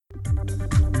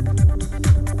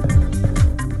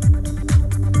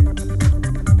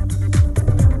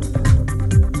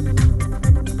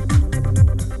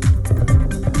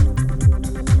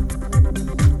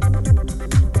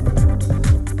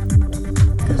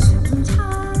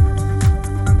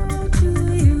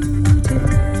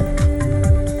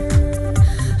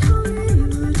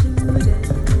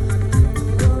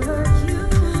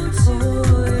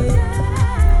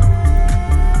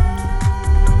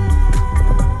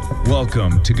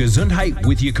Welcome to Gesundheit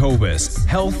with Jacobus,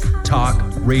 Health Talk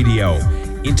Radio,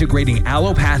 integrating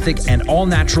allopathic and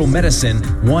all-natural medicine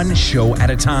one show at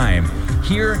a time.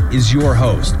 Here is your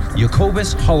host,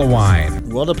 Jacobus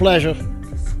Hollowine. What a pleasure.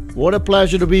 What a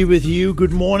pleasure to be with you.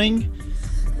 Good morning.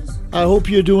 I hope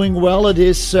you're doing well. It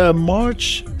is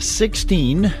March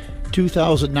 16,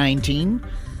 2019,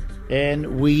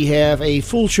 and we have a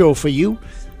full show for you.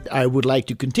 I would like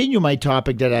to continue my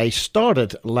topic that I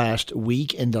started last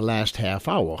week in the last half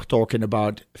hour, talking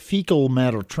about fecal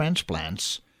matter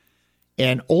transplants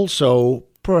and also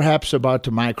perhaps about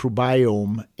the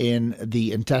microbiome in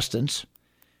the intestines.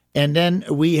 And then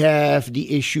we have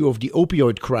the issue of the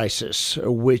opioid crisis,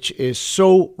 which is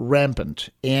so rampant.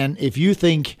 And if you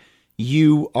think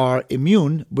you are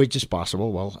immune, which is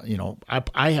possible, well, you know,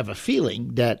 I have a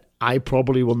feeling that I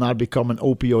probably will not become an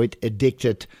opioid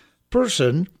addicted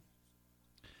person.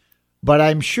 But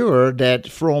I'm sure that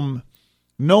from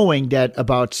knowing that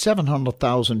about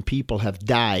 700,000 people have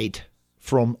died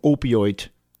from opioid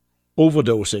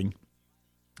overdosing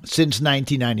since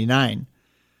 1999,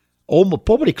 almost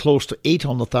probably close to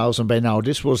 800,000 by now.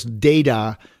 This was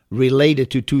data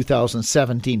related to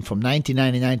 2017. From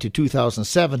 1999 to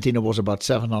 2017, it was about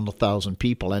 700,000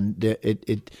 people, and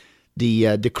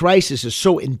the crisis is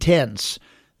so intense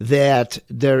that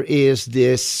there is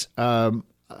this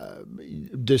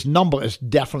number is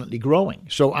definitely growing.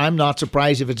 So I'm not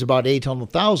surprised if it's about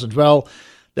 800,000. Well,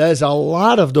 there's a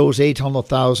lot of those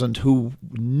 800,000 who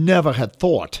never had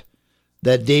thought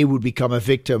that they would become a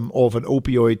victim of an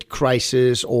opioid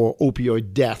crisis or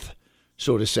opioid death,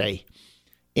 so to say.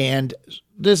 And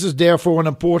this is therefore an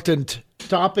important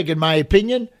topic, in my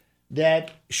opinion,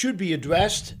 that should be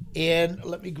addressed. And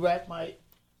let me grab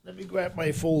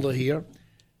my folder here.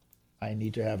 I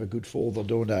need to have a good folder,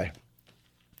 don't I?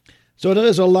 So there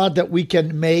is a lot that we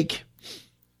can make.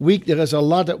 There is a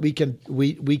lot that we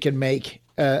can make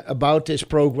about this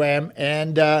program,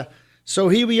 and so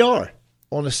here we are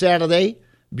on a Saturday,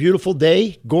 beautiful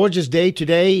day, gorgeous day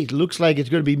today. It looks like it's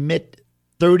going to be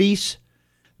mid-30s.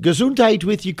 Gesundheit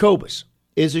with Jacobus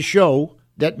is a show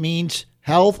that means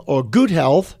health or good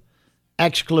health, !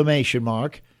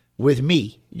 With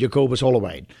me, Jacobus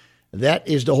Hollowine. That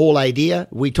is the whole idea.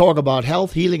 We talk about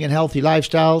health, healing, and healthy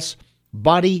lifestyles.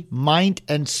 Body, mind,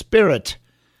 and spirit,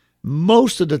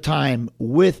 most of the time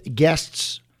with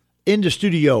guests in the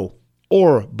studio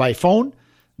or by phone,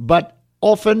 but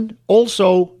often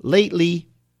also lately,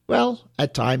 well,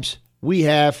 at times, we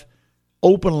have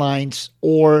open lines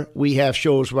or we have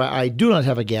shows where I do not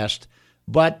have a guest,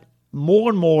 but more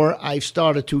and more I've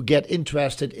started to get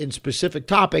interested in specific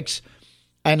topics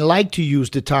and like to use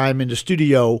the time in the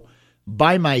studio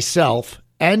by myself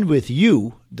and with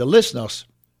you, the listeners,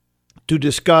 to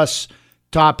discuss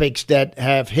topics that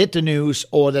have hit the news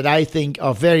or that I think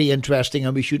are very interesting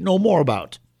and we should know more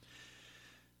about.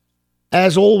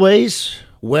 As always,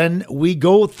 when we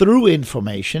go through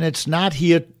information, it's not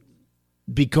here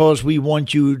because we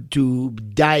want you to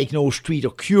diagnose, treat,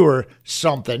 or cure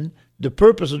something. The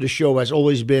purpose of the show has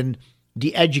always been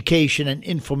the education and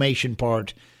information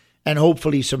part, and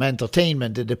hopefully some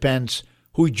entertainment. It depends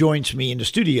who joins me in the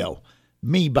studio.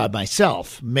 Me by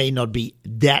myself may not be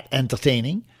that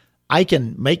entertaining. I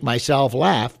can make myself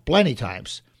laugh plenty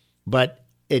times, but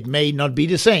it may not be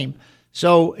the same.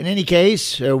 So in any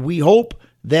case, we hope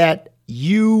that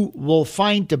you will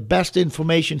find the best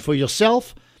information for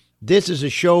yourself. This is a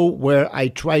show where I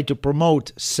try to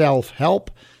promote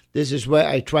self-help. This is where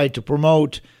I try to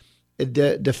promote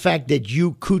the fact that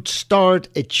you could start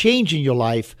a change in your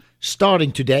life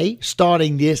starting today,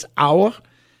 starting this hour,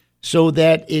 so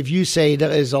that if you say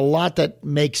there is a lot that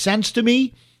makes sense to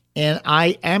me and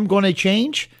I am going to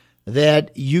change, that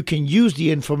you can use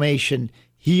the information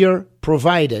here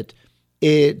provided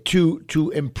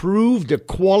to improve the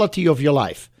quality of your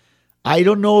life. I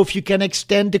don't know if you can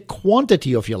extend the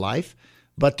quantity of your life,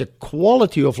 but the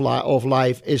quality of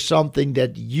life is something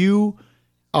that you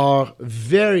are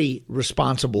very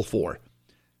responsible for.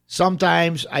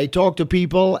 Sometimes I talk to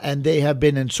people and they have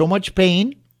been in so much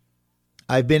pain.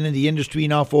 I've been in the industry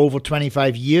now for over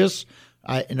 25 years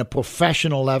in a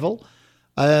professional level.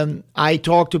 I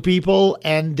talk to people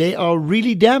and they are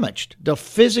really damaged. They're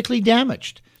physically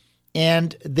damaged.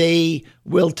 And they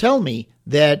will tell me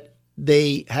that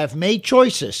they have made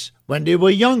choices when they were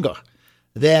younger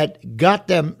that got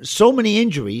them so many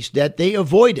injuries that they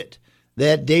avoided,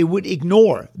 that they would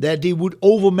ignore, that they would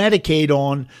over-medicate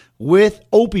on with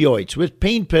opioids, with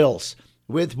pain pills,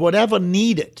 with whatever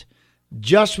needed,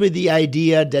 just with the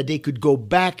idea that they could go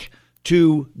back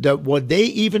to what they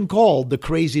even called the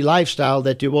crazy lifestyle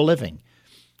that they were living.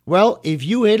 Well, if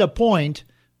you hit a point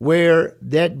where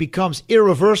that becomes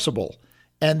irreversible,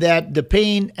 and that the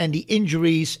pain and the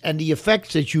injuries and the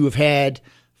effects that you have had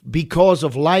because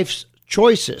of life's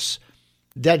choices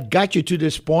that got you to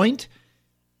this point,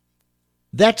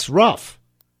 that's rough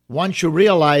once you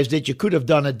realize that you could have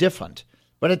done it different.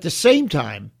 But at the same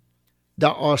time,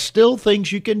 there are still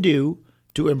things you can do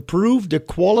to improve the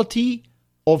quality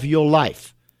of your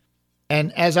life.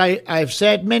 And as I've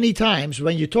said many times,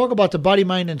 when you talk about the body,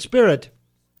 mind, and spirit,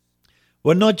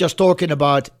 we're not just talking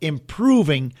about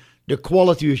improving the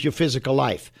quality of your physical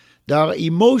life. There are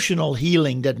emotional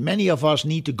healing that many of us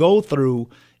need to go through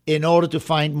in order to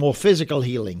find more physical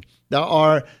healing. There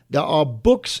are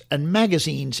books and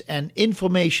magazines and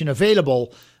information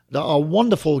available. There are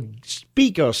wonderful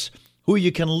speakers who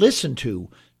you can listen to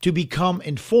become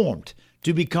informed,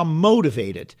 to become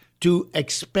motivated, to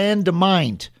expand the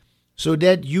mind so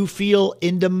that you feel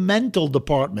in the mental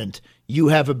department you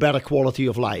have a better quality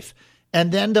of life.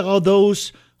 And then there are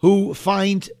those who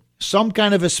find some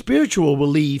kind of a spiritual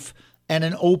relief and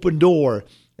an open door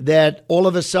that all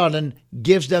of a sudden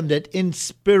gives them that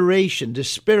inspiration. The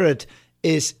Spirit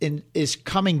is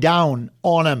coming down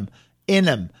on them, in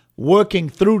them, working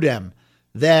through them,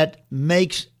 that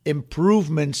makes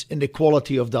improvements in the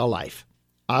quality of their life.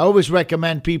 I always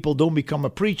recommend people don't become a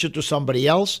preacher to somebody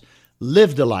else.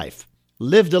 Live the life.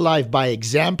 Live the life by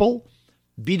example.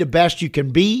 Be the best you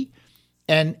can be,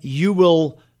 and you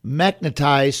will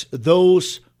magnetize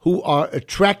those who are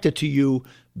attracted to you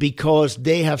because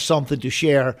they have something to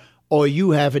share, or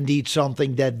you have indeed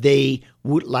something that they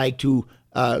would like to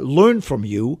learn from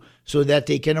you so that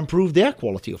they can improve their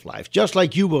quality of life, just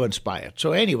like you were inspired.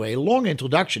 So anyway, long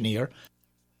introduction here.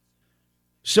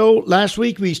 So last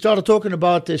week we started talking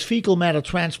about this fecal matter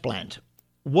transplant.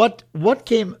 What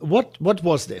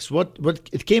was this? What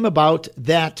it came about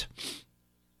that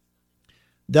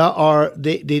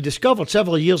they discovered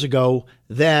several years ago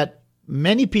that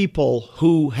many people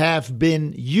who have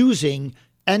been using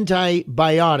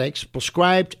antibiotics,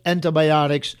 prescribed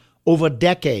antibiotics, over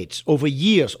decades, over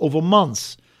years, over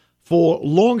months, for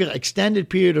longer extended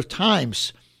period of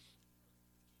times,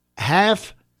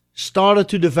 have started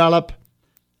to develop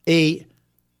a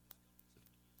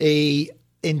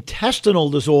intestinal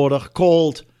disorder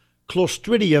called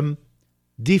Clostridium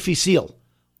difficile,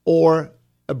 or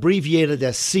abbreviated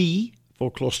as C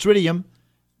for Clostridium,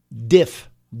 diff,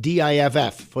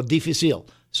 D-I-F-F, for difficile.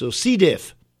 So C.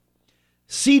 diff.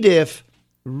 C. diff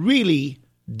really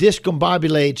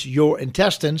discombobulates your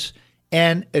intestines,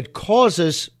 and it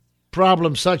causes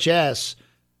problems such as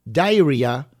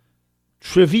diarrhea,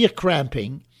 severe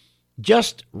cramping,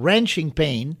 just wrenching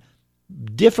pain,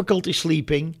 difficulty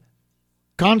sleeping,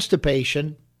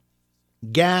 constipation,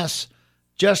 gas,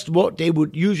 just what they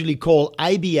would usually call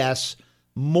IBS,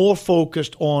 more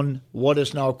focused on what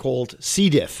is now called C.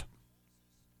 diff.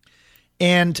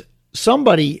 And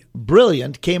somebody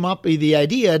brilliant came up with the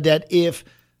idea that if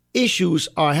issues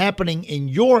are happening in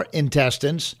your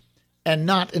intestines and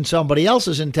not in somebody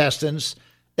else's intestines,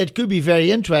 it could be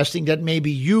very interesting that maybe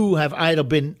you have either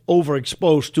been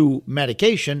overexposed to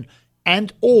medication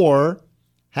and or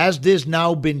has this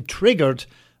now been triggered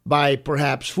by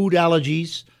perhaps food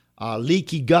allergies,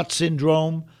 leaky gut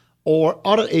syndrome, or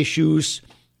other issues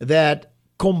that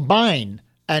combine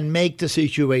and make the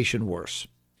situation worse.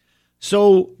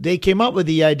 So they came up with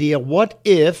the idea, what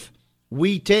if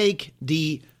we take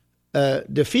the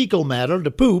fecal matter,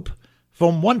 the poop,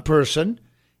 from one person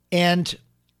and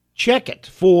check it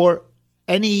for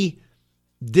any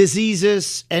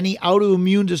diseases, any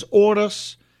autoimmune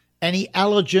disorders, any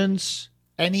allergens,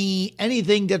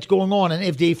 anything that's going on. And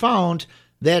if they found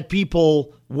that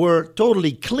people were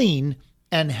totally clean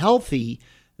and healthy,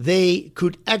 they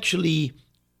could actually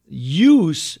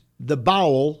use the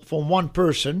bowel from one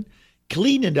person,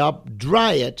 clean it up,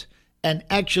 dry it, and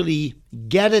actually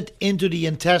get it into the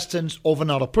intestines of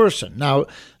another person. Now,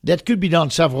 that could be done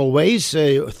several ways,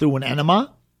 through an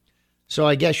enema. So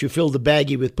I guess you fill the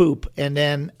baggie with poop, and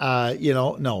then,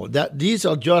 there's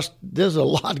a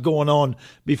lot going on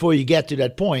before you get to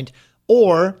that point.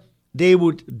 Or they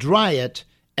would dry it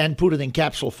and put it in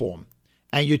capsule form,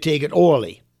 and you take it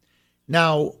orally.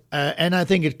 Now, and I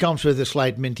think it comes with a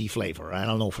slight minty flavor. I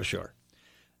don't know for sure.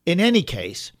 In any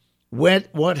case,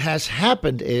 what has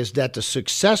happened is that the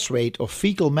success rate of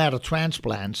fecal matter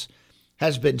transplants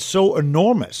has been so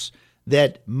enormous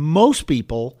that most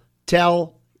people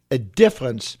tell a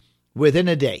difference within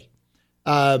a day,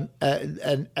 and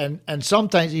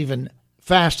sometimes even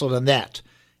faster than that.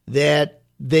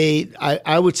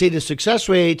 I would say the success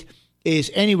rate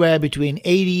is anywhere between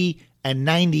 80 and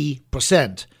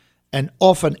 90%, and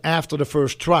often after the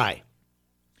first try.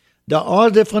 There are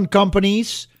different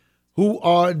companies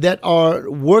that are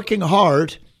working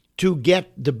hard to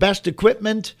get the best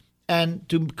equipment and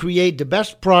to create the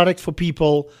best product for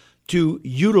people to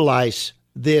utilize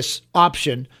this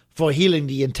option for healing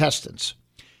the intestines.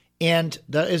 And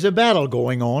there is a battle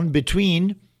going on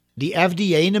between the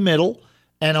FDA in the middle,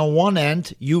 and on one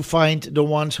end, you find the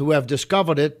ones who have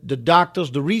discovered it, the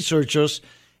doctors, the researchers,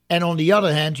 and on the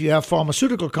other hand, you have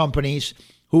pharmaceutical companies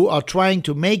who are trying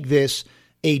to make this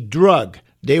a drug.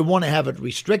 They want to have it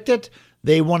restricted,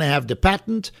 they want to have the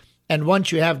patent, and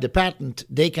once you have the patent,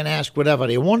 they can ask whatever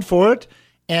they want for it,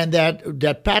 and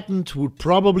that patent would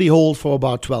probably hold for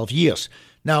about 12 years.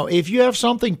 Now, if you have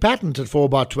something patented for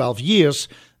about 12 years,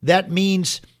 that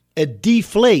means it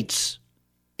deflates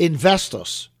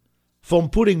investors from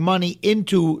putting money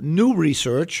into new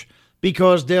research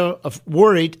because they're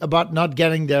worried about not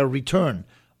getting their return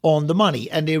on the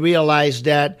money. And they realize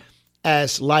that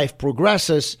as life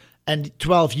progresses and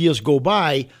 12 years go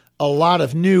by, a lot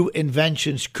of new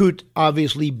inventions could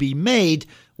obviously be made,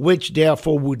 which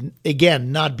therefore would,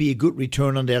 again, not be a good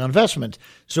return on their investment.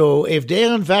 So if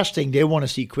they're investing, they want to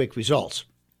see quick results.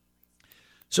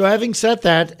 So having said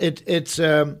that,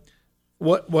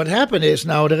 what happened is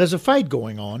now there is a fight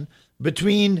going on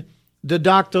between the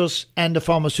doctors and the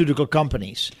pharmaceutical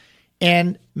companies.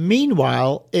 And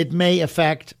meanwhile, it may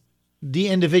affect the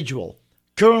individual.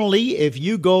 Currently, if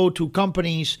you go to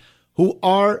companies who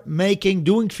are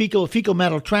doing fecal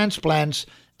matter transplants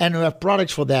and who have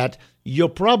products for that, you're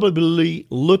probably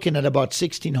looking at about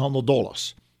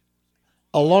 $1,600.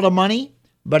 A lot of money,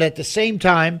 but at the same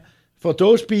time, for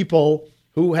those people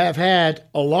who have had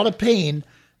a lot of pain,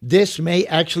 this may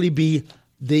actually be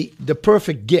the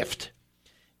perfect gift.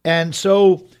 And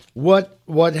so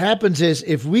what happens is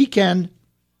if we can,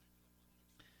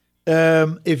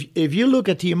 if you look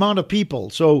at the amount of people,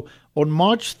 so on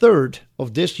March 3rd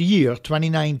of this year,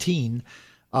 2019,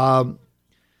 there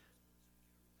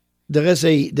is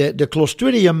the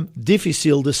Clostridium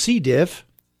difficile, the C. diff,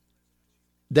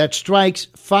 that strikes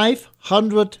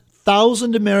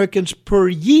 500,000 Americans per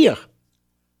year.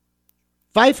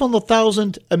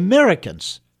 500,000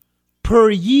 Americans per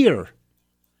year.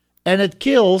 And it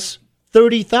kills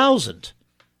 30,000.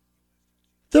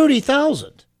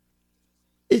 30,000.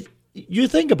 You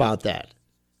think about that.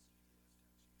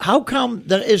 How come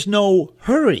there is no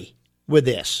hurry with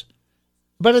this?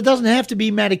 But it doesn't have to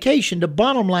be medication. The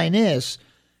bottom line is,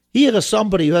 here is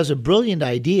somebody who has a brilliant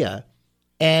idea,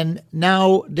 and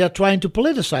now they're trying to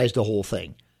politicize the whole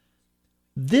thing.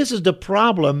 This is the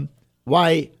problem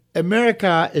why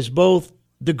America is both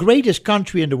the greatest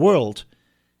country in the world,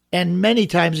 and many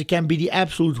times it can be the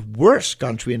absolute worst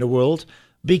country in the world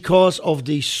because of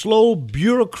the slow,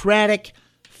 bureaucratic,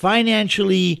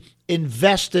 financially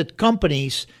invested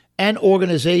companies and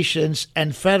organizations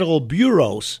and federal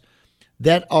bureaus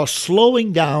that are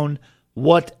slowing down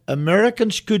what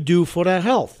Americans could do for their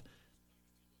health.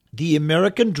 The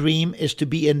American dream is to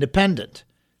be independent.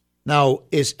 Now,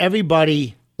 is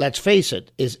everybody, let's face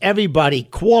it, is everybody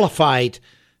qualified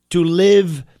to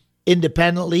live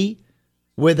independently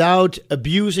without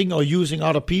abusing or using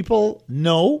other people?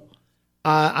 No.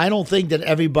 I don't think that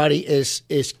everybody is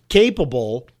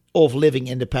capable of living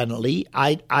independently.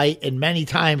 I in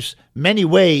many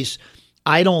ways,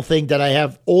 I don't think that I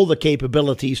have all the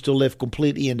capabilities to live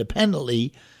completely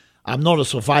independently. I'm not a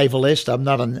survivalist. I'm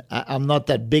not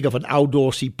that big of an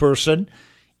outdoorsy person,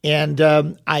 and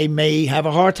I may have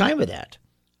a hard time with that.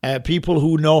 People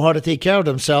who know how to take care of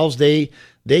themselves, they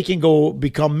can go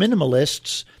become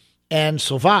minimalists and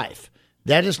survive.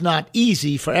 That is not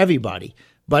easy for everybody.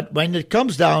 But when it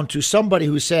comes down to somebody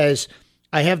who says,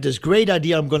 I have this great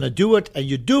idea, I'm going to do it, and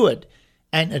you do it,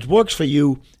 and it works for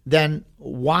you, then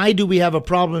why do we have a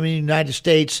problem in the United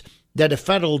States that a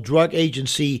federal drug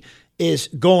agency is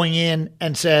going in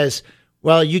and says,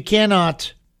 well, you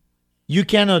cannot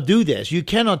do this. You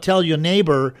cannot tell your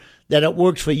neighbor that it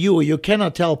works for you, or you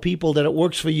cannot tell people that it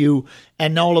works for you,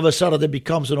 and all of a sudden it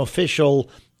becomes an official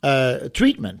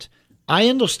treatment. I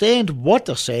understand what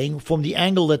they're saying from the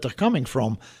angle that they're coming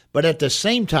from, but at the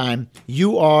same time,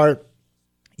 you are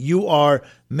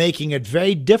making it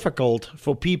very difficult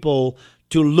for people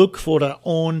to look for their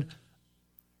own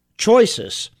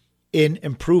choices in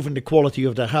improving the quality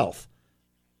of their health.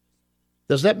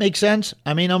 Does that make sense?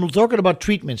 I mean, I'm talking about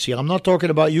treatments here. I'm not talking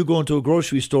about you going to a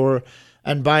grocery store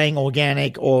and buying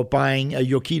organic or buying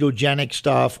your ketogenic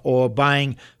stuff or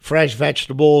buying fresh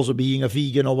vegetables or being a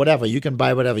vegan or whatever. You can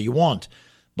buy whatever you want.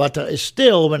 But there is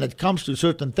still, when it comes to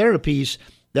certain therapies,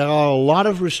 there are a lot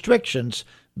of restrictions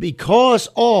because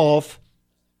of,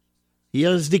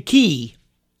 here's the key,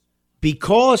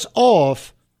 because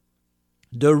of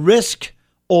the risk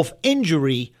of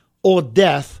injury or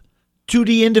death to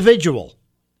the individual.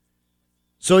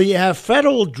 So you have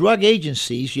federal drug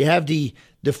agencies, you have the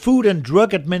Food and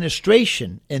Drug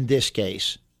Administration in this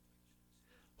case,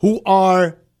 who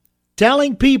are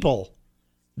telling people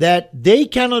that they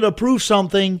cannot approve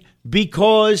something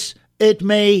because it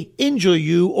may injure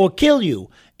you or kill you.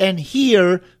 And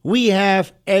here we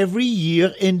have every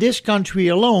year in this country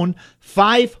alone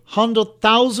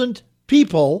 500,000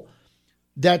 people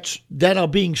that are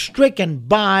being stricken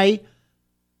by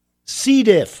C.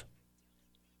 diff,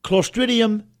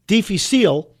 Clostridium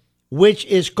difficile, which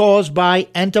is caused by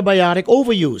antibiotic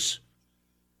overuse.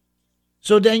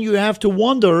 So then you have to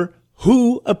wonder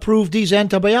who approved these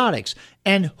antibiotics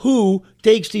and who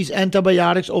takes these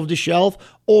antibiotics off the shelf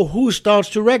or who starts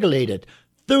to regulate it.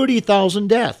 30,000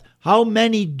 deaths. How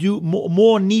many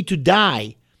more need to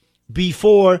die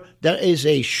before there is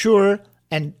a sure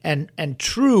and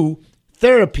true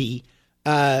therapy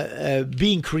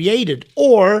being created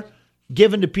or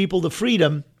giving the people the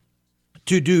freedom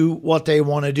to do what they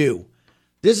want to do?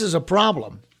 This is a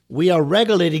problem. We are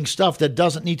regulating stuff that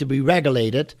doesn't need to be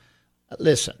regulated.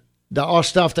 Listen, there are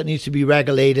stuff that needs to be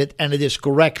regulated, and it is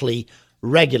correctly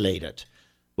regulated,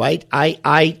 right?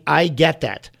 I get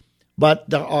that. But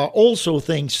there are also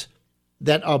things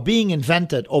that are being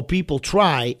invented or people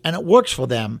try, and it works for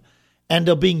them, and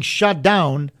they're being shut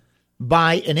down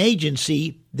by an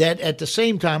agency that at the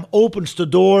same time opens the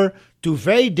door to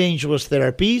very dangerous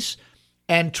therapies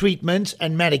and treatments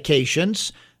and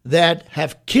medications that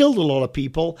have killed a lot of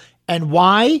people. And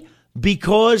why?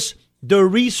 Because the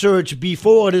research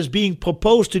before it is being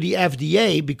proposed to the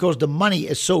FDA, because the money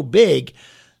is so big,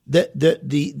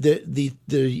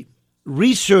 the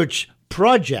research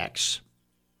projects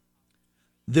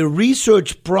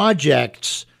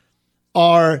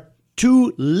are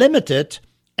too limited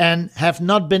and have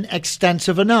not been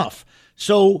extensive enough.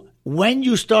 So when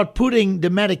you start putting the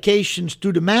medications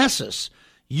to the masses,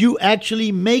 you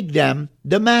actually make them,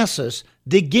 the masses,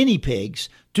 the guinea pigs,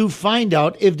 to find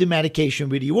out if the medication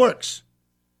really works.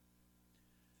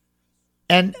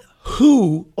 And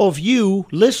who of you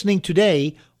listening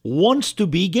today wants to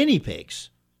be guinea pigs?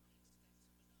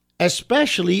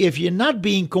 Especially if you're not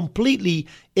being completely,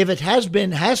 if it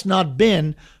has not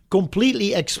been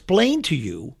completely explained to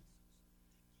you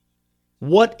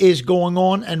what is going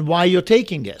on and why you're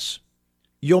taking this.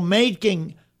 You're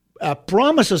making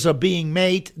promises are being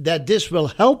made that this will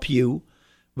help you,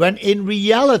 when in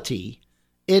reality,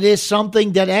 it is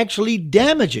something that actually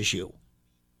damages you.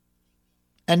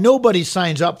 And nobody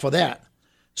signs up for that.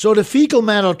 So the fecal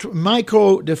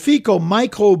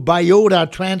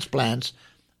microbiota transplants,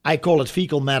 I call it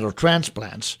fecal matter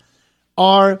transplants,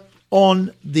 are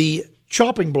on the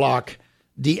chopping block.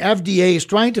 The FDA is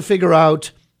trying to figure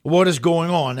out what is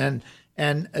going on.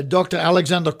 And Dr.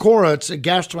 Alexander Koretz, a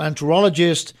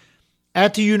gastroenterologist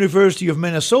at the University of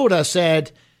Minnesota,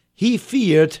 said he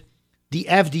feared the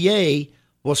FDA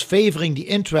was favoring the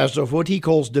interests of what he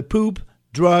calls the poop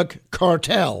drug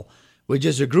cartel, which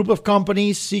is a group of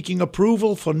companies seeking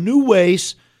approval for new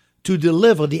ways to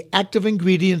deliver the active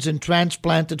ingredients in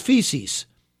transplanted feces.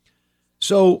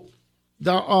 So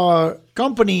there are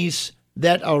companies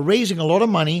that are raising a lot of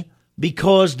money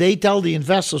because they tell the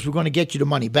investors, we're going to get you the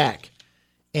money back.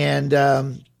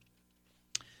 And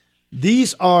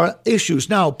these are issues.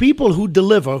 Now, people who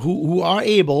deliver, who are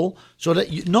able, so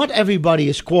that not everybody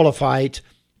is qualified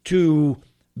to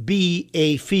be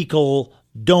a fecal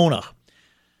donor.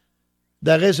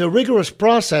 There is a rigorous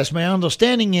process. My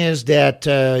understanding is that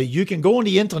you can go on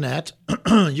the internet,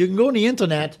 and you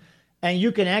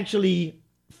can actually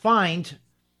find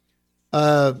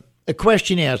a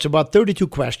questionnaire. It's about 32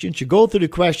 questions. You go through the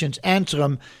questions, answer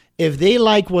them. If they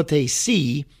like what they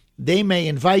see, they may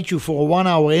invite you for a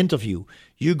 1-hour interview.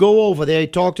 You go over there,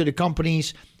 talk to the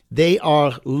companies. They're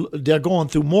going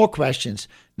through more questions.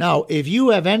 Now, if you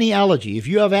have any allergy, if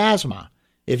you have asthma,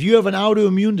 if you have an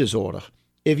autoimmune disorder,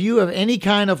 if you have any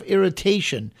kind of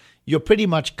irritation, you're pretty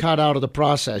much cut out of the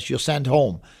process. You're sent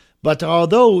home. But there are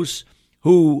those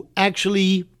who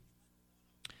actually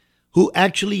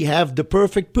have the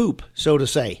perfect poop, so to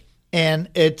say, and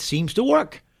it seems to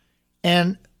work.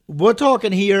 And we're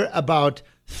talking here about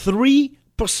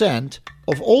 3%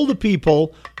 of all the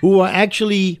people who are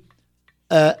actually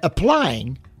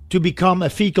applying to become a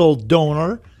fecal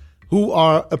donor who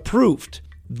are approved.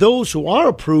 Those who are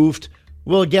approved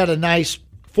will get a nice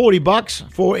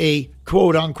 $40 for a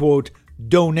quote-unquote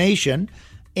donation,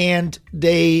 and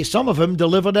some of them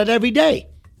deliver that every day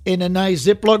in a nice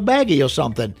Ziploc baggie or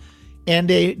something. And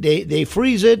they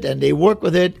freeze it, and they work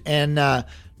with it, and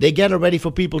they get it ready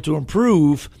for people to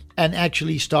improve and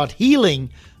actually start healing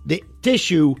the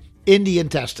tissue in the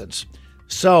intestines.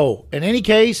 So, in any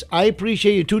case, I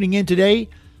appreciate you tuning in today.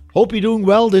 Hope you're doing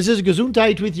well. This is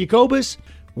Gesundheit with Jacobus.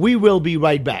 We will be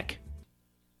right back.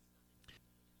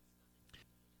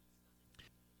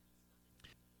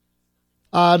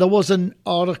 There was an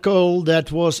article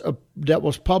that was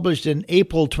published in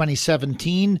April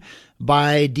 2017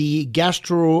 by the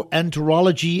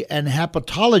Gastroenterology and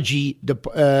Hepatology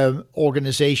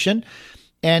organization,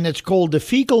 and it's called the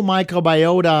Fecal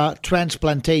Microbiota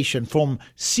Transplantation from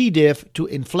C. diff to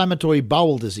Inflammatory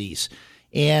Bowel Disease.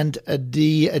 And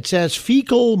it says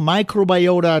fecal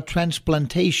microbiota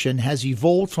transplantation has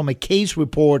evolved from a case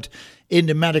report in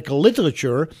the medical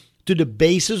literature to the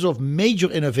basis of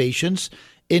major innovations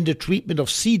in the treatment of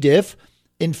C. diff,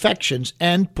 infections,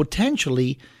 and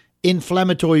potentially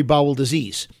inflammatory bowel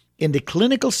disease. In the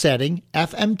clinical setting,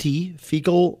 FMT,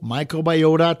 fecal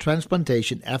microbiota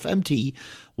transplantation, FMT,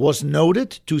 was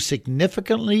noted to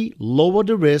significantly lower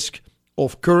the risk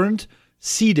of current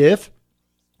C. diff,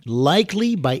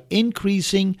 likely by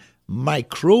increasing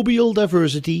microbial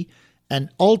diversity and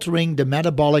altering the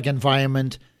metabolic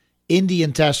environment in the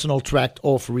intestinal tract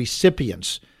of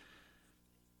recipients.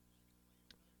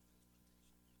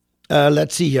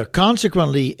 Let's see here.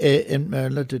 Consequently, a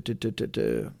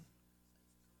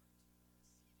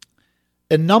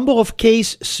number of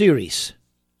case series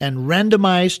and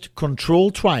randomized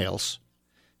controlled trials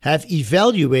have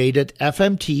evaluated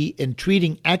FMT in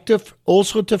treating active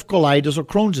ulcerative colitis or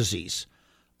Crohn's disease.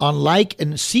 Unlike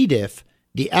in C. diff,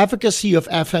 the efficacy of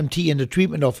FMT in the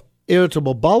treatment of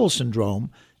irritable bowel syndrome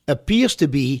appears to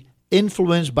be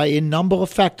influenced by a number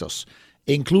of factors,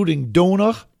 including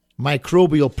donor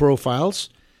microbial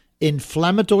profiles,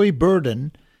 inflammatory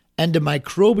burden, and the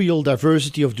microbial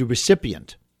diversity of the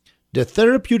recipient. The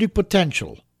therapeutic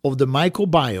potential of the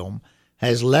microbiome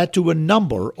has led to a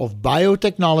number of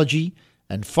biotechnology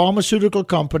and pharmaceutical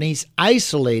companies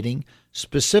isolating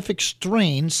specific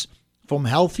strains from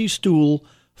healthy stool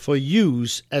for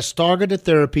use as targeted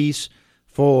therapies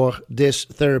for this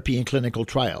therapy in clinical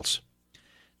trials.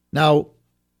 Now,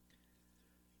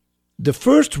 the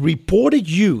first reported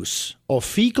use of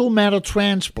fecal matter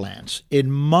transplants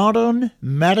in modern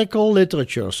medical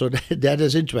literature, so that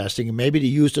is interesting. Maybe they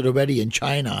used it already in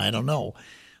China, I don't know,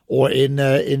 or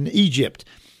in Egypt.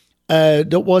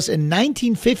 That was in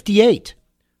 1958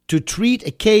 to treat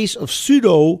a case of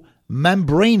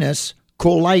pseudomembranous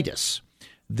colitis.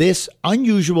 This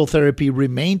unusual therapy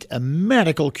remained a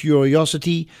medical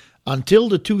curiosity until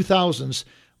the 2000s,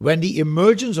 when the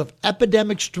emergence of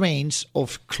epidemic strains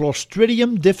of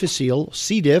Clostridium difficile,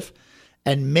 C. diff,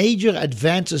 and major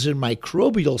advances in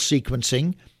microbial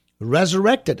sequencing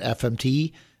resurrected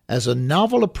FMT as a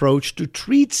novel approach to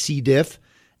treat C. diff,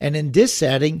 and in this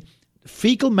setting,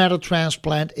 fecal matter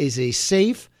transplant is a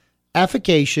safe,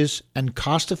 efficacious, and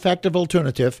cost-effective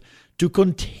alternative to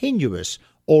continuous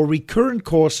or recurrent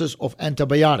courses of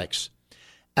antibiotics.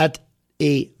 At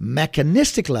a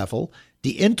mechanistic level,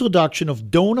 the introduction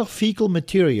of donor fecal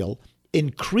material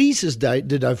increases the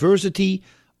diversity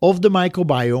of the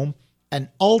microbiome and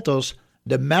alters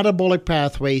the metabolic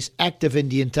pathways active in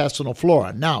the intestinal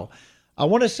flora. Now, I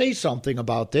want to say something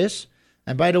about this.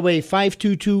 And by the way,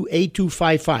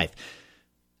 522-8255.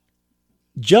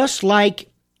 Just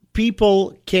like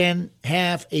people can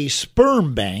have a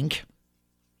sperm bank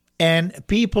and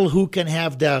people who can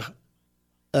have their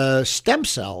stem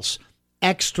cells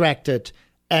extracted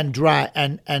and dry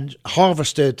and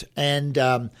harvested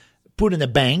and put in a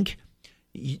bank,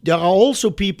 there are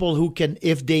also people who can,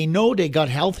 if they know they got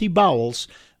healthy bowels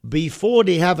before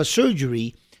they have a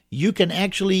surgery, you can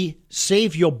actually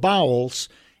save your bowels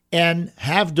and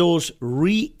have those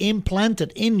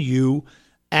re-implanted in you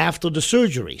after the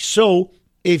surgery. So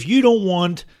if you don't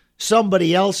want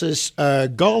somebody else's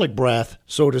garlic breath,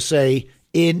 so to say,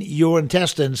 in your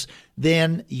intestines,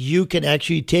 then you can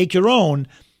actually take your own,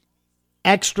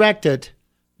 extract it,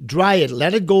 dry it,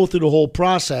 let it go through the whole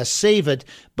process, save it,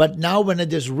 but now when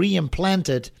it is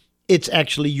re-implanted, it's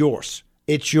actually yours.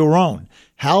 It's your own,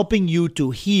 helping you to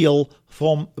heal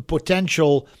from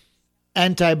potential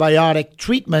antibiotic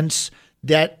treatments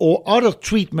that or other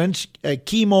treatments,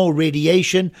 chemo,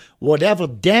 radiation, whatever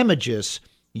damages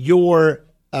your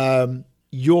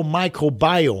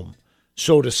microbiome,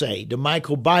 so to say, the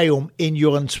microbiome in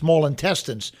your small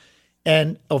intestines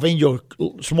and in your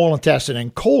small intestine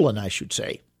and colon, I should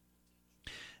say.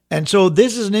 And so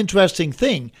this is an interesting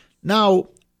thing. Now,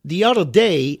 the other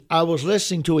day, I was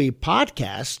listening to a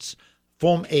podcast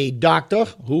from a doctor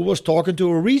who was talking to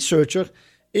a researcher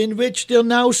in which they're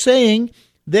now saying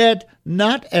that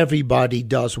not everybody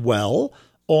does well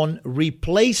on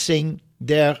replacing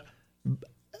their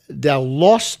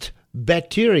lost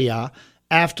bacteria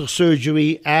after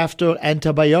surgery, after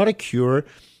antibiotic cure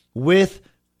with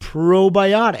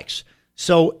probiotics.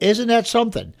 So isn't that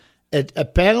something?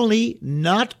 Apparently,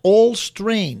 not all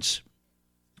strains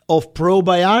of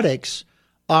probiotics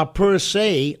are per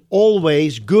se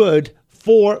always good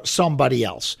for somebody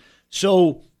else.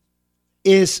 So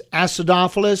is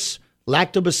Acidophilus,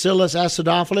 Lactobacillus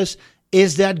acidophilus,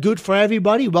 is that good for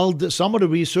everybody? Well, some of the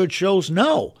research shows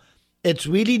no. It's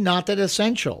really not that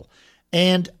essential.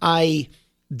 And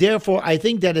therefore, I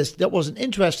think that was an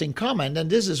interesting comment. And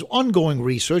this is ongoing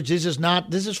research. This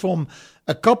is from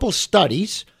a couple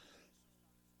studies.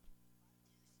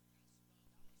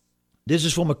 This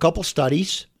is from a couple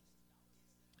studies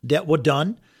that were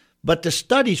done, but the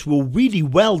studies were really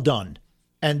well done.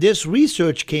 And this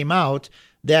research came out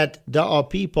that there are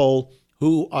people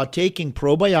who are taking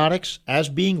probiotics as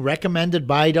being recommended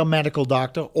by their medical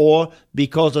doctor or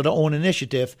because of their own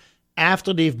initiative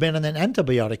after they've been on an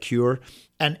antibiotic cure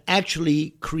and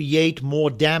actually create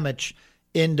more damage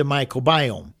in the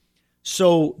microbiome.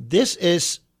 So this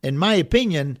is, in my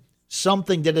opinion,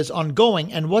 something that is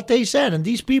ongoing. And what they said, and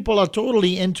these people are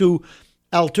totally into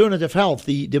alternative health.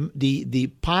 The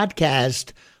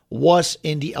podcast was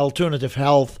in the alternative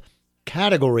health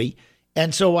category.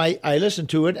 And so I listened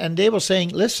to it, and they were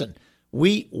saying, listen,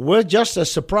 we're just as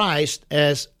surprised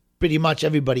as pretty much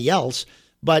everybody else,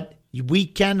 but we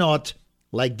cannot,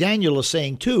 like Daniel is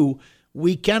saying too,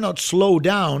 we cannot slow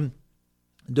down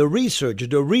the research.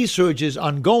 The research is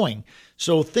ongoing.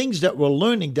 So things that we're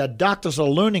learning, that doctors are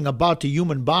learning about the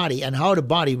human body and how the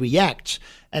body reacts,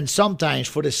 and sometimes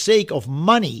for the sake of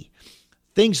money,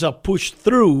 things are pushed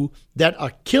through that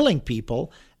are killing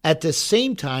people. At the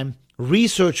same time,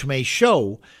 research may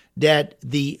show that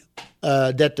the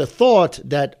thought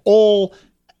that all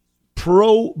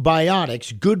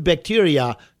probiotics, good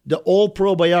bacteria, all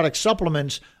probiotic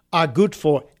supplements are good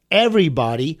for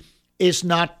everybody is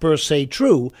not per se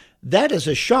true. That is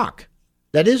a shock.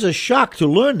 That is a shock to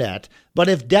learn that. But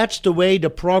if that's the way the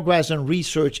progress in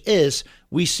research is,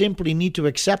 we simply need to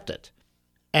accept it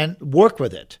and work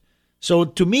with it. So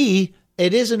to me,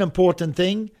 it is an important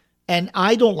thing. And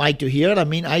I don't like to hear it. I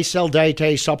mean, I sell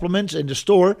dietary supplements in the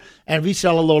store, and we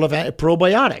sell a lot of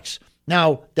probiotics.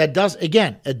 Now, it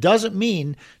doesn't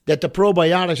mean that the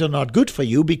probiotics are not good for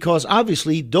you, because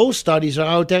obviously those studies are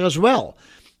out there as well.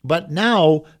 But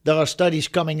now there are studies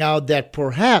coming out that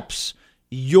perhaps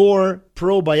your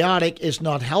probiotic is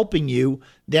not helping you,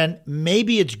 then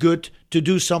maybe it's good to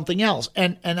do something else.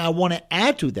 And I want to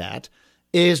add to that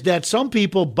is that some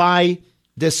people buy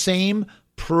the same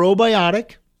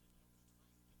probiotic,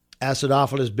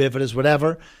 Acidophilus, Bifidus,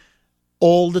 whatever,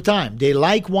 all the time. They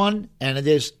like one, and it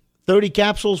is 30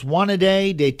 capsules, one a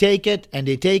day. They take it, and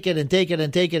they take it, and take it,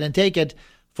 and take it, and take it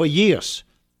for years.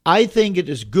 I think it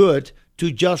is good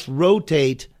to just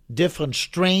rotate different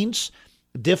strains,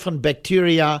 different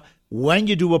bacteria when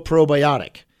you do a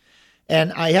probiotic.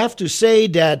 And I have to say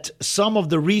that some of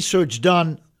the research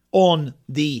done on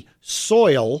the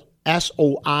soil,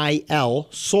 SOIL,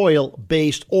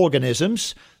 soil-based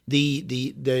organisms,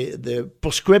 the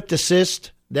Prescriptive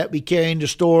Cyst that we carry in the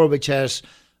store, which has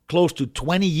close to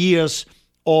 20 years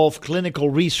of clinical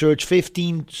research,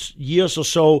 15 years or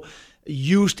so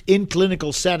used in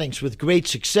clinical settings with great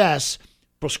success,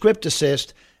 Prescriptive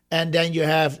Cyst. And then you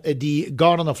have the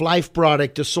Garden of Life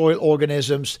product, the soil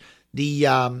organisms, the,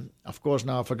 of course,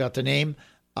 now I forgot the name,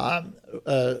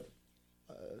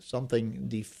 something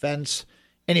defense.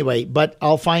 Anyway, but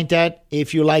I'll find that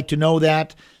if you like to know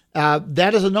that.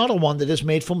 That is another one that is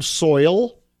made from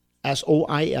soil,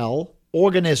 SOIL,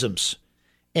 organisms.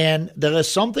 And there is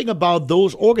something about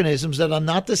those organisms that are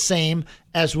not the same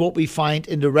as what we find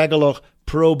in the regular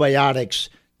probiotics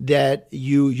that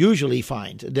you usually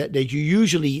find, that you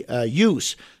usually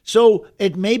use. So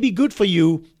it may be good for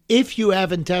you if you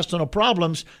have intestinal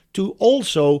problems to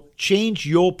also change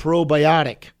your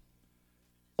probiotic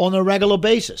on a regular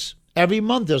basis. Every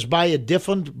month, just buy a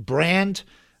different brand,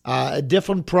 a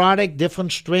different product,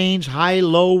 different strains, high,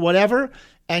 low, whatever,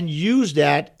 and use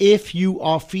that if you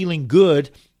are feeling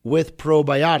good with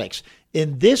probiotics.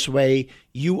 In this way,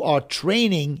 you are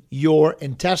training your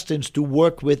intestines to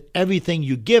work with everything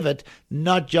you give it,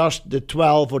 not just the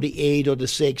 12 or the 8 or the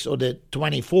 6 or the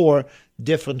 24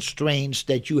 different strains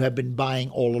that you have been buying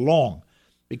all along.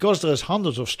 Because there's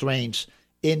hundreds of strains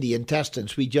in the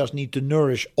intestines, we just need to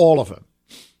nourish all of them.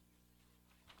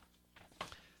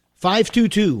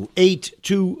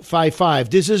 522-8255.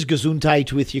 This is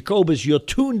Gesundheit with Jacobus. You're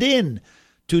tuned in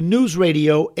to News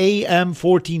Radio AM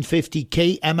 1450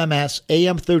 KMMS,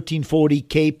 AM 1340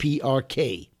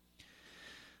 KPRK.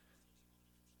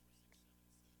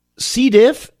 C.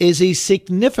 diff is a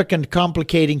significant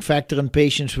complicating factor in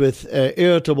patients with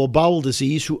irritable bowel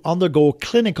disease who undergo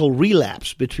clinical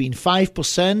relapse. Between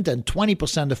 5% and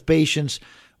 20% of patients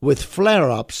with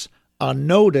flare-ups are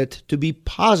noted to be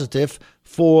positive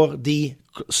for the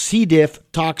C. diff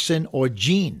toxin or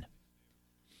gene.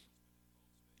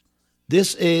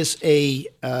 This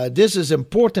is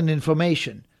important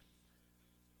information.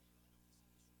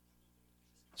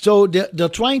 So they're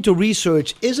trying to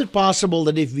research, is it possible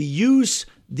that if we use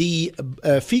the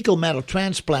fecal matter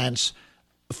transplants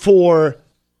for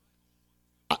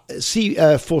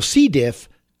C. diff,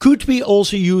 could we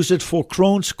also use it for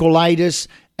Crohn's, colitis,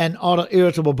 and other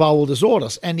irritable bowel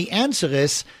disorders? And the answer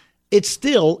is, it's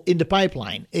still in the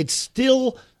pipeline. It's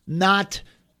still not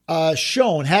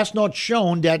has not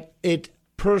shown that it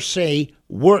per se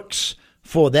works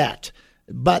for that.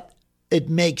 But it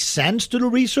makes sense to the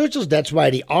researchers. That's why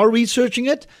they are researching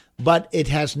it. But it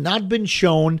has not been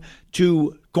shown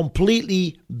to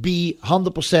completely be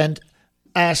 100%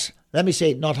 as, let me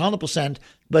say, not 100%,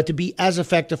 but to be as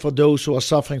effective for those who are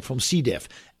suffering from C. diff.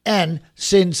 And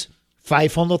since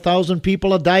 500,000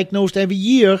 people are diagnosed every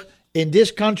year in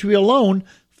this country alone,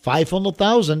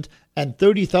 500,000 and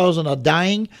 30,000 are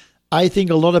dying, I think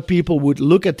a lot of people would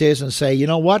look at this and say, you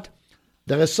know what,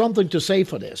 there is something to say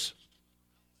for this.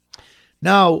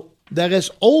 Now, there is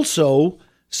also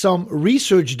some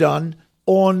research done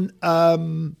on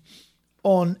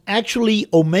actually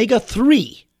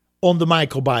omega-3 on the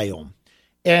microbiome.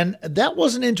 And that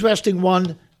was an interesting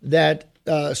one that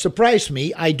surprised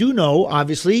me. I do know,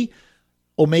 obviously,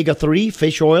 omega-3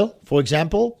 fish oil, for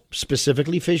example,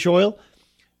 specifically fish oil,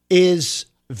 is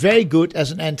very good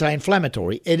as an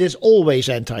anti-inflammatory. It is always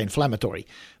anti-inflammatory.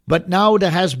 But now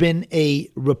there has been a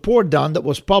report done that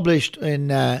was published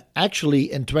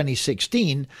actually in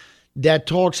 2016 that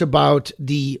talks about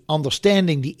the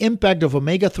understanding the impact of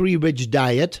omega-3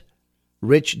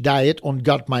 rich diet on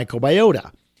gut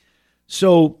microbiota.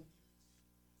 So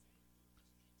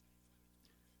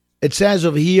it says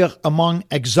over here, among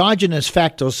exogenous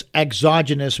factors,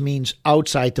 exogenous means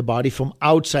outside the body, from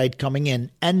outside coming in.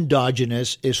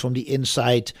 Endogenous is from the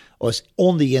inside, or is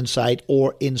on the inside,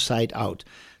 or inside out.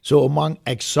 So among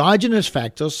exogenous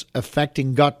factors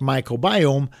affecting gut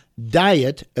microbiome,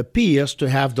 diet appears to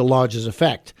have the largest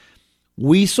effect.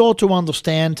 We sought to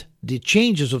understand the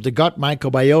changes of the gut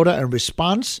microbiota in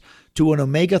response to an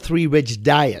omega-3 rich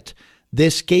diet.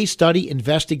 This case study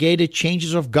investigated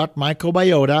changes of gut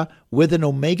microbiota with an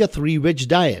omega-3 rich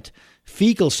diet.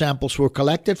 Fecal samples were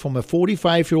collected from a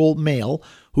 45-year-old male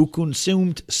who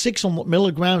consumed 600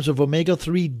 milligrams of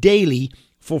omega-3 daily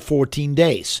for 14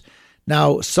 days.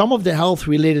 Now, some of the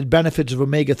health-related benefits of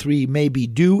omega-3 may be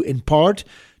due in part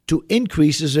to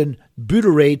increases in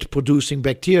butyrate-producing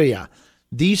bacteria.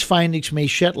 These findings may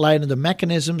shed light on the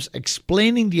mechanisms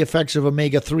explaining the effects of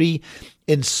omega-3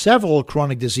 in several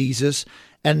chronic diseases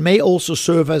and may also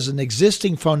serve as an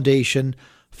existing foundation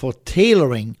for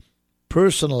tailoring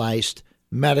personalized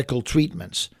medical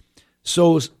treatments.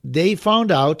 So they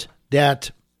found out that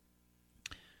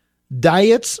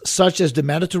diets such as the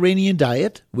Mediterranean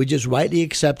diet, which is widely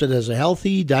accepted as a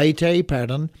healthy dietary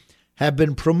pattern, have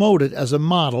been promoted as a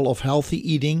model of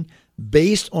healthy eating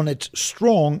based on its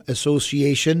strong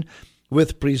association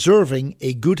with preserving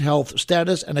a good health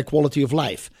status and a quality of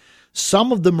life.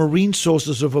 Some of the marine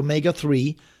sources of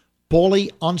omega-3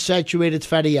 polyunsaturated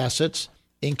fatty acids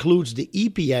includes the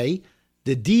EPA,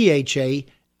 the DHA,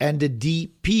 and the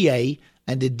DPA.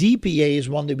 And the DPA is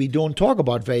one that we don't talk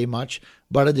about very much,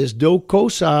 but it is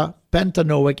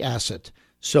docosahexaenoic acid.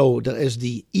 So there is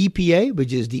the EPA,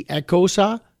 which is the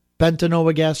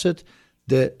eicosapentaenoic acid,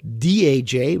 the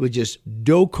DHA, which is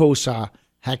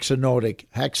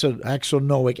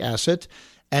docosahexaenoic acid,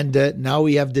 and now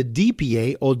we have the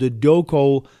DPA, or the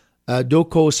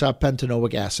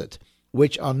docosapentaenoic acid,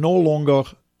 which are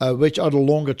the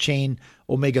longer chain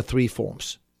omega-3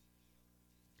 forms.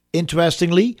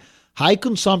 Interestingly, high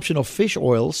consumption of fish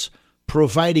oils,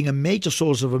 providing a major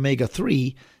source of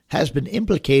omega-3, has been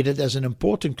implicated as an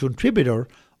important contributor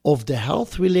of the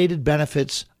health-related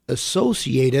benefits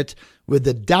associated with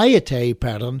the dietary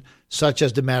pattern such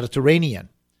as the Mediterranean.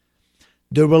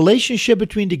 The relationship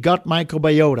between the gut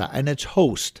microbiota and its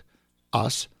host,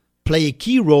 us, play a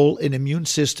key role in immune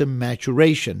system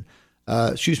maturation.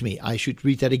 I should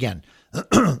read that again.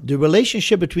 The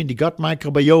relationship between the gut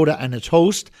microbiota and its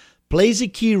host plays a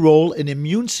key role in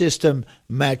immune system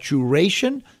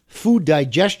maturation, food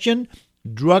digestion,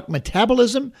 drug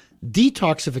metabolism,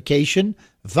 detoxification,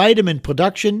 vitamin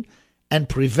production, and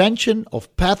prevention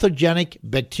of pathogenic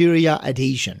bacteria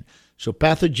adhesion. So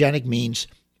pathogenic means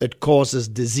it causes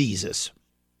diseases.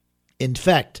 In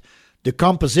fact, the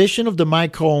composition of the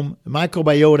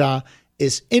microbiota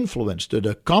is influenced.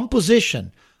 The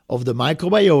composition of the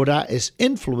microbiota is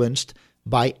influenced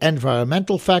by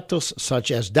environmental factors such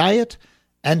as diet,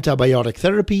 antibiotic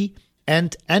therapy,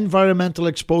 and environmental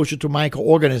exposure to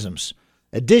microorganisms.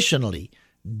 Additionally,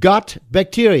 gut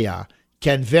bacteria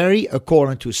can vary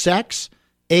according to sex,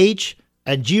 age,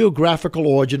 and geographical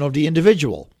origin of the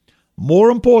individual.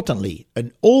 More importantly,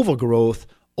 an overgrowth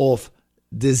of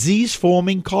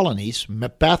disease-forming colonies,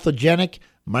 pathogenic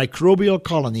microbial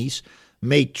colonies,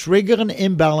 may trigger an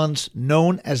imbalance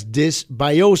known as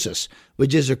dysbiosis,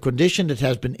 which is a condition that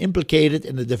has been implicated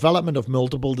in the development of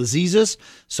multiple diseases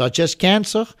such as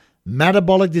cancer,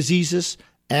 metabolic diseases,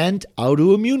 and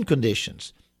autoimmune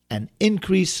conditions, and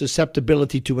increased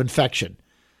susceptibility to infection.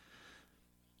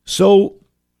 So,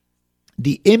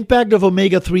 the impact of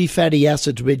omega-3 fatty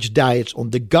acid-rich diets on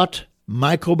the gut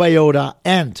microbiota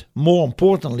and, more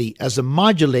importantly, as a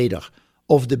modulator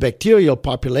of the bacterial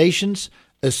populations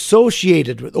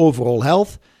associated with overall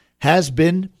health has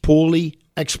been poorly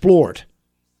explored.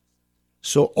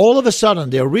 So all of a sudden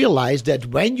they realized that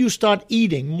when you start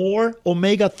eating more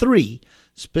omega-3,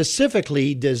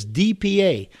 specifically this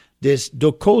DPA, this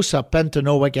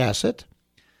docosahexaenoic acid,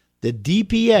 the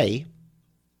DPA,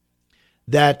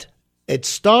 that it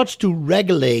starts to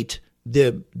regulate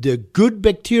the good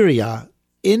bacteria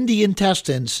in the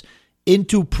intestines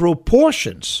into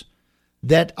proportions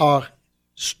that are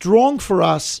strong for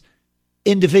us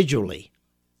individually.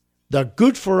 They're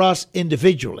good for us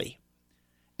individually.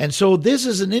 And so this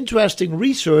is an interesting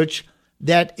research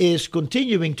that is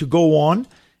continuing to go on.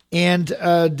 And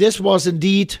this was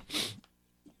indeed,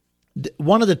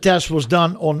 one of the tests was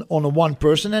done on a one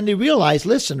person. And they realized,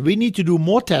 listen, we need to do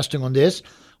more testing on this.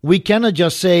 We cannot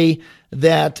just say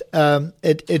that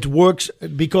it works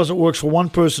because it works for one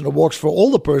person, it works for all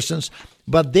the persons.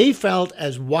 But they felt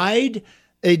as wide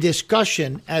a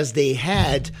discussion as they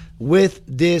had with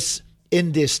this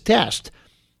in this test.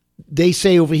 They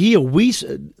say over here,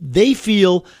 they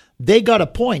feel they got a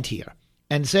point here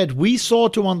and said, we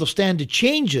sought to understand the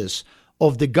changes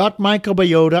of the gut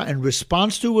microbiota in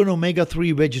response to an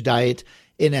omega-3 rich diet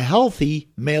in a healthy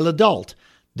male adult.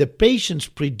 The patient's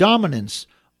predominance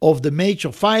of the major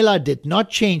phyla did not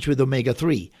change with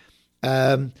omega-3.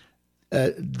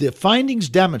 The findings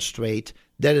demonstrate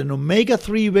that an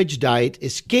omega-3 rich diet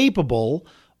is capable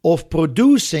of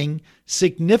producing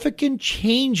significant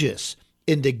changes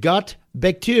in the gut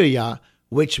bacteria,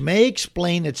 which may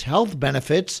explain its health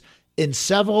benefits in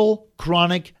several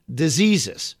chronic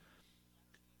diseases.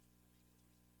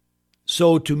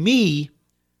 So to me,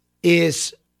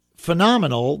 is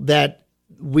phenomenal that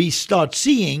we start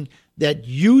seeing that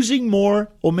using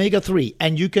more omega-3,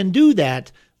 and you can do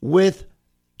that with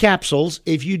capsules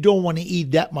if you don't want to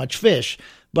eat that much fish.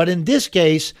 But in this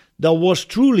case, there was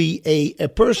truly a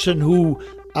person who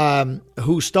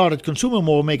started consuming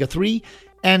more omega-3,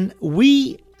 and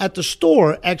we at the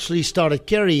store actually started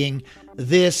carrying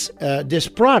this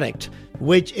product,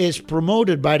 which is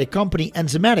promoted by the company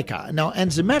Enzymatica. Now,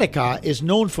 Enzymatica is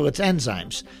known for its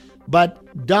enzymes, but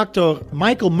Dr.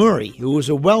 Michael Murray, who is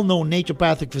a well-known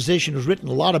naturopathic physician who's written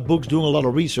a lot of books, doing a lot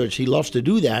of research, he loves to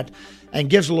do that, and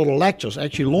gives a lot of lectures.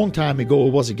 Actually, a long time ago,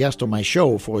 he was a guest on my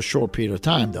show for a short period of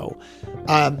time, though.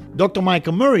 Dr.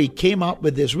 Michael Murray came up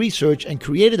with this research and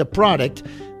created a product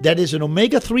that is an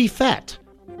omega-3 fat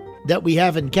that we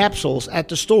have in capsules at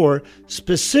the store,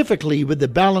 specifically with the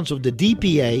balance of the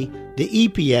DPA, the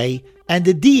EPA, and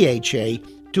the DHA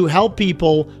to help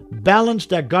people balance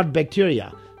their gut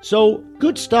bacteria. So,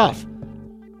 good stuff.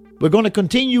 We're going to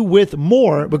continue with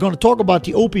more. We're going to talk about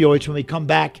the opioids when we come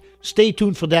back. Stay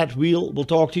tuned for that. We'll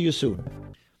talk to you soon.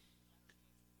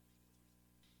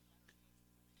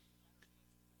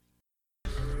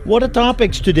 What are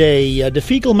topics today? The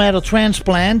fecal matter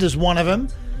transplant is one of them.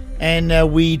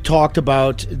 And we talked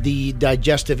about the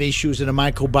digestive issues in the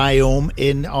microbiome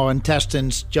in our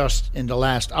intestines just in the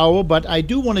last hour. But I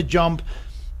do want to jump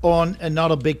on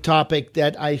another big topic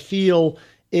that I feel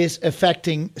is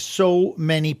affecting so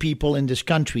many people in this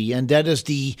country, and that is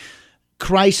the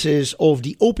crisis of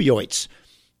the opioids.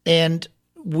 And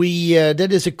that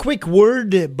is a quick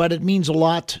word, but it means a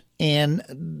lot, and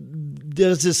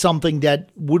this is something that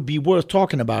would be worth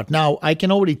talking about. Now, I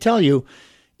can already tell you,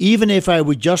 even if I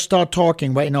would just start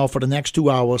talking right now for the next 2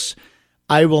 hours,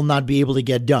 I will not be able to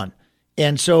get done.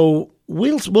 And so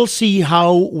we'll see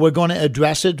how we're going to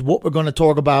address it, what we're going to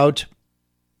talk about,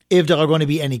 if there are going to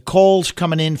be any calls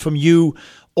coming in from you,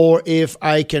 or if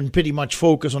I can pretty much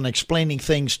focus on explaining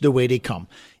things the way they come.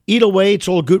 Either way, it's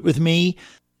all good with me.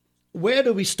 Where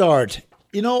do we start?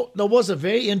 You know, there was a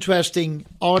very interesting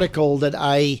article that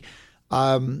I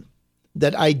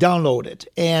that I downloaded,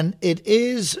 and it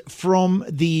is from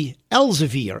the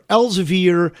Elsevier.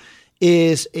 Elsevier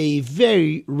is a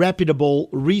very reputable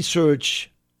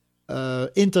research,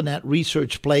 internet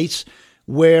research place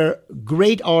where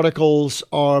great articles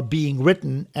are being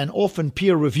written and often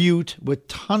peer-reviewed with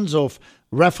tons of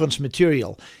reference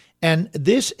material. And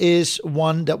this is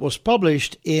one that was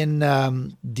published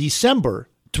in December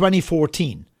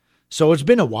 2014. So it's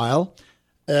been a while.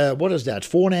 What is that?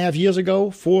 4.5 years ago?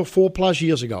 Four plus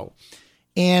years ago.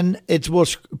 And it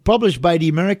was published by the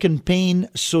American Pain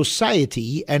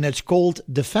Society, and it's called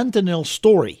The Fentanyl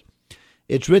Story.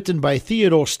 It's written by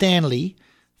Theodore Stanley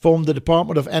from the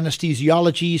Department of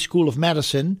Anesthesiology, School of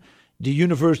Medicine, the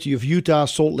University of Utah,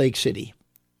 Salt Lake City.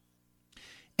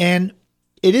 And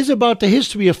it is about the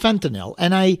history of fentanyl.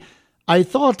 And I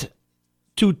thought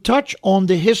to touch on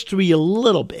the history a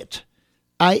little bit.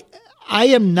 I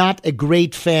am not a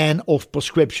great fan of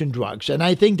prescription drugs, and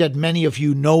I think that many of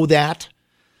you know that.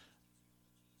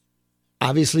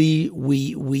 Obviously,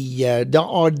 there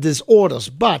are disorders,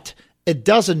 but it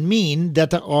doesn't mean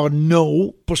that there are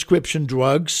no prescription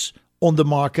drugs on the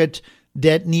market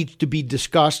that need to be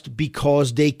discussed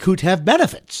because they could have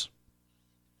benefits.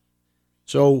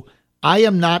 So I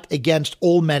am not against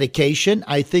all medication.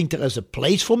 I think there is a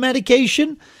place for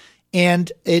medication,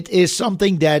 and it is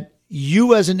something that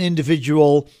you as an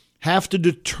individual have to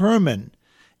determine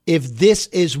if this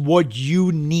is what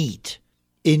you need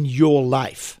in your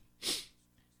life.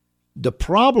 The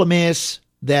problem is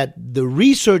that the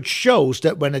research shows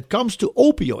that when it comes to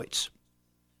opioids,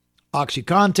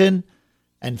 OxyContin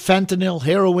and fentanyl,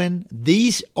 heroin,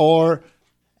 these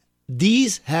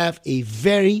have a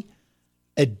very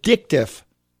addictive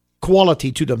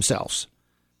quality to themselves,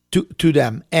 to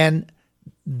them, and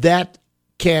that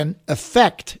can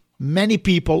affect many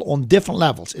people on different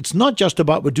levels. It's not just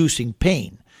about reducing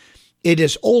pain. It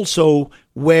is also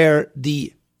where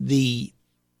the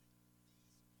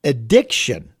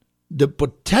addiction, the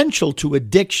potential to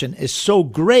addiction is so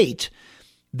great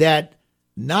that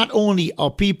not only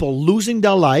are people losing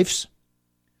their lives,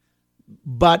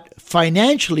 but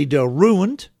financially they're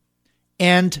ruined,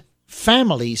 and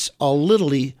families are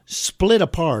literally split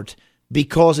apart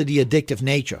because of the addictive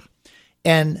nature.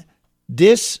 And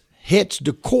this hits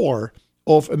the core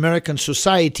of American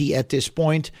society at this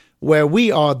point, where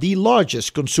we are the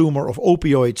largest consumer of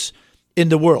opioids in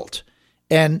the world.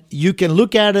 And you can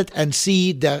look at it and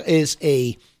see there is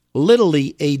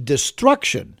literally a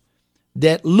destruction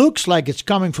that looks like it's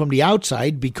coming from the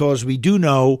outside, because we do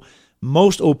know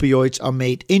most opioids are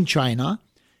made in China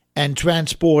and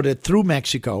transported through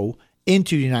Mexico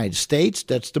into the United States.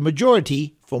 That's the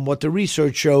majority from what the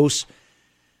research shows.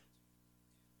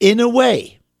 In a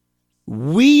way,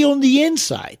 we on the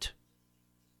inside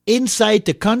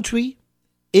the country,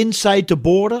 inside the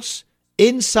borders,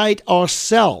 inside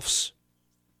ourselves,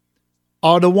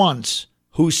 are the ones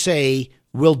who say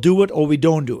we'll do it or we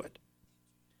don't do it.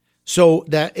 So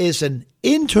there is an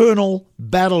internal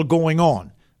battle going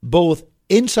on, both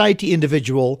inside the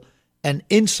individual and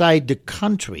inside the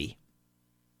country,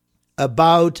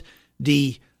 about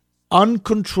the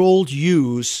uncontrolled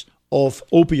use of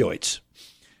opioids.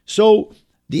 So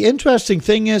the interesting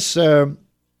thing is, let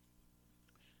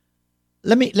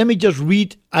me just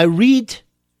read.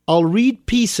 I'll read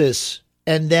pieces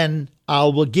and then I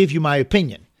will give you my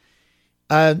opinion.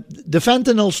 The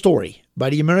Fentanyl Story by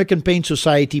the American Pain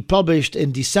Society, published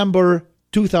in December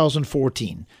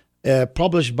 2014,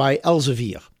 published by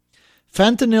Elsevier.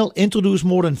 Fentanyl, introduced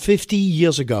more than 50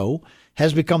 years ago,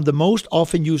 has become the most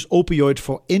often used opioid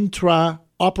for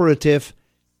intraoperative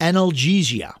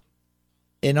analgesia.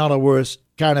 In other words,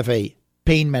 kind of a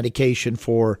pain medication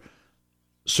for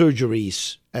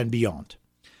surgeries and beyond.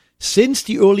 Since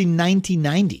the early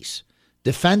 1990s,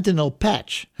 the fentanyl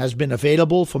patch has been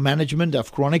available for management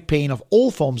of chronic pain of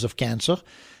all forms of cancer,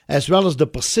 as well as the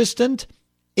persistent,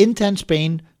 intense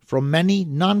pain from many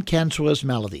non-cancerous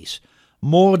maladies.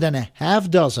 More than a half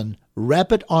dozen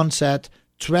rapid-onset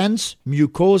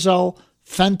transmucosal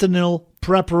fentanyl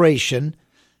preparation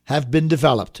have been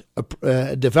developed.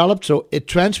 So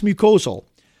it's transmucosal.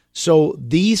 So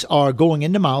these are going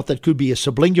in the mouth. That could be a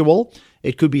sublingual.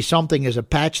 It could be something as a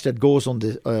patch that goes on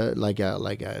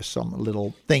the some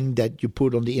little thing that you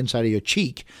put on the inside of your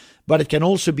cheek. But it can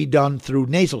also be done through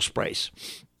nasal sprays.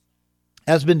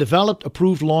 Has been developed,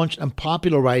 approved, launched, and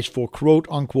popularized for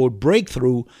quote-unquote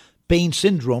breakthrough pain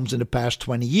syndromes in the past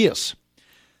 20 years.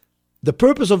 The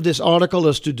purpose of this article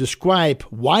is to describe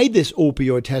why this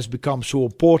opioid has become so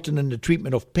important in the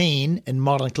treatment of pain in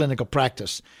modern clinical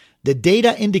practice. The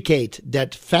data indicate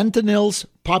that fentanyl's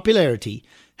popularity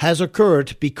has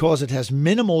occurred because it has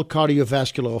minimal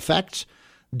cardiovascular effects,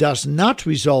 does not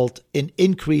result in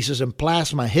increases in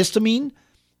plasma histamine,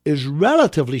 is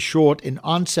relatively short in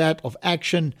onset of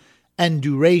action and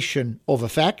duration of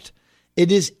effect.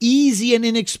 It is easy and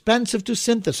inexpensive to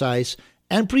synthesize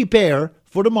and prepare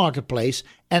for the marketplace,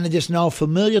 and it is now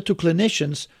familiar to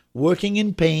clinicians working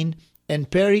in pain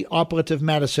and perioperative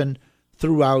medicine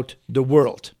throughout the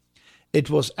world.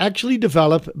 It was actually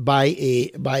developed by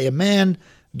a man,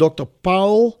 Dr.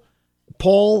 Paul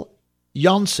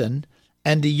Janssen,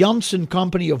 and the Janssen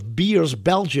Company of Beers,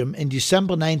 Belgium, in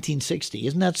December 1960.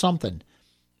 Isn't that something?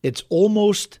 It's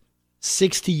almost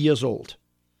 60 years old.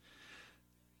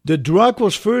 The drug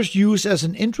was first used as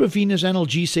an intravenous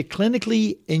analgesic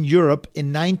clinically in Europe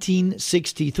in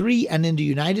 1963 and in the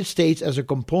United States as a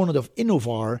component of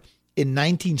Innovar in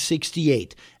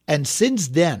 1968, and since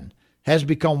then has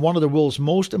become one of the world's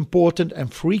most important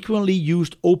and frequently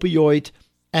used opioid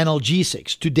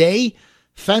analgesics. Today,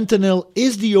 fentanyl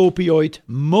is the opioid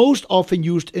most often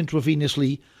used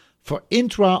intravenously for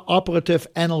intraoperative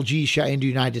analgesia in the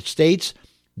United States,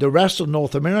 the rest of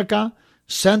North America,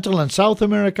 Central and South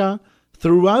America,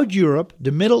 throughout Europe,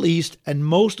 the Middle East, and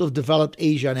most of developed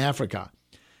Asia and Africa.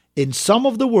 In some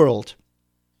of the world,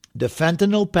 the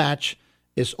fentanyl patch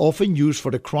is often used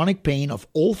for the chronic pain of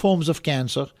all forms of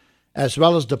cancer, as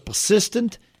well as the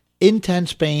persistent,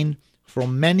 intense pain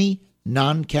from many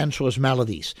non-cancerous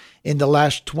maladies. In the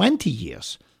last 20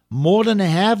 years, more than a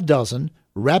half dozen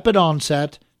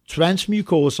rapid-onset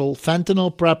transmucosal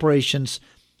fentanyl preparations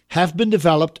have been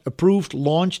developed, approved,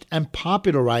 launched, and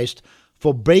popularized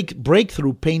for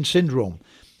breakthrough pain syndrome.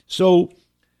 So,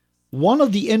 one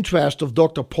of the interests of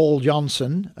Dr. Paul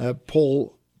Janssen,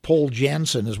 Paul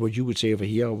Janssen is what you would say over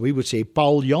here, we would say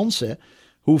Paul Janssen,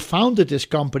 who founded this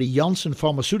company, Janssen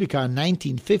Pharmaceutica, in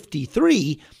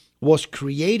 1953, was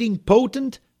creating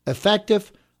potent,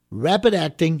 effective,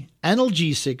 rapid-acting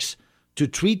analgesics to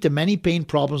treat the many pain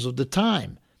problems of the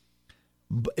time.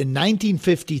 In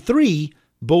 1953,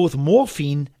 both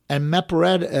morphine and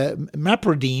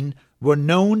meperidine were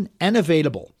known and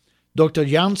available. Dr.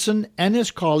 Janssen and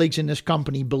his colleagues in his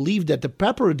company believed that the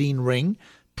piperidine ring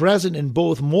present in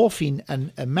both morphine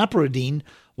and meperidine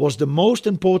was the most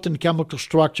important chemical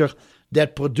structure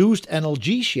that produced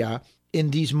analgesia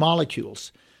in these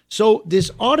molecules. So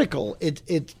this article,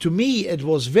 to me, it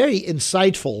was very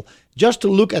insightful just to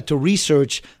look at the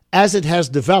research as it has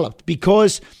developed,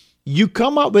 because you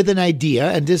come up with an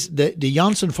idea, and the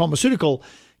Janssen Pharmaceutical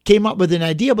came up with an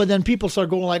idea, but then people start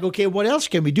going like, okay, what else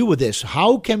can we do with this?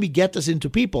 How can we get this into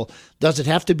people? Does it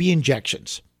have to be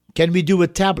injections? Can we do a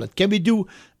tablet? Can we do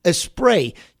a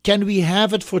spray? Can we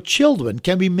have it for children?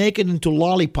 Can we make it into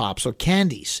lollipops or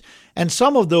candies? And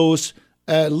some of those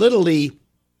literally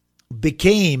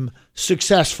became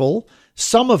successful.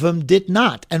 Some of them did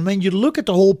not. And when you look at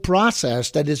the whole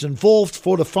process that is involved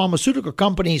for the pharmaceutical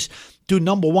companies to,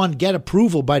 number one, get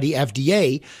approval by the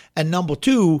FDA, and number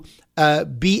two,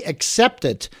 be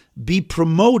accepted, be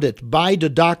promoted by the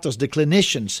doctors, the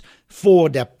clinicians, for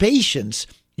their patients,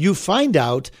 you find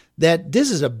out that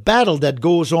this is a battle that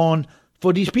goes on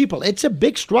for these people. It's a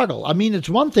big struggle. I mean, it's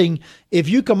one thing if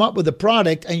you come up with a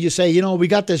product and you say, you know, we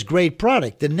got this great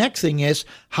product. The next thing is,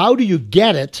 how do you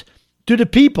get it to the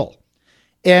people?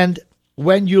 And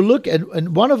when you look at,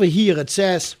 and one over here, it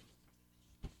says,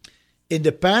 in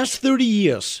the past 30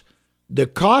 years, the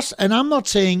cost, and I'm not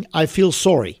saying I feel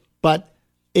sorry, but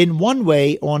in one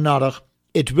way or another,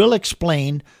 it will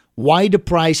explain why the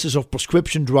prices of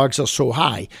prescription drugs are so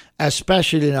high,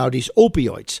 especially now these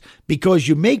opioids, because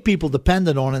you make people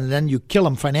dependent on it and then you kill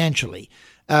them financially.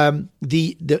 In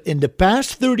the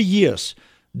past 30 years,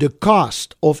 the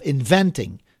cost of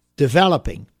inventing,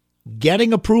 developing,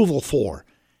 getting approval for,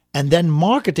 and then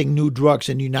marketing new drugs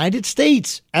in the United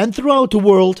States and throughout the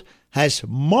world has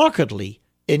markedly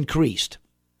increased.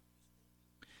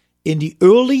 In the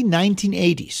early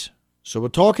 1980s, so we're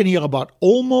talking here about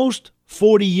almost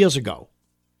 40 years ago,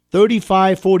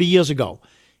 35, 40 years ago,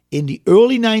 in the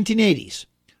early 1980s,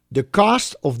 the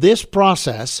cost of this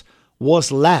process was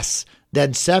less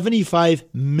than 75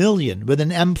 million, with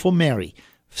an M for Mary,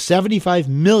 75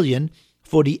 million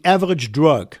for the average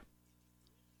drug.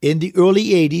 In the early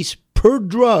 80s, per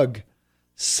drug,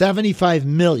 75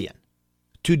 million.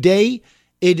 Today,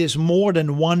 it is more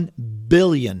than 1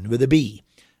 billion with a B.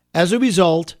 As a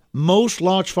result, most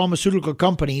large pharmaceutical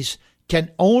companies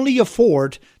can only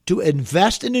afford to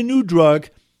invest in a new drug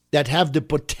that have the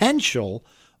potential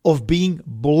of being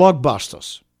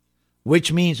blockbusters,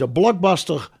 which means a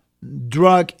blockbuster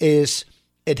drug is,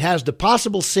 it has the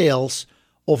possible sales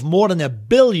of more than $1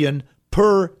 billion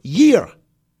per year.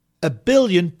 $1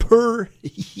 billion per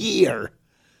year.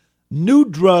 New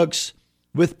drugs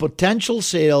with potential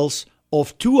sales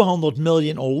of 200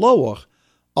 million or lower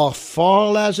are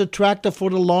far less attractive for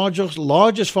the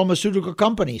largest pharmaceutical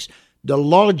companies, the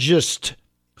largest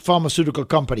pharmaceutical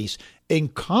companies. In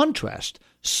contrast,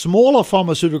 smaller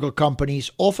pharmaceutical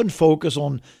companies often focus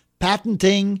on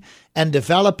patenting and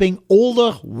developing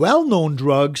older, well-known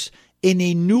drugs in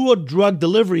a newer drug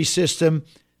delivery system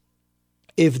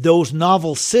if those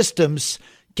novel systems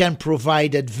can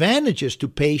provide advantages to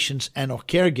patients and or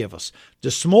caregivers.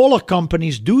 The smaller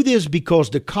companies do this because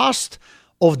the cost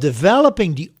of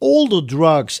developing the older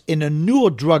drugs in a newer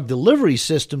drug delivery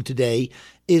system today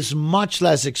is much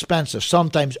less expensive,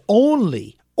 sometimes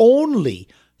only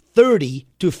 30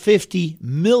 to 50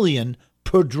 million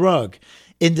per drug.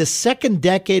 In the second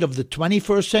decade of the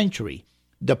 21st century,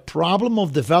 the problem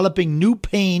of developing new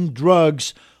pain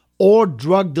drugs or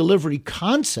drug delivery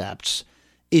concepts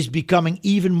is becoming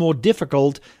even more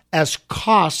difficult as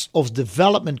costs of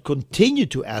development continue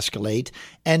to escalate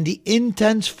and the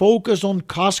intense focus on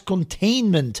cost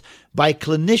containment by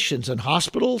clinicians and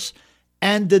hospitals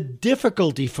and the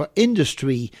difficulty for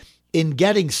industry in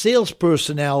getting sales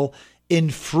personnel in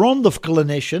front of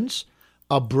clinicians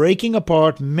are breaking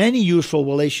apart many useful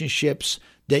relationships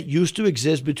that used to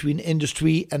exist between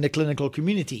industry and the clinical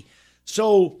community.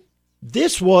 So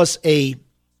this was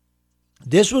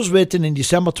written in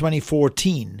December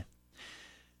 2014.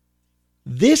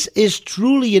 This is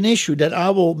truly an issue that I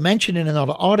will mention in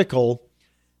another article.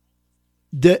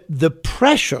 The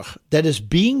pressure that is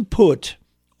being put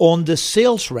on the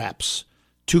sales reps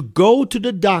to go to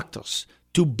the doctors,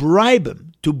 to bribe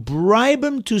them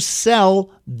to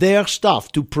sell their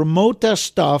stuff, to promote their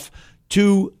stuff,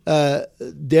 to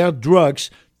their drugs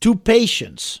to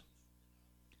patients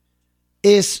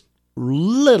is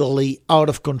literally out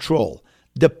of control.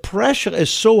 The pressure is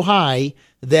so high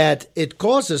that it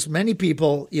causes many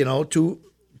people,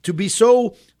 to be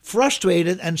so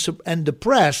frustrated and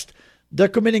depressed, they're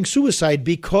committing suicide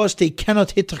because they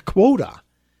cannot hit their quota.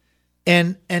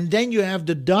 And then you have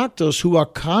the doctors who are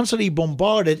constantly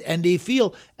bombarded and they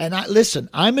feel, listen,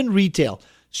 I'm in retail,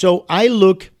 so I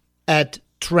look at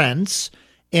trends,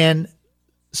 and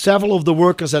several of the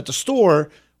workers at the store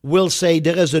will say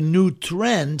there is a new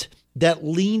trend that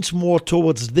leans more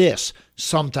towards this.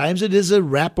 Sometimes it is a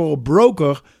rep or a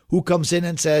broker who comes in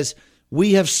and says,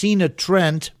 we have seen a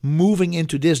trend moving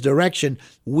into this direction.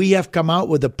 We have come out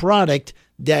with a product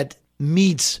that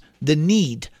meets the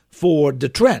need for the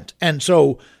trend. And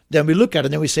so then we look at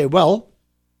it and we say, well,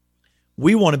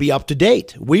 we want to be up to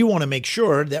date. We want to make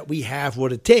sure that we have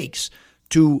what it takes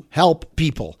to help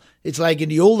people. It's like in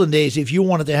the olden days, if you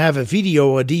wanted to have a video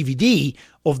or a DVD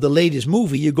of the latest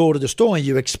movie, you go to the store and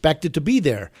you expect it to be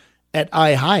there at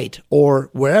eye height or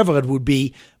wherever it would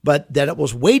be, but that it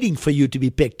was waiting for you to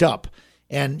be picked up.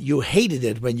 And you hated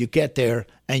it when you get there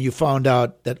and you found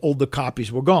out that all the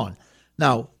copies were gone.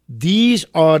 Now, these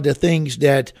are the things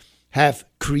that have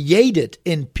created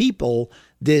in people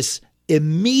this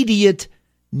immediate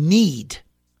need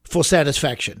for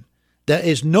satisfaction. There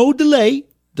is no delay.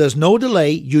 There's no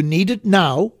delay. You need it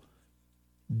now.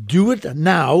 Do it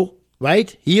now,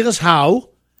 right? Here is how.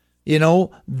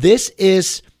 This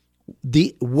is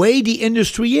the way the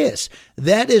industry is.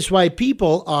 That is why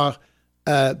people are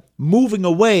moving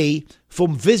away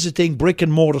from visiting brick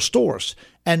and mortar stores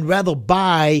and rather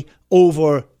buy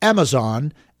over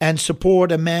Amazon and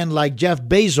support a man like Jeff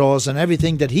Bezos and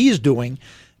everything that he is doing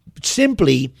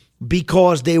simply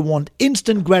because they want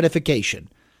instant gratification.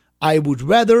 I would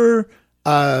rather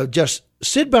just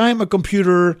sit behind my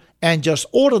computer and just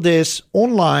order this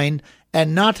online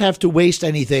and not have to waste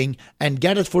anything and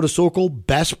get it for the so-called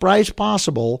best price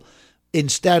possible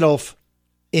instead of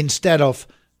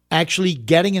actually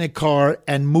getting in a car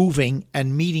and moving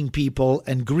and meeting people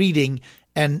and greeting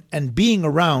and being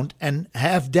around and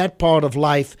have that part of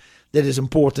life that is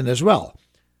important as well.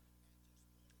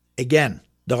 Again,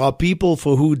 there are people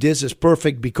for who this is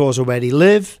perfect because of where they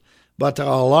live, but there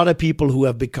are a lot of people who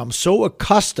have become so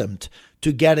accustomed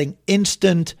to getting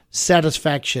instant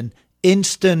satisfaction,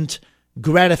 instant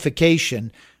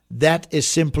gratification. That is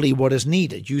simply what is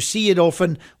needed. You see it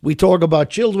often. We talk about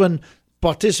children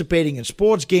participating in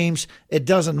sports games. It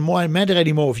doesn't matter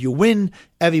anymore if you win.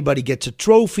 Everybody gets a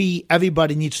trophy.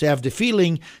 Everybody needs to have the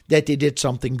feeling that they did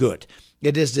something good.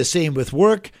 It is the same with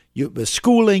work. With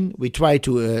schooling, we try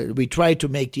to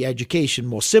make the education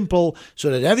more simple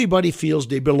so that everybody feels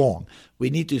they belong. We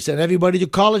need to send everybody to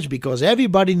college because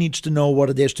everybody needs to know what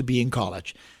it is to be in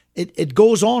college. It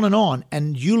goes on,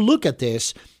 and you look at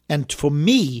this, and for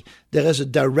me, there is a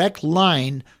direct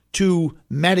line to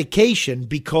medication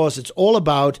because it's all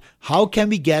about how can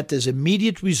we get this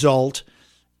immediate result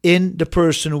in the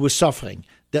person who is suffering.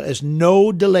 There is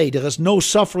no delay. There is no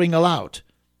suffering allowed.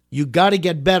 You got to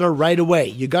get better right away.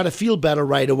 You got to feel better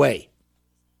right away.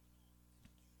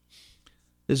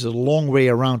 This is a long way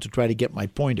around to try to get my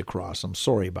point across. I'm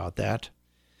sorry about that.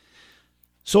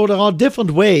 So there are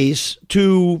different ways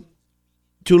to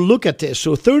look at this.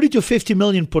 So 30 to 50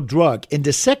 million per drug. In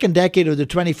the second decade of the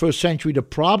 21st century, the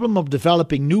problem of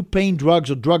developing new pain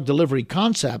drugs or drug delivery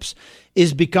concepts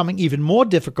is becoming even more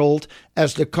difficult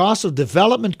as the costs of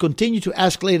development continue to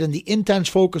escalate and the intense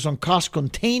focus on cost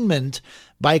containment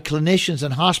by clinicians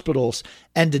and hospitals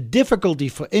and the difficulty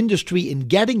for industry in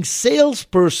getting sales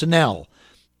personnel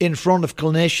in front of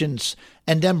clinicians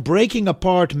and then breaking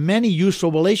apart many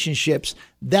useful relationships.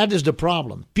 That is the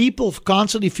problem. People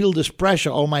constantly feel this pressure.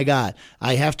 Oh my God,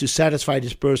 I have to satisfy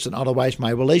this person, otherwise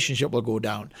my relationship will go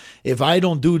down. If I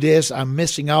don't do this, I'm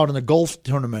missing out on a golf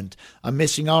tournament. I'm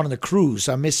missing out on a cruise.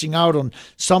 I'm missing out on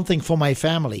something for my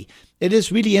family. It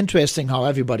is really interesting how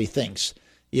everybody thinks,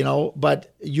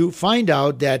 but you find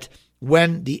out that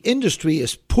when the industry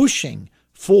is pushing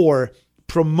for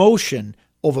promotion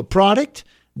of a product,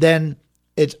 then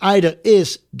it either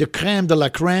is the crème de la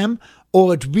crème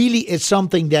or it really is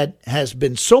something that has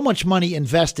been so much money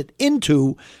invested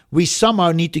into, we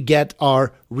somehow need to get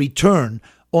our return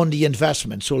on the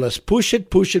investment. So let's push it,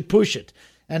 push it, push it.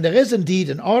 And there is indeed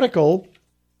an article,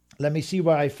 let me see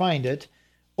where I find it,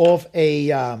 of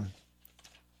a,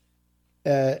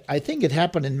 I think it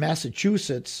happened in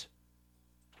Massachusetts.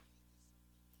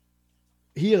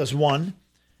 Here is one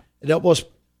that was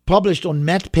published on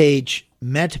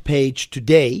MedPage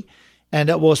today, and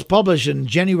that was published on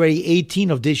January 18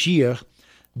 of this year.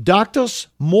 Doctors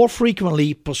more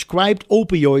frequently prescribed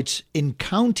opioids in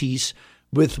counties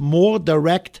with more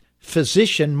direct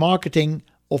physician marketing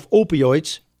of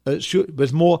opioids,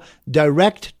 with more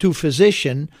direct to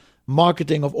physician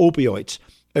marketing of opioids,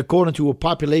 according to a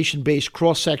population-based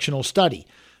cross-sectional study.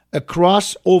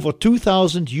 Across over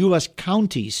 2,000 U.S.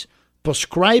 counties,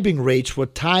 prescribing rates were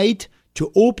tied to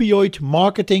opioid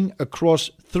marketing across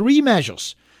three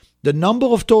measures: the number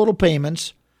of total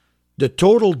payments, the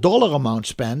total dollar amount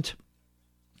spent,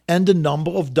 and the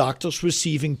number of doctors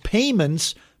receiving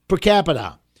payments per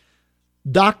capita.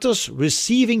 Doctors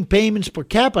receiving payments per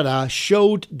capita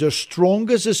showed the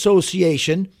strongest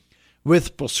association,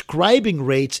 with prescribing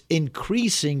rates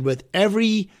increasing with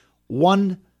every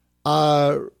one.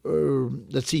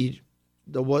 Let's see.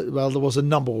 There was a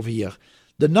number over here.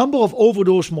 The number of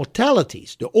overdose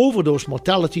mortalities. The overdose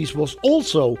mortalities was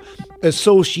also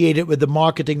associated with the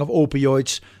marketing of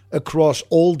opioids across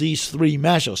all these three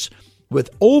measures,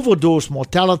 with overdose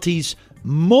mortalities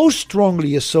most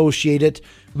strongly associated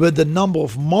with the number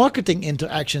of marketing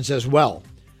interactions as well.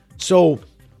 So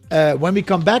when we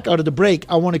come back out of the break,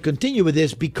 I want to continue with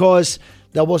this because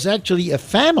there was actually a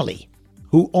family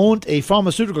who owned a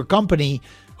pharmaceutical company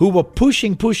who were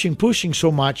pushing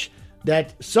so much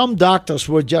that some doctors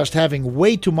were just having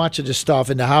way too much of the stuff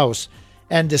in the house.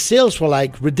 And the sales were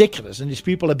like ridiculous. And these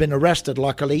people have been arrested,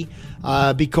 luckily,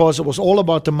 because it was all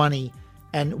about the money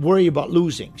and worry about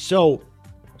losing. So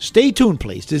stay tuned,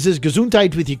 please. This is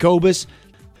Gesundheit with Jacobus.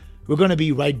 We're going to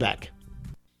be right back.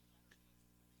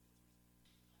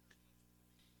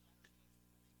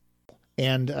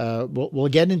 And we'll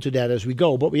get into that as we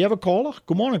go. But we have a caller.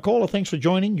 Good morning, caller. Thanks for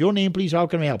joining. Your name, please. How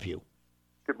can we help you?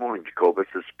 Good morning, Jacobus.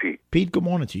 This is Pete. Pete, good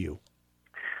morning to you.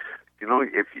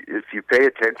 If you pay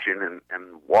attention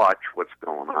and watch what's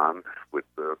going on with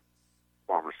the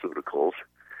pharmaceuticals,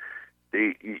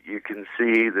 you can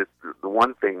see that the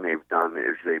one thing they've done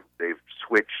is they've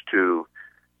switched to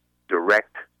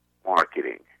direct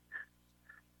marketing.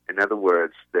 In other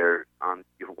words, you're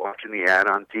watching the ad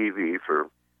on TV for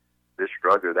this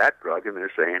drug or that drug, and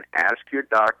they're saying, ask your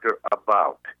doctor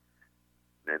about.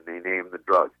 Then they name the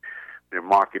drug. They're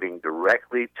marketing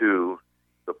directly to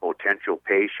the potential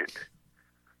patient.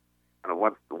 And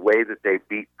the way that they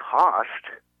beat cost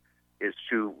is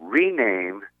to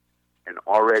rename an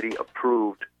already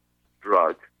approved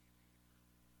drug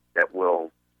that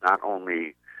will not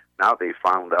only, now they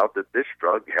found out that this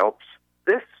drug helps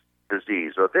this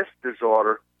disease or this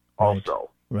disorder also.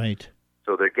 Right.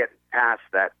 So they're getting past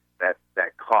that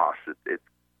cost.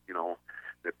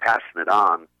 They're passing it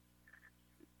on.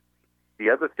 The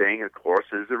other thing, of course,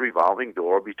 is the revolving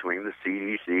door between the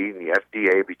CDC and the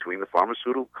FDA, between the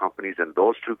pharmaceutical companies and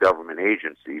those two government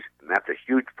agencies, and that's a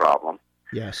huge problem.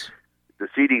 Yes. The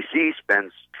CDC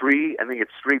spends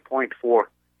 $3.4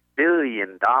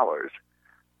 billion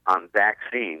on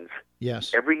vaccines.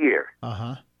 Yes. Every year.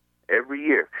 Uh-huh. Every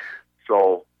year.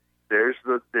 So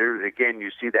again, you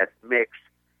see that mix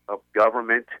of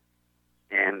government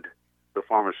and the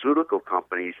pharmaceutical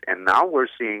companies, and now we're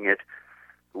seeing it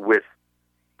with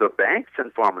the banks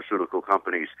and pharmaceutical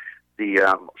companies,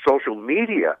 the social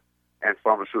media and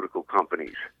pharmaceutical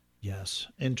companies. Yes,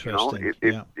 interesting.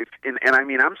 And I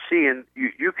mean, I'm seeing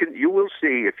you will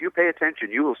see, if you pay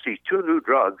attention, you will see 2 new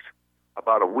drugs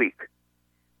about a week,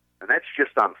 and that's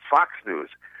just on Fox News.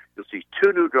 You'll see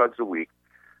 2 new drugs a week.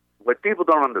 What people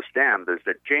don't understand is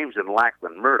that James and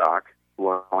Lachlan Murdoch, who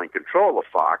are in control of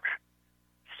Fox,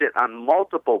 sit on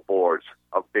multiple boards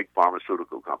of big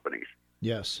pharmaceutical companies.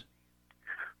 Yes.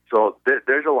 So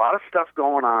there's a lot of stuff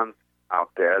going on out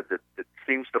there that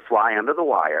seems to fly under the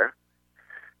wire,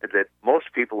 that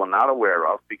most people are not aware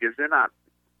of because they're not,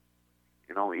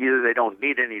 either they don't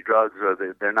need any drugs or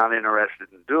they're not interested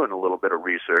in doing a little bit of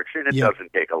research, and it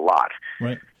doesn't take a lot,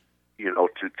 right?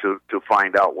 To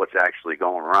find out what's actually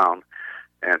going around.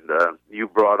 And you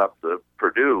brought up the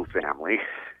Purdue family.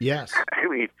 Yes. I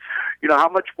mean, how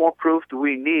much more proof do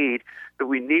we need that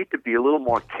we need to be a little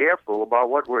more careful about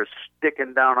what we're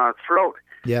sticking down our throat?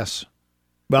 Yes.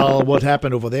 Well, what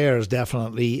happened over there is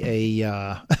definitely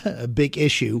a big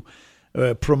issue,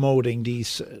 promoting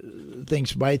these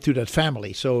things right through that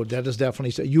family. So that is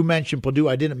definitely. You mentioned Purdue.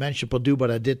 I didn't mention Purdue, but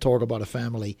I did talk about a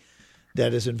family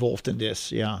that is involved in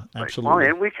this. Yeah, absolutely. Well,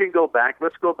 and we can go back.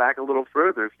 Let's go back a little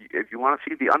further. If you want to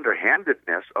see the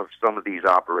underhandedness of some of these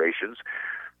operations,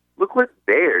 look what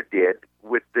Bayer did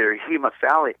with their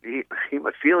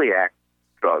hemophiliac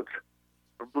drugs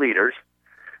for bleeders.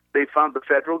 They found the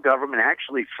federal government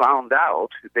actually found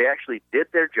out. They actually did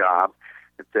their job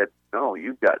and said, "No,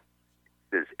 you've got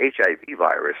this HIV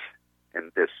virus and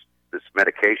this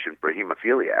medication for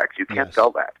hemophiliacs. You can't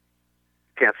sell that.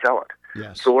 You can't sell it."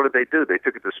 Yes. So what did they do? They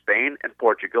took it to Spain and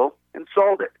Portugal and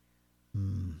sold it.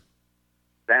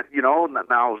 That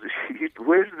now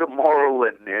where's the moral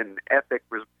and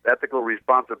ethical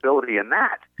responsibility in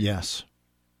that? Yes.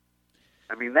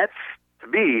 I mean, to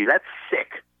me, that's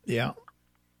sick. Yeah.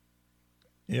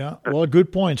 Yeah. Well,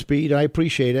 good points, Pete. I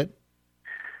appreciate it.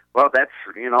 Well, that's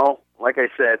like I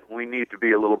said, we need to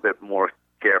be a little bit more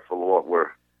careful of what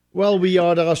we're. Well,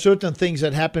 there are certain things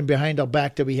that happen behind our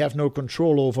back that we have no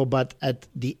control over, but in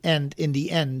the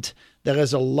end, there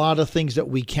is a lot of things that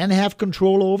we can have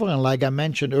control over. And like I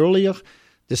mentioned earlier,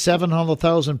 the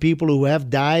 700,000 people who have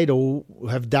died or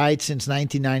have died since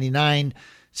 1999,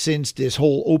 since this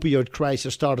whole opioid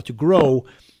crisis started to grow,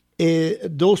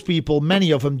 those people,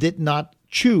 many of them did not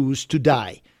choose to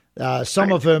die.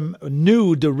 Some of them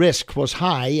knew the risk was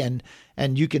high,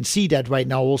 and you can see that right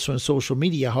now also in social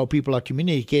media, how people are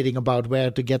communicating about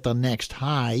where to get their next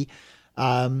high.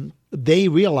 They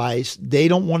realize they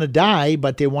don't want to die,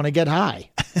 but they want to get high.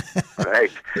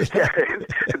 Right.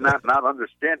 not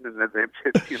understanding that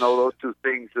those two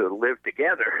things live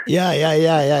together.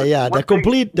 Yeah.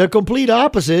 They're complete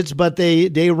opposites, but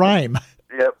they rhyme.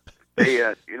 Yep.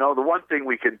 The one thing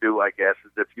we can do, I guess,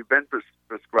 is if you've been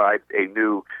prescribed a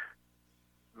new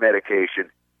medication,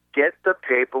 get the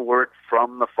paperwork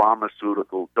from the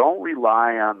pharmaceutical. Don't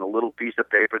rely on the little piece of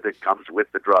paper that comes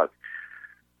with the drug.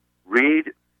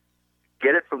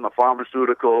 Get it from the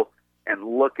pharmaceutical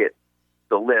and look at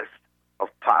the list of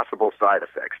possible side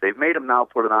effects. They've made them now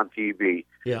put it on TV.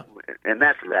 Yeah. And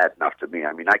that's bad enough to me.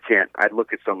 I mean, I'd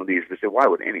look at some of these and say, why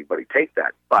would anybody take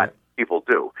that? But people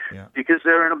do. Yeah. Because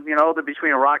they're they're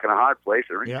between a rock and a hard place.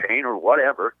 They're in pain or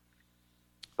whatever.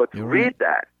 But read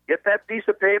that. Get that piece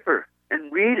of paper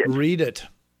and read it. Read it.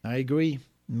 I agree.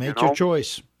 Make your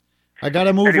choice. I got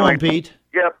to move on, Pete.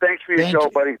 Yeah, thanks for your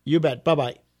show, buddy. You bet.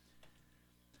 Bye-bye.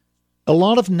 A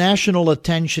lot of national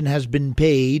attention has been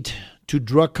paid to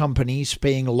drug companies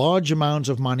paying large amounts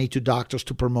of money to doctors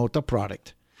to promote their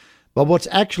product. But what's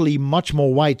actually much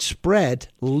more widespread,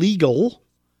 legal,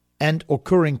 and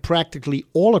occurring practically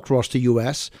all across the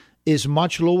U.S. is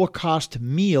much lower cost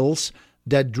meals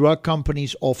that drug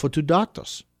companies offer to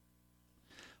doctors.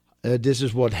 This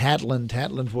is what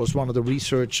Hatland was one of the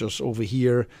researchers over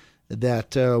here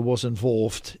that was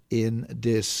involved in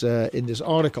this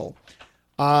article.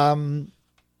 Hatland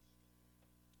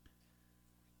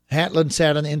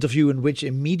said in an interview in which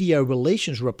a media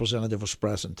relations representative was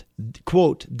present,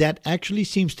 quote, that actually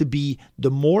seems to be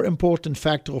the more important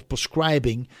factor of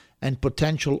prescribing and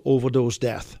potential overdose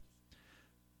death.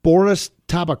 Boris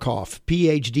Tabakov,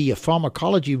 PhD, a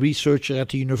pharmacology researcher at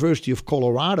the University of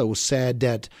Colorado, said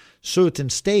that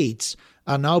certain states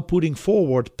are now putting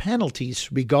forward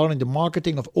penalties regarding the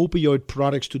marketing of opioid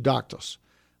products to doctors.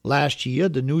 Last year,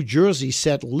 New Jersey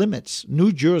set limits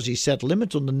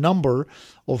on the number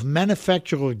of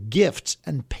manufacturer gifts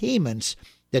and payments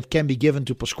that can be given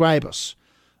to prescribers.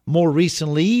 More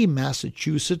recently,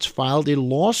 Massachusetts filed a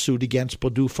lawsuit against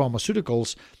Purdue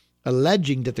Pharmaceuticals,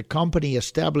 alleging that the company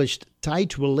established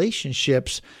tight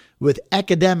relationships with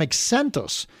academic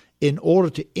centers in order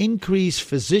to increase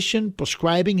physician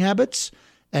prescribing habits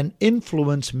and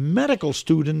influence medical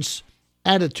students'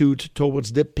 attitude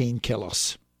towards the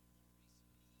painkillers.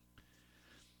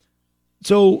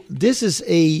 So this is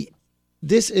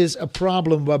a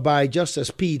problem whereby, just as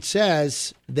Pete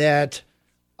says, that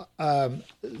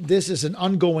this is an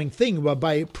ongoing thing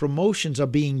whereby promotions are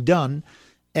being done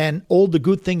and all the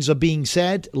good things are being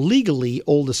said. Legally,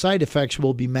 all the side effects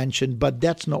will be mentioned, but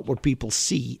that's not what people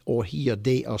see or hear.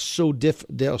 They are so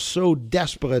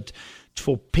desperate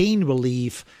for pain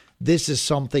relief. This is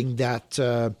something that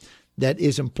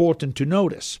is important to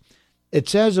notice. It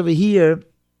says over here,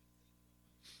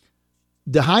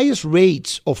 the highest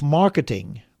rates of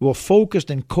marketing were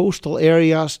focused in coastal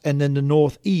areas and in the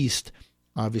Northeast,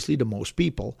 obviously the most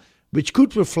people, which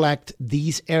could reflect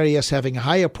these areas having a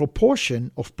higher proportion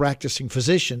of practicing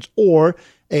physicians or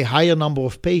a higher number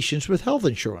of patients with health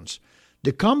insurance.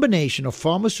 The combination of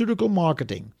pharmaceutical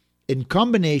marketing in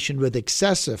combination with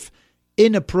excessive,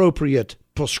 inappropriate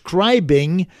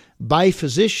prescribing by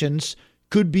physicians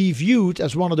could be viewed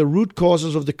as one of the root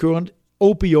causes of the current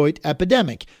opioid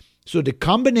epidemic. So the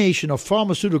combination of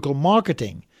pharmaceutical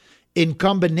marketing in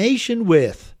combination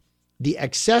with the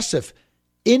excessive,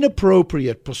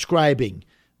 inappropriate prescribing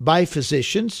by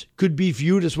physicians could be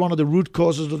viewed as one of the root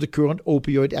causes of the current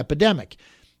opioid epidemic.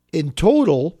 In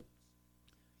total,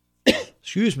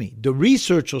 the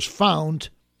researchers found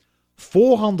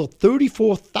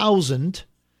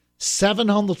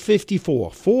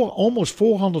 434,754, almost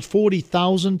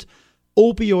 440,000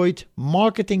 opioid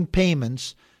marketing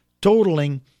payments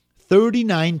totaling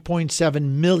 $39.7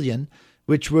 million,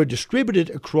 which were distributed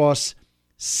across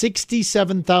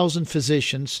 67,000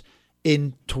 physicians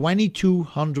in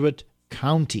 2,200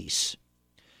 counties.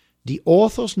 The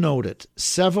authors noted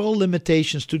several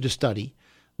limitations to the study,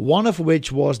 one of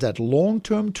which was that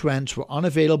long-term trends were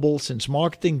unavailable since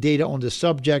marketing data on the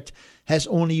subject has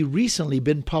only recently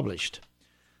been published.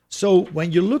 So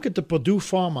when you look at the Purdue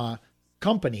Pharma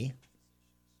company,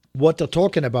 what they're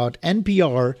talking about,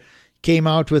 NPR came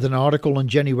out with an article on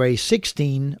January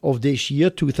 16 of this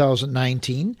year,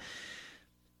 2019,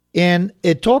 and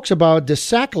it talks about the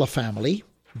Sackler family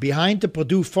behind the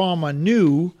Purdue Pharma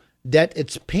knew that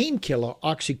its painkiller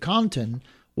OxyContin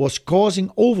was causing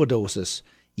overdoses,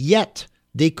 yet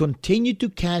they continued to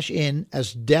cash in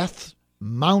as deaths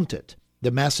mounted.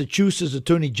 The Massachusetts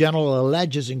Attorney General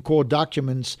alleges in court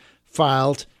documents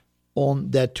filed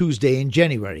on that Tuesday in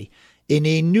January. In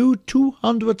a new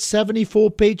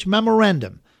 274-page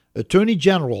memorandum, Attorney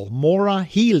General Maura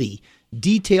Healey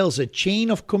details a chain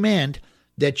of command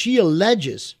that she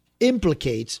alleges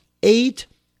implicates 8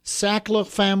 Sackler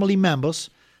family members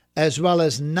as well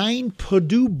as 9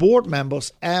 Purdue board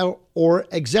members or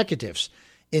executives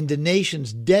in the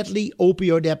nation's deadly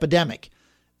opioid epidemic.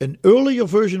 An earlier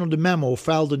version of the memo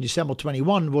filed on December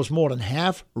 21 was more than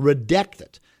half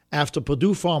redacted after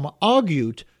Purdue Pharma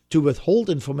argued to withhold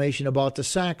information about the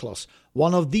Sacklers,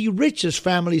 one of the richest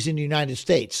families in the United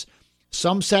States.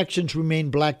 Some sections remain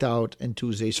blacked out in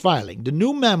Tuesday's filing. The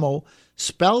new memo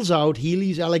spells out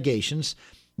Healey's allegations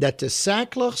that the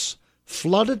Sacklers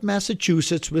flooded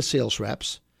Massachusetts with sales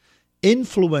reps,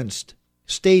 influenced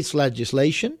states'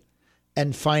 legislation,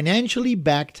 and financially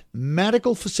backed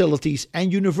medical facilities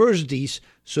and universities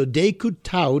so they could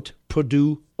tout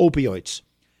Purdue opioids.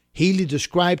 Healey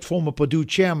described former Purdue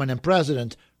chairman and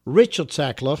president Richard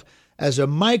Sackler as a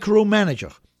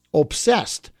micromanager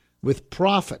obsessed with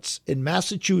profits in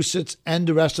Massachusetts and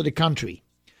the rest of the country.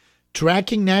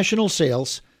 Tracking national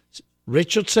sales,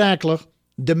 Richard Sackler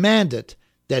demanded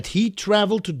that he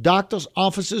travel to doctors'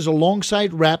 offices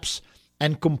alongside reps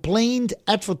and complained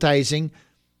about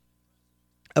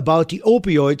the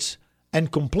opioids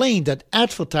that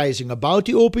advertising about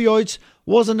the opioids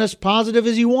wasn't as positive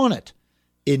as he wanted.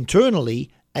 Internally,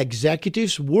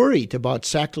 executives worried about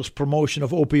Sackler's promotion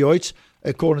of opioids,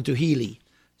 according to Healey.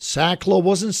 Sackler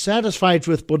wasn't satisfied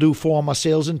with Purdue Pharma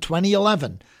sales in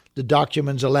 2011, the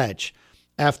documents allege.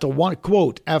 After one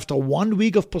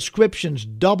week of prescriptions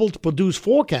doubled Purdue's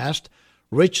forecast,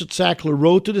 Richard Sackler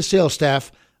wrote to the sales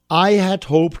staff, "I had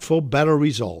hoped for better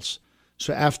results."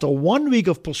 So after 1 week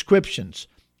of prescriptions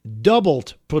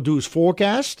doubled Purdue's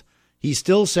forecast, he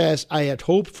still says, "I had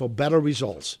hoped for better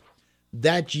results."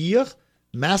 That year,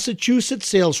 Massachusetts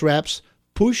sales reps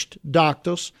pushed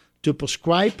doctors to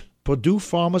prescribe Purdue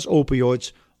Pharma's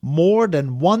opioids more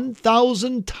than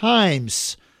 1,000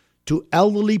 times to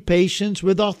elderly patients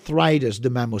with arthritis, the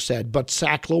memo said. But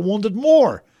Sackler wanted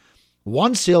more.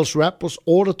 One sales rep was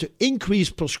ordered to increase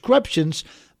prescriptions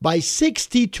by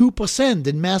 62%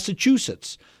 in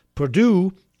Massachusetts.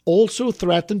 Purdue also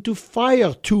threatened to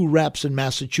fire 2 reps in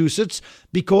Massachusetts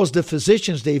because the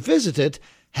physicians they visited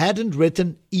hadn't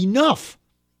written enough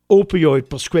opioid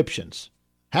prescriptions.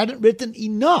 Hadn't written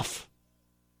enough.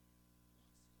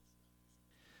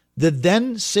 The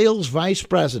then sales vice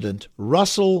president,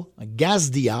 Russell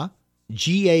Gazdia,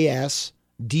 G-A-S-D-I-A,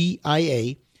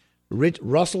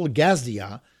 Russell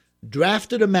Gazdia,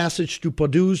 drafted a message to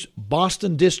Purdue's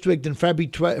Boston district in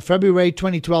February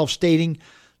 2012 stating,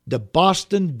 "The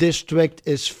Boston district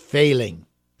is failing."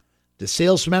 The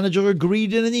sales manager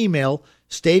agreed in an email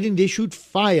stating they should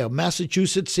fire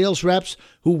Massachusetts sales reps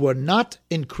who were not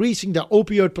increasing their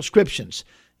opioid prescriptions.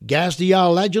 Gazdia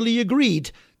allegedly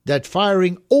agreed that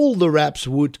firing all the reps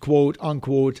would, quote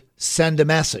unquote, send a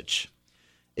message.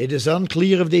 It is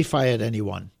unclear if they fired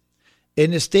anyone.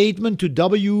 In a statement to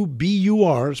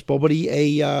WBUR, it's probably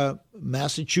a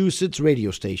Massachusetts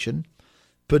radio station,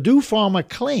 Purdue Pharma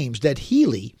claims that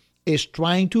Healy is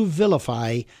trying to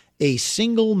vilify a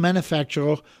single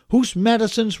manufacturer whose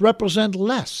medicines represent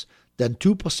less than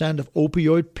 2% of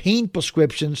opioid pain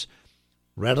prescriptions,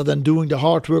 rather than doing the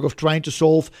hard work of trying to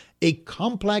solve a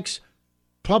complex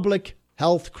public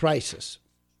health crisis.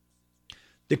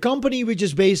 The company, which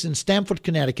is based in Stamford,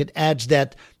 Connecticut, adds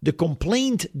that the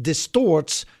complaint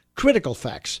distorts critical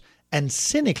facts and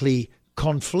cynically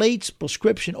conflates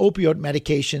prescription opioid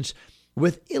medications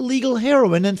with illegal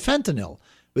heroin and fentanyl,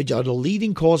 which are the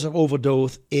leading cause of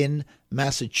overdose in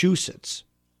Massachusetts.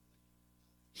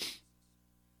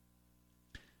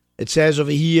 It says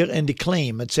over here in the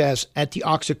claim, it says, at the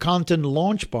OxyContin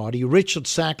launch party, Richard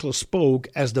Sackler spoke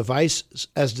as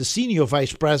the senior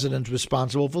vice president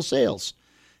responsible for sales.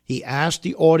 He asked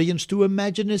the audience to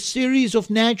imagine a series of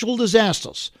natural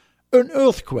disasters, an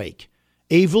earthquake,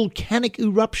 a volcanic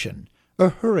eruption, a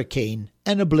hurricane,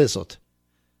 and a blizzard.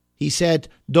 He said,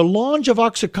 the launch of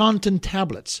OxyContin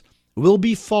tablets will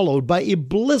be followed by a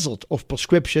blizzard of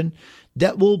prescription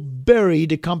that will bury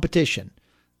the competition.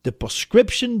 The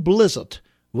prescription blizzard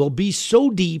will be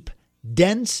so deep,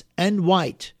 dense, and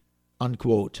white,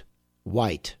 unquote,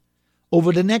 white.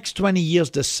 Over the next 20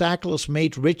 years, the Sacklers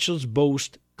made Richard's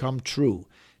boast come true.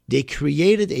 They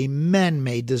created a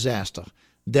man-made disaster.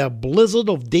 Their blizzard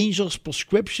of dangerous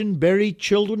prescription buried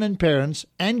children and parents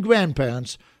and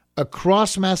grandparents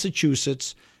across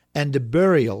Massachusetts, and the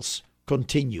burials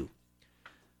continue.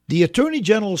 The Attorney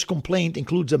General's complaint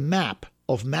includes a map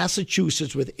of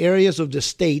Massachusetts with areas of the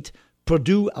state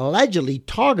Purdue allegedly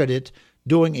targeted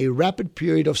during a rapid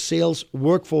period of sales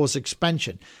workforce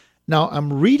expansion. Now,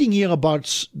 I'm reading here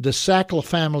about the Sackler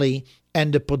family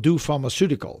and the Purdue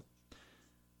Pharmaceutical.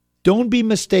 Don't be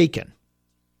mistaken.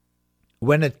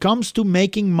 When it comes to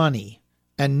making money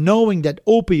and knowing that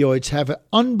opioids have an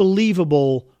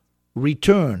unbelievable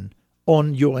return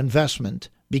on your investment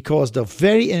because they're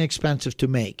very inexpensive to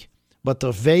make, but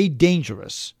they're very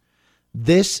dangerous.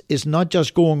 This is not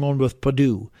just going on with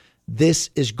Purdue. This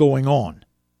is going on.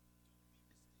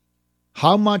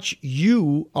 How much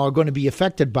you are going to be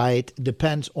affected by it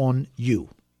depends on you.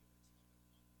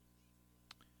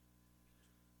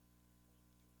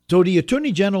 So the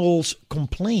Attorney General's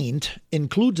complaint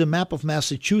includes a map of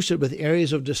Massachusetts with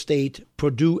areas of the state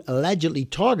Purdue allegedly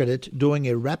targeted during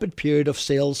a rapid period of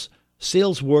sales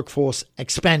workforce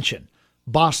expansion.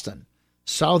 Boston,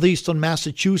 southeastern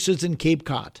Massachusetts, and Cape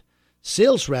Cod.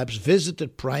 Sales reps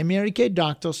visited primary care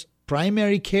doctors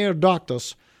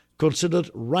considered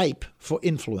ripe for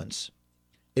influence.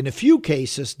 In a few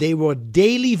cases, they were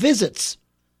daily visits,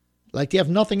 like they have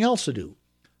nothing else to do.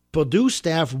 Purdue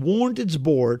staff warned its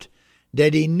board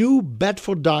that a new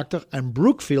Bedford doctor and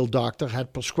Brookfield doctor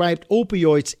had prescribed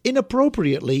opioids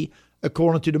inappropriately,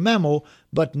 according to the memo,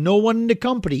 but no one in the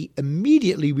company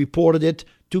immediately reported it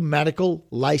to medical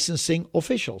licensing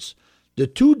officials. The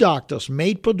 2 doctors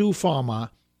made Purdue Pharma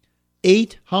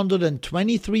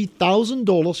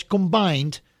 $823,000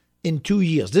 combined in 2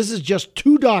 years. This is just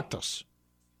 2 doctors.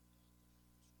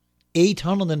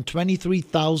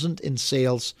 $823,000 in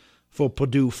sales for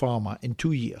Purdue Pharma in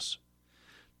 2 years.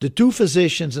 The 2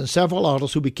 physicians and several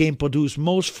others who became Purdue's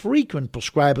most frequent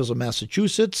prescribers in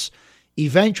Massachusetts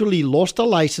eventually lost their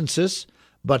licenses,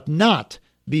 but not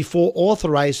before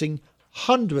authorizing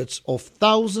hundreds of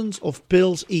thousands of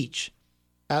pills each.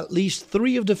 At least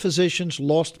 3 of the physicians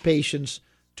lost patients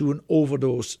to an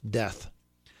overdose death.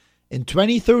 In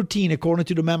 2013, according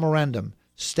to the memorandum,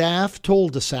 staff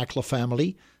told the Sackler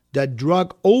family that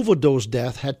drug overdose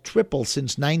death had tripled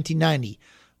since 1990,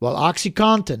 while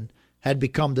OxyContin had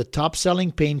become the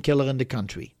top-selling painkiller in the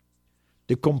country.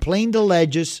 The complaint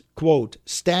alleges, quote,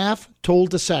 staff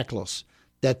told the Sacklers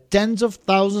that tens of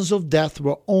thousands of deaths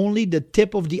were only the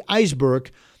tip of the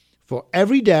iceberg. For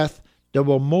every death, there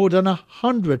were more than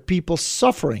 100 people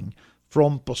suffering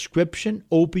from prescription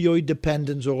opioid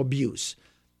dependence or abuse.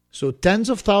 So tens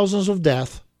of thousands of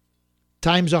deaths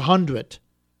times 100,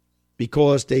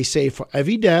 because they say for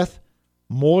every death,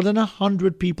 more than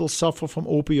 100 people suffer from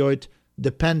opioid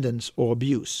dependence or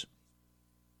abuse.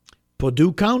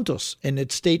 Purdue counters in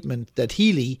its statement that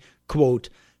Healy, quote,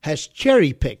 has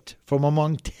cherry-picked from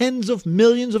among tens of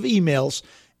millions of emails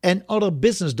and other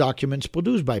business documents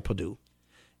produced by Purdue.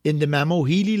 In the memo,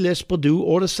 Healy lists Purdue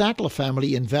or the Sackler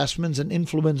family investments and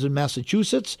influence in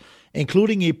Massachusetts,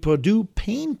 including a Purdue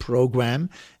pain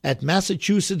program at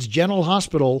Massachusetts General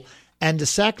Hospital and the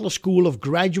Sackler School of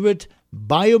Graduate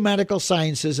Biomedical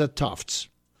Sciences at Tufts.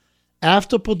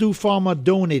 After Purdue Pharma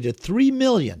donated $3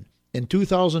 million in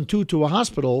 2002 to a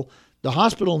hospital, the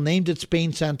hospital named its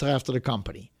pain center after the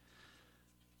company.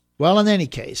 Well, in any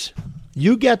case,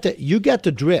 you get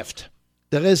the drift.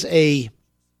 There is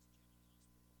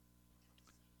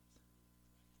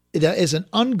an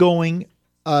ongoing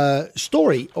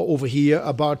story over here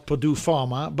about Purdue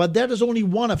Pharma, but that is only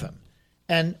one of them.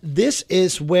 And this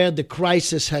is where the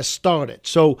crisis has started.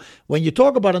 So when you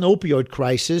talk about an opioid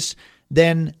crisis,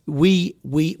 then we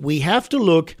have to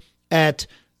look at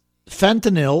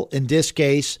fentanyl, in this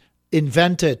case,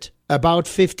 invented about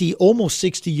 50, almost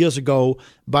 60 years ago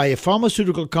by a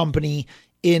pharmaceutical company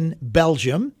in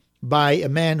Belgium, by a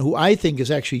man who I think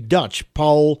is actually Dutch,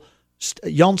 Paul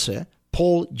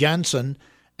Janssen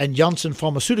and Janssen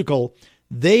Pharmaceutical.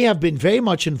 They have been very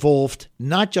much involved,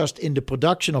 not just in the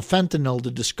production of fentanyl,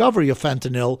 the discovery of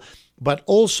fentanyl, but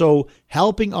also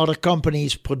helping other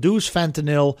companies produce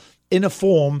fentanyl in a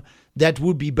form that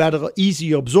would be better,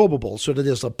 easier absorbable. So that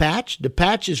there's a patch. The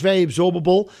patch is very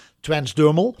absorbable,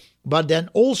 transdermal, but then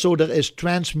also there is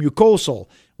transmucosal,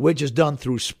 which is done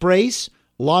through sprays,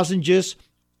 lozenges,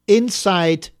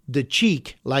 inside the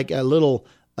cheek, like a little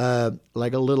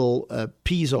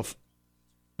piece of,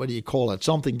 what do you call it?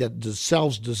 Something that the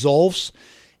cells dissolves,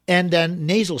 and then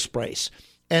nasal sprays.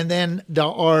 And then there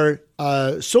are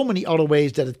so many other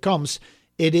ways that it comes.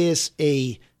 It is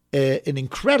an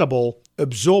incredible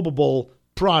absorbable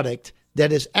product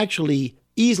that is actually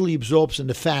easily absorbs in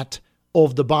the fat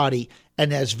of the body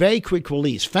and has very quick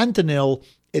release. Fentanyl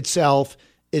itself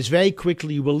is very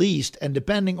quickly released, and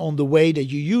depending on the way that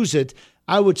you use it,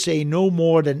 I would say no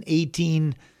more than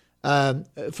 18.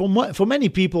 For many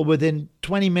people, within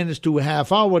 20 minutes to a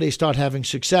half hour, they start having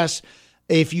success.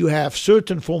 If you have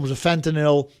certain forms of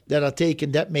fentanyl that are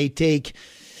taken, that may take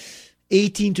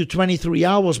 18 to 23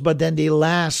 hours, but then they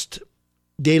last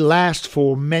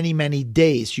for many, many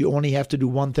days. You only have to do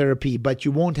one therapy, but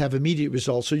you won't have immediate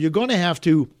results. So you're going to have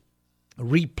to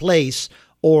replace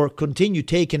or continue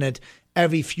taking it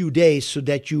every few days so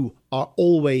that you are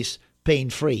always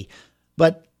pain-free.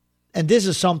 And this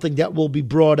is something that will be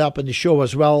brought up in the show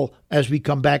as well as we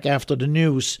come back after the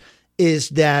news, is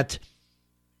that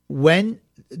when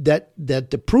that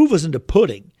the proof is in the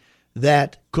pudding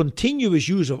that continuous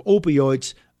use of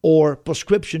opioids, or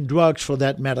prescription drugs for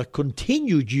that matter,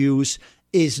 continued use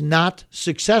is not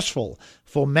successful.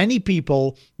 For many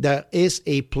people, there is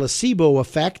a placebo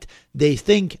effect. They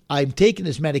think, I'm taking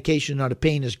this medication, now the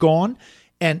pain is gone.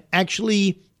 And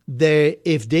actually,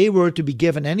 if they were to be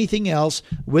given anything else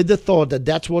with the thought that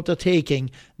that's what they're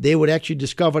taking, they would actually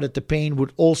discover that the pain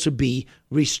would also be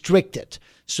restricted.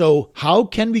 So how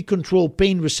can we control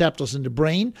pain receptors in the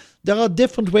brain? There are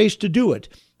different ways to do it.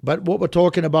 But what we're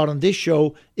talking about on this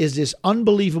show is this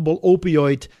unbelievable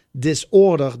opioid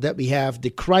disorder that we have, the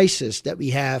crisis that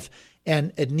we have,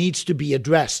 and it needs to be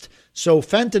addressed. So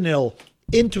fentanyl,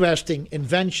 interesting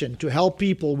invention to help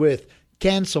people with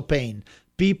cancer pain,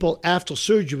 people after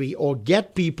surgery, or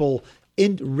get people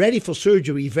ready for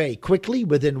surgery very quickly.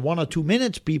 Within 1 or 2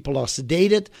 minutes, people are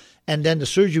sedated, and then the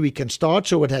surgery can start.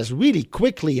 So it has really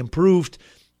quickly improved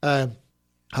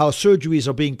how surgeries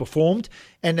are being performed.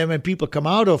 And then when people come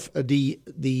out of the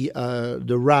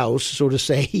rouse, so to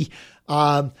say,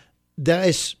 there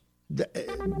is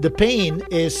the pain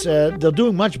is they're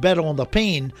doing much better on the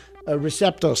pain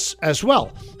receptors as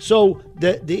well. So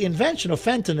the invention of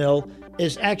fentanyl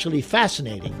is actually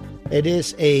fascinating. It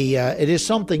is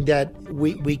something that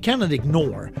we cannot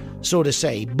ignore, so to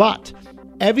say. But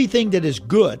everything that is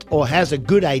good or has a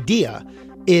good idea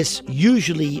is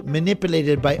usually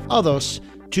manipulated by others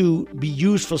to be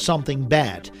used for something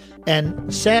bad.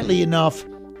 And sadly enough,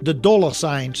 the dollar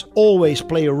signs always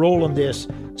play a role in this.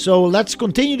 So let's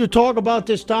continue to talk about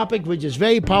this topic, which is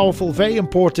very powerful, very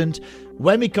important,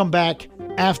 when we come back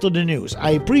after the news.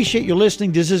 I appreciate you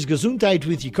listening. This is Gesundheit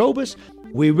with Jacobus.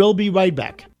 We will be right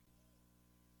back.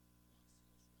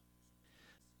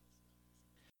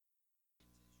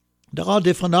 There are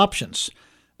different options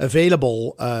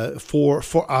available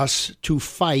for us to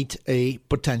fight a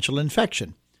potential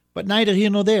infection. But neither here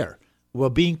nor there. We're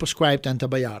being prescribed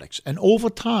antibiotics. And over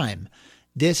time,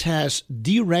 this has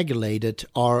deregulated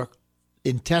our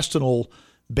intestinal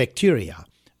bacteria.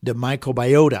 The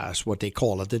microbiota is what they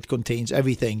call it. It contains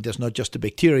everything. There's not just the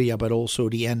bacteria, but also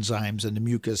the enzymes and the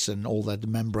mucus and all that, the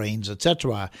membranes,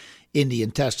 etc. in the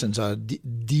intestines are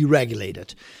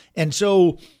deregulated. And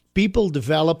so people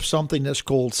develop something that's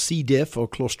called C. diff or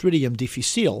Clostridium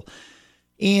difficile.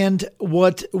 And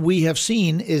what we have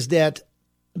seen is that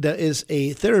there is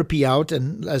a therapy out,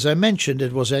 and as I mentioned,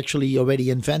 it was actually already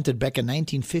invented back in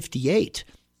 1958,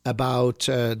 about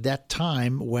that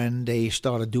time when they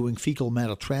started doing fecal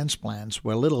matter transplants,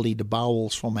 where literally the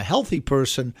bowels from a healthy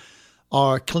person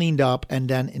are cleaned up and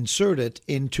then inserted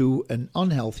into an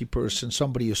unhealthy person,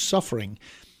 somebody who's suffering,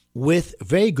 with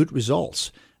very good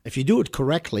results. If you do it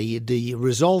correctly, the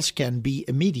results can be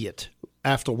immediate.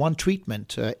 After one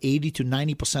treatment, 80 to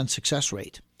 90% success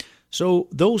rate. So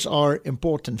those are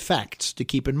important facts to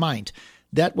keep in mind.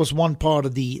 That was one part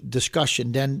of the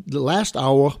discussion. Then the last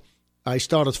hour, I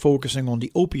started focusing on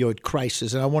the opioid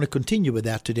crisis, and I want to continue with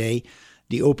that today.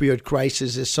 The opioid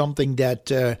crisis is something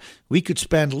that we could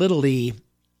spend literally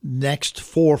next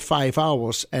 4 or 5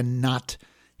 hours and not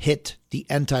hit the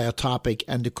entire topic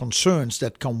and the concerns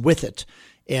that come with it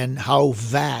and how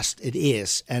vast it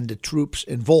is and the troops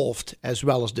involved as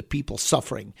well as the people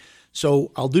suffering.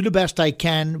 So I'll do the best I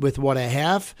can with what I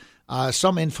have.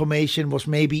 Some information was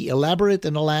maybe elaborate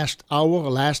in the last hour or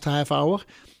last half hour.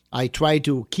 I try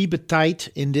to keep it tight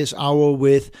in this hour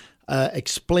with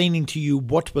explaining to you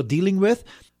what we're dealing with.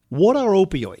 What are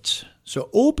opioids? So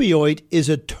opioid is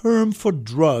a term for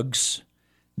drugs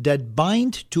that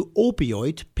bind to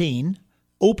opioid pain,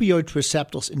 opioid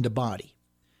receptors in the body.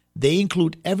 They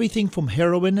include everything from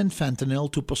heroin and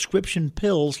fentanyl to prescription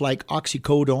pills like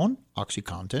oxycodone,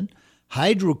 OxyContin,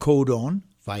 hydrocodone,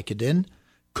 Vicodin,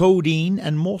 codeine,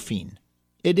 and morphine.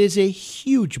 It is a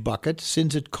huge bucket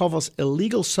since it covers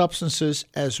illegal substances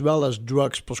as well as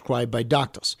drugs prescribed by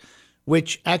doctors,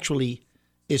 which actually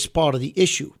is part of the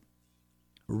issue.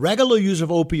 Regular use of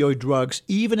opioid drugs,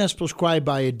 even as prescribed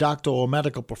by a doctor or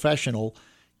medical professional,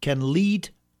 can lead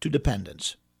to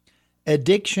dependence.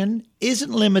 Addiction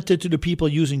isn't limited to the people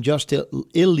using just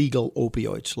illegal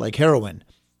opioids like heroin.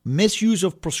 Misuse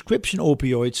of prescription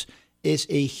opioids is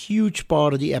a huge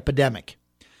part of the epidemic.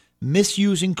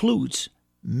 Misuse includes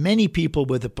many people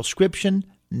with a prescription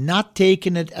not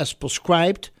taking it as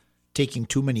prescribed, taking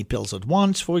too many pills at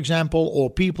once, for example, or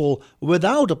people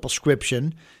without a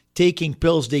prescription taking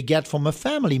pills they get from a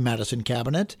family medicine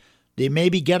cabinet. They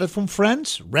maybe get it from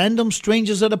friends, random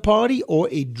strangers at a party, or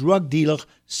a drug dealer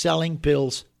selling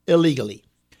pills illegally.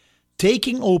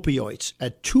 Taking opioids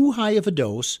at too high of a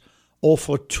dose or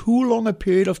for too long a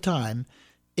period of time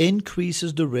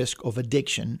increases the risk of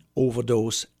addiction,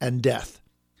 overdose, and death.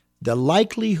 The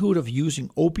likelihood of using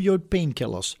opioid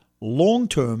painkillers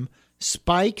long-term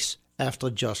spikes after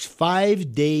just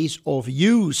 5 days of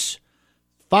use.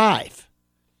 5.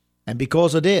 And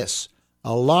because of this,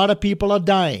 a lot of people are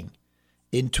dying.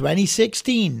 In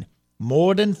 2016,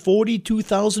 more than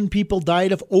 42,000 people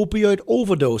died of opioid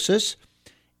overdoses,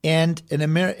 and in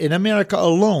America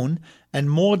alone, and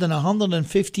more than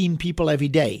 115 people every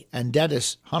day, and that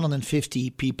is 150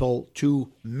 people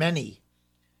too many.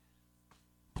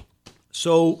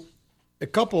 So a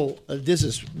couple, this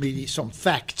is really some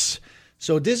facts.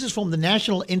 So this is from the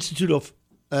National Institute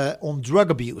on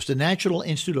Drug Abuse, the National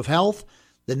Institute of Health,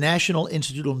 the National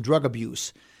Institute on Drug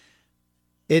Abuse.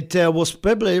 It was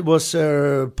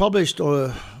published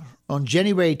on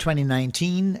January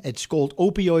 2019. It's called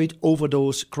Opioid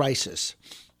Overdose Crisis.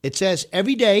 It says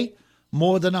every day,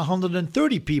 more than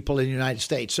 130 people in the United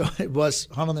States. So it was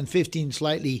 115,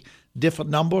 slightly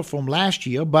different number from last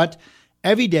year. But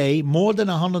every day, more than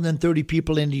 130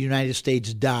 people in the United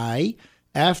States die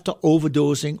after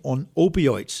overdosing on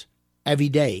opioids. Every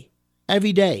day.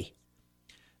 Every day.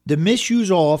 The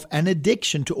misuse of and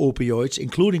addiction to opioids,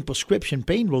 including prescription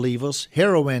pain relievers,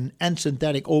 heroin, and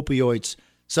synthetic opioids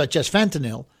such as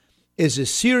fentanyl, is a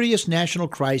serious national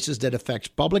crisis that affects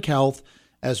public health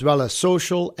as well as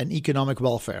social and economic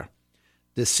welfare.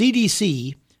 The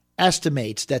CDC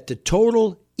estimates that the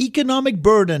total economic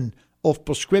burden of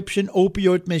prescription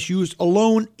opioid misuse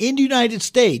alone in the United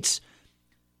States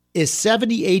is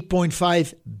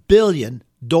 $78.5 billion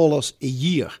a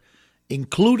year,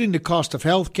 including the cost of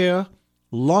health care,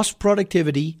 lost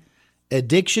productivity,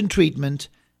 addiction treatment,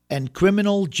 and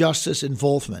criminal justice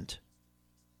involvement.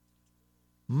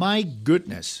 My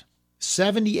goodness,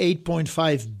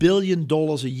 $78.5 billion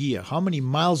a year. How many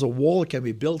miles of wall can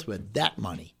we build with that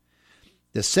money?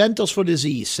 The Centers for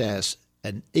Disease says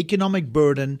an economic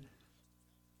burden,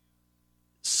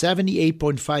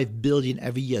 $78.5 billion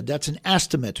every year. That's an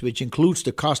estimate which includes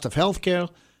the cost of healthcare,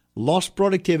 lost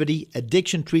productivity,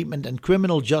 addiction treatment, and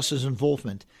criminal justice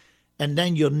involvement. And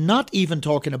then you're not even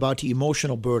talking about the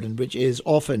emotional burden, which is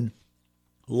often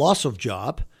loss of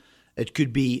job. It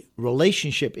could be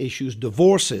relationship issues,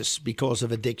 divorces because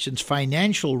of addictions,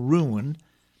 financial ruin.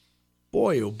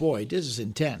 Boy, oh boy, this is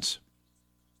intense.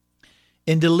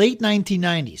 In the late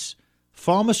 1990s,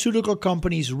 pharmaceutical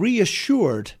companies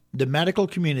reassured the medical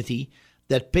community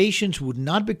that patients would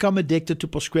not become addicted to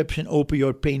prescription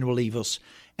opioid pain relievers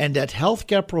and that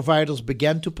healthcare providers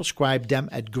began to prescribe them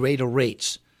at greater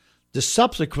rates. The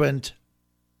subsequent,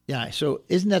 so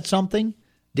isn't that something?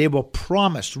 They were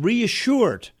promised,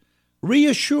 reassured.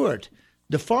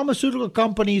 The pharmaceutical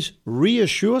companies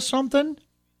reassure something?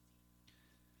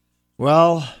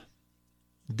 Well,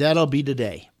 that'll be the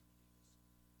day.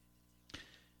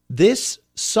 This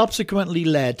subsequently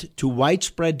led to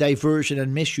widespread diversion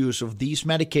and misuse of these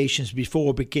medications before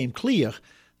it became clear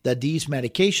that these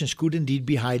medications could indeed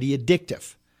be highly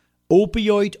addictive.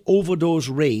 Opioid overdose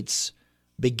rates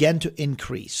began to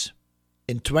increase.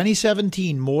 In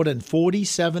 2017, more than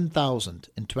 47,000,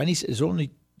 it's only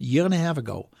a year and a half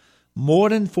ago, more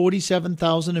than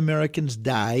 47,000 Americans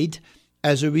died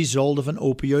as a result of an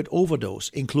opioid overdose,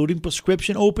 including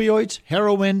prescription opioids,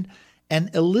 heroin,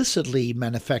 and illicitly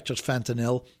manufactured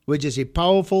fentanyl, which is a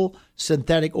powerful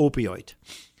synthetic opioid.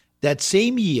 That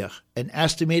same year, an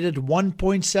estimated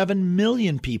 1.7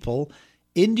 million people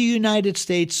in the United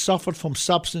States suffered from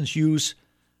substance use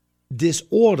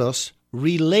disorders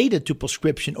related to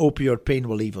prescription opioid pain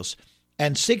relievers,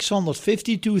 and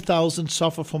 652,000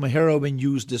 suffer from a heroin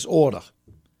use disorder.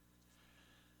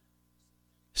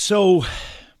 So,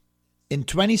 in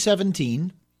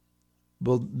 2017,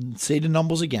 we'll say the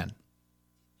numbers again.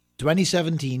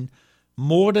 2017,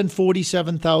 more than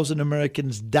 47,000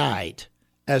 Americans died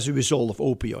as a result of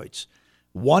opioids.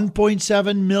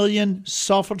 1.7 million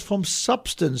suffered from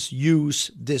substance use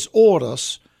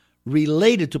disorders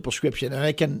related to prescription. And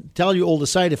I can tell you all the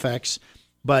side effects,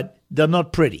 but they're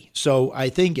not pretty. So I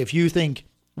think if you think,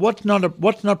 what's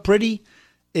not pretty,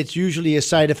 it's usually a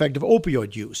side effect of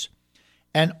opioid use.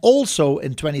 And also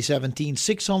in 2017,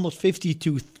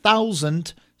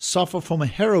 652,000 suffer from a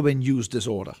heroin use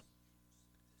disorder.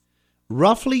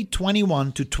 Roughly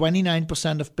 21 to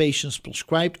 29% of patients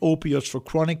prescribed opioids for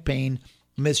chronic pain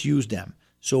misuse them.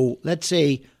 So let's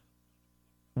say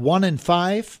 1 in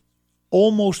 5,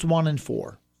 almost 1 in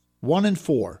 4. 1 in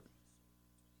 4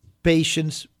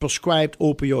 patients prescribed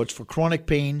opioids for chronic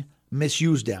pain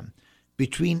misuse them.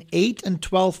 Between 8 and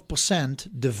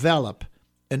 12% develop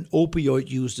an opioid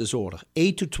use disorder.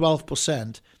 8 to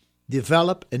 12%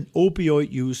 develop an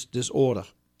opioid use disorder.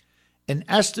 An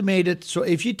estimated, so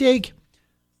if you take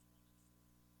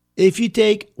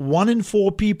 1 in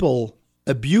 4 people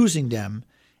abusing them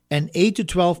and 8 to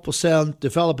 12%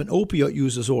 develop an opioid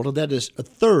use disorder, that is a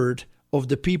third of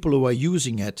the people who are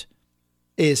using it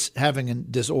is having a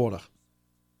disorder.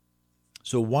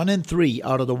 So 1 in 3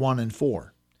 out of the 1 in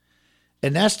 4.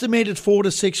 An estimated 4 to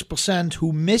 6%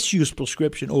 who misuse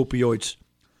prescription opioids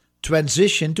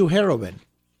transition to heroin.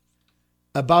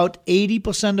 About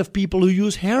 80% of people who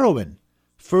use heroin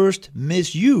first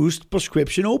misused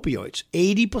prescription opioids.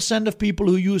 80% of people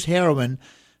who use heroin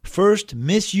first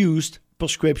misused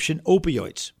prescription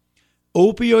opioids.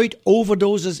 Opioid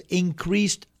overdoses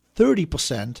increased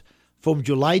 30% from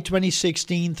July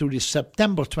 2016 through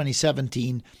September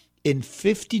 2017 in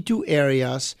 52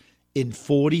 areas in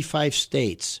 45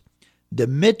 states. The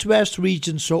Midwest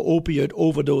region saw opioid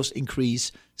overdose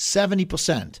increase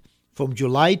 70% from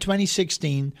July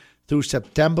 2016 through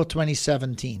September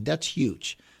 2017. That's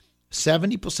huge.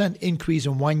 70% increase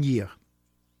in 1 year.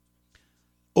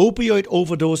 Opioid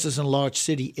overdoses in large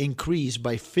cities increased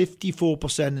by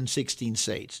 54% in 16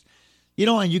 states.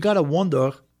 And you got to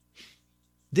wonder,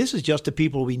 this is just the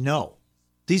people we know.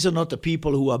 These are not the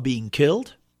people who are being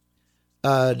killed,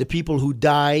 the people who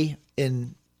die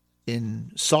in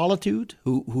solitude,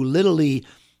 who literally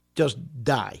just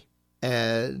die.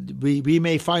 We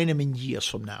may find them in years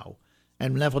from now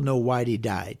and never know why they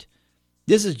died.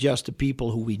 This is just the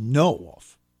people who we know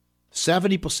of.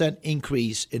 70%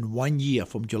 increase in 1 year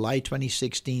from July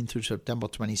 2016 through September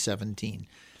 2017.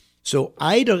 So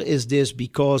either is this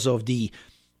because of the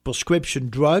prescription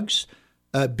drugs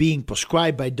being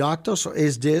prescribed by doctors, or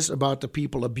is this about the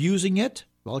people abusing it?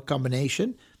 Well,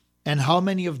 combination. And how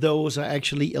many of those are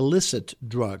actually illicit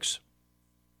drugs?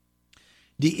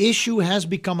 The issue has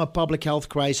become a public health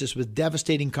crisis with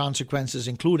devastating consequences,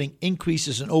 including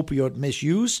increases in opioid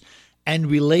misuse and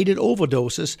related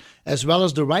overdoses, as well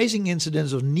as the rising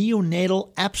incidence of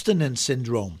neonatal abstinence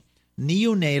syndrome.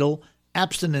 Neonatal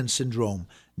abstinence syndrome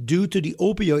due to the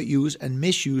opioid use and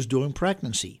misuse during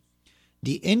pregnancy.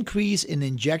 The increase in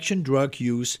injection drug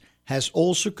use has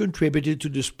also contributed to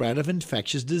the spread of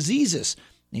infectious diseases,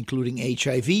 including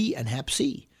HIV and Hep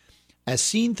C. As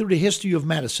seen through the history of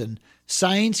medicine,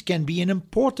 science can be an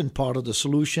important part of the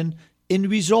solution in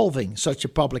resolving such a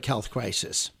public health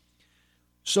crisis.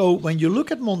 So when you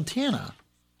look at Montana,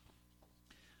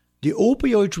 the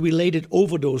opioid-related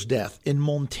overdose death in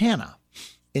Montana,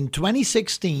 in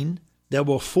 2016, there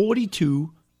were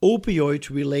 42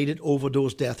 opioid-related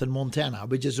overdose deaths in Montana,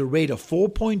 which is a rate of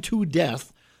 4.2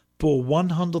 deaths per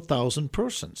 100,000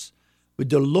 persons, with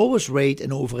the lowest rate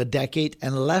in over a decade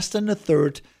and less than a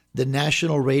third the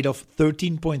national rate of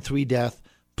 13.3 deaths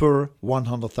per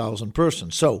 100,000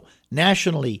 persons. So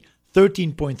nationally,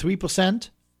 13.3%,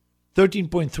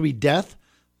 13.3 deaths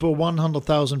per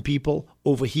 100,000 people.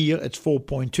 Over here, it's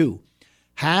 4.2.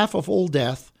 Half of all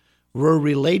deaths were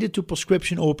related to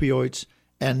prescription opioids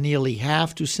and nearly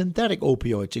half to synthetic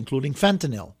opioids, including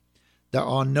fentanyl. There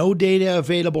are no data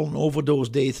available on overdose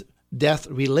death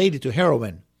related to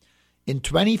heroin. In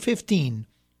 2015,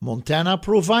 Montana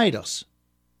providers,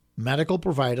 medical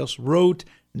providers, wrote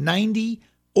 90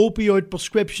 opioid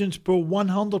prescriptions per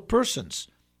 100 persons,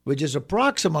 which is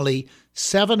approximately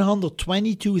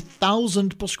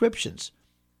 722,000 prescriptions.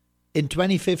 In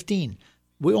 2015,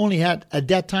 we only had, at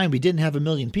that time, we didn't have 1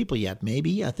 million people yet,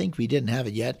 maybe. I think we didn't have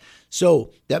it yet. So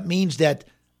that means that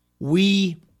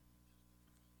if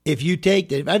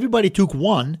everybody took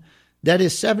one, that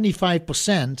is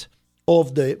 75%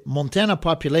 of the Montana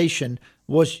population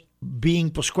was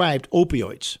being prescribed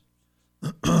opioids.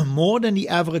 More than the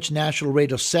average national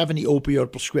rate of 70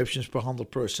 opioid prescriptions per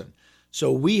 100 person.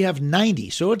 So we have 90.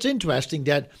 So it's interesting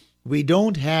that we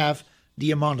don't have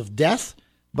the amount of death,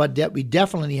 but that we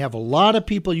definitely have a lot of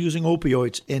people using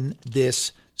opioids in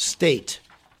this state.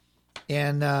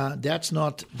 And that's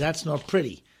not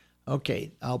pretty.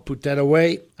 Okay, I'll put that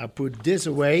away. I'll put this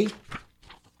away.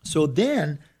 So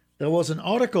then there was an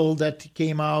article that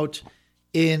came out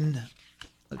in,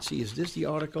 let's see, is this the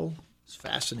article? It's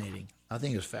fascinating. I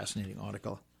think it's a fascinating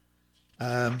article.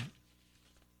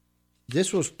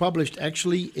 This was published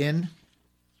actually in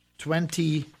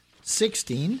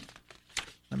 2016.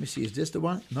 Let me see, is this the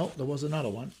one? No, there was another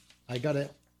one. I gotta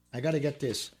get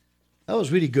this. That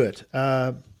was really good.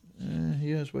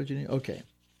 Here's what you need. Okay.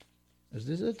 Is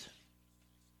this it?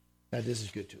 This is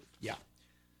good too. Yeah.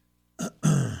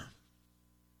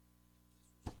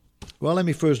 Well, let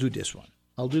me first do this one.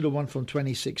 I'll do the one from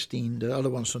 2016. The other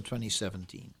one's from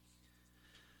 2017.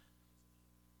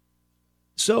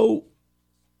 So,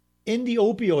 in the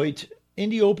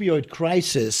opioid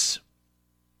crisis,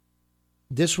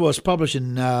 this was published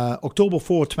in October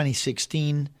 4,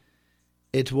 2016.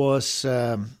 It was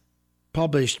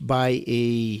published by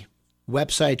a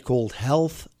website called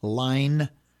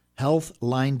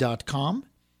healthline.com.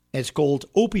 It's called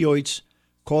Opioids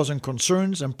Causing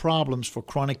Concerns and Problems for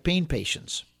Chronic Pain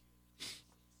Patients.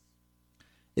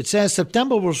 It says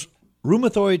September was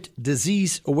Rheumatoid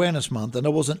Disease Awareness Month, and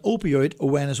there was an Opioid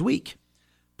Awareness Week.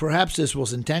 Perhaps this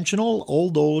was intentional,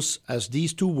 although as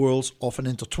these two worlds often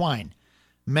intertwine.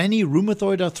 Many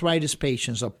rheumatoid arthritis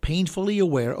patients are painfully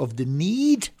aware of the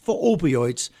need for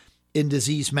opioids in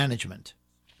disease management.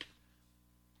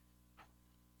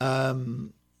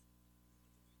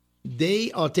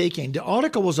 The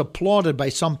article was applauded by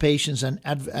some patients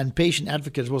and patient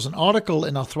advocates. It was an article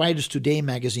in Arthritis Today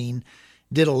magazine,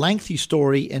 did a lengthy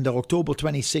story in the October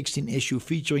 2016 issue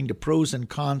featuring the pros and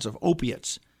cons of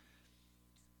opiates.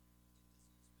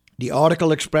 The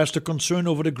article expressed a concern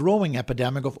over the growing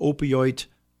epidemic of opioid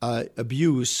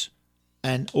abuse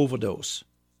and overdose.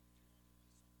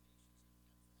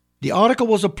 The article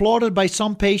was applauded by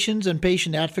some patients and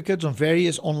patient advocates on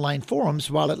various online forums,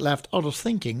 while it left others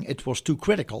thinking it was too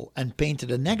critical and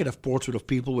painted a negative portrait of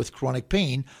people with chronic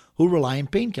pain who rely on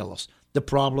painkillers. The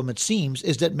problem, it seems,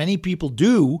 is that many people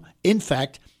do, in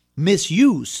fact,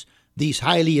 misuse these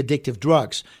highly addictive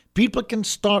drugs. People can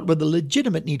start with a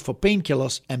legitimate need for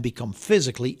painkillers and become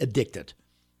physically addicted.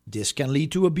 This can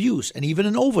lead to abuse and even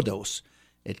an overdose.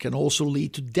 It can also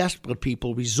lead to desperate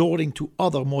people resorting to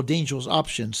other more dangerous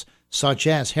options, such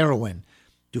as heroin,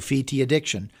 to feed the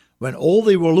addiction, when all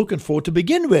they were looking for to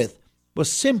begin with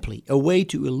was simply a way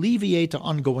to alleviate their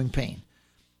ongoing pain.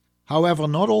 However,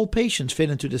 not all patients fit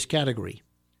into this category.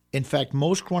 In fact,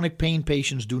 most chronic pain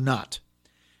patients do not.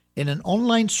 In an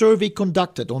online survey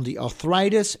conducted on the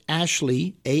Arthritis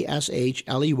Ashley,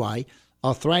 A-S-H-L-E-Y,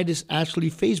 Arthritis Ashley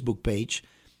Facebook page,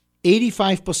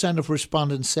 85% of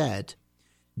respondents said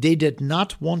they did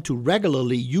not want to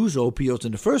regularly use opioids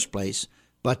in the first place,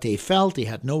 but they felt they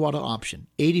had no other option.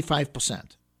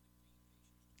 85%.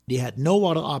 They had no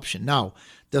other option. Now,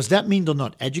 does that mean they're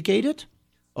not educated?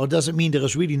 Or does it mean there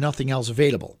is really nothing else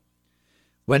available?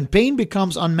 When pain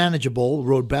becomes unmanageable,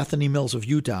 wrote Bethany Mills of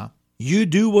Utah, you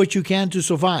do what you can to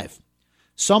survive.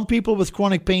 Some people with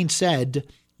chronic pain said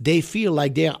they feel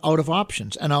like they are out of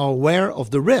options and are aware of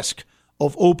the risk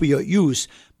of opioid use,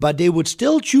 but they would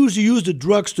still choose to use the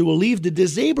drugs to relieve the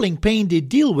disabling pain they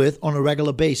deal with on a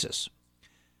regular basis.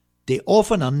 They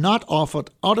often are not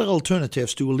offered other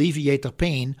alternatives to alleviate their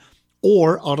pain,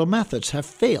 or other methods have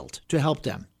failed to help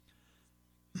them.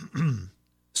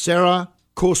 Sarah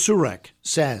Kosurek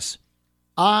says,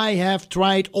 I have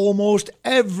tried almost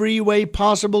every way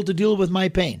possible to deal with my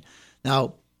pain.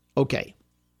 Now, okay,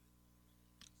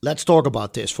 let's talk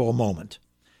about this for a moment.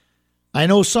 I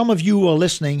know some of you who are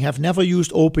listening have never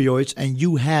used opioids and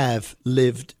you have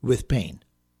lived with pain.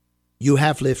 You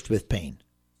have lived with pain.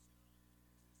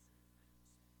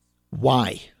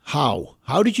 Why? How?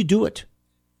 How did you do it?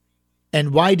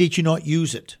 And why did you not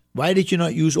use it? Why did you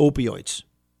not use opioids?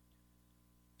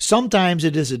 Sometimes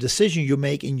it is a decision you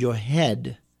make in your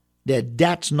head that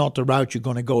that's not the route you're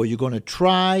going to go. You're going to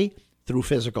try through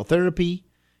physical therapy.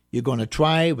 You're going to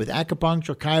try with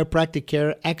acupuncture, chiropractic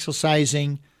care,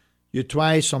 exercising. You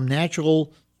try some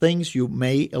natural things. You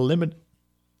may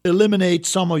eliminate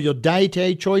some of your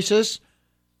dietary choices.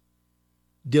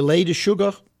 Delay the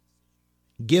sugar.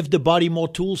 Give the body more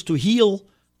tools to heal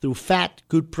through fat,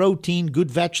 good protein, good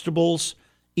vegetables,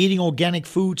 eating organic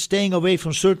food, staying away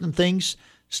from certain things.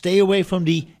 Stay away from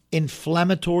the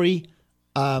inflammatory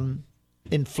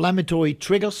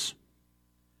triggers.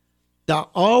 There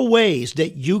are ways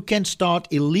that you can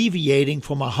start alleviating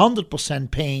from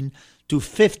 100% pain to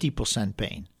 50%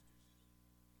 pain.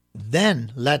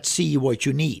 Then let's see what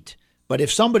you need. But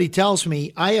if somebody tells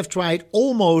me, I have tried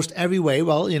almost every way,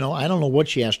 well, I don't know what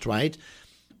she has tried,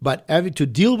 but to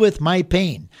deal with my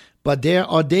pain. But there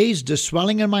are days the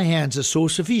swelling in my hands is so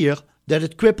severe that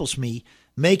it cripples me,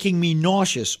 making me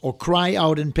nauseous or cry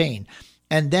out in pain.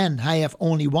 And then I have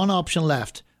only one option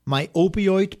left, my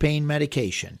opioid pain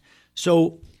medication.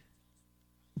 So,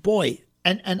 boy,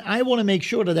 and I want to make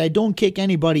sure that I don't kick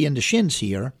anybody in the shins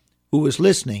here who is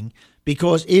listening,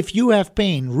 because if you have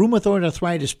pain, rheumatoid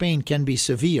arthritis pain can be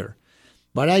severe.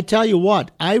 But I tell you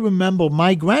what, I remember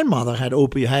my grandmother had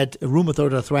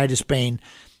rheumatoid arthritis pain,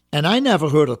 and I never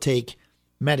heard her take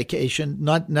medication,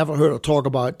 never heard her talk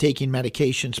about taking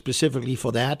medication specifically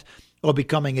for that or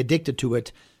becoming addicted to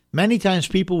it. Many times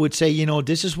people would say,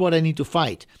 this is what I need to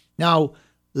fight. Now,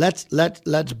 let's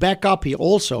back up here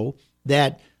also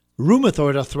that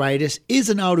rheumatoid arthritis is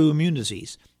an autoimmune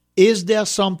disease. Is there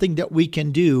something that we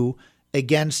can do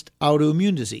against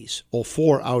autoimmune disease or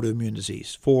for autoimmune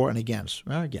disease? For and against.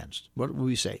 Well, against. What would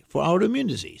we say? For autoimmune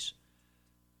disease.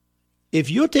 If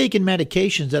you're taking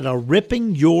medications that are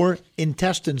ripping your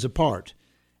intestines apart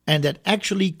and that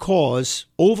actually cause,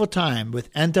 over time,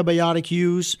 with antibiotic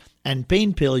use and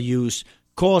pain pill use,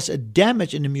 cause a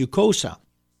damage in the mucosa,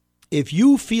 if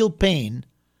you feel pain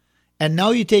and now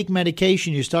you take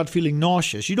medication, you start feeling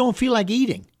nauseous, you don't feel like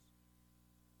eating.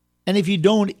 And if you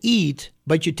don't eat,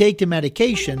 but you take the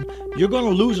medication, you're going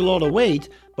to lose a lot of weight.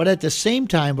 But at the same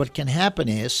time, what can happen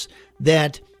is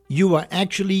that you are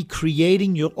actually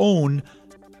creating your own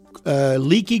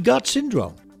leaky gut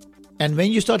syndrome. And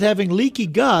when you start having leaky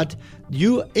gut,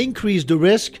 you increase the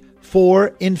risk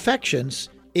for infections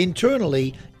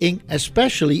internally,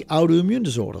 especially autoimmune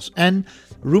disorders. And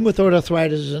rheumatoid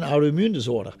arthritis is an autoimmune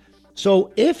disorder.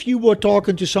 So if you were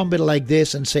talking to somebody like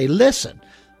this and say, listen,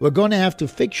 we're going to have to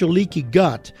fix your leaky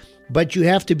gut, but you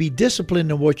have to be disciplined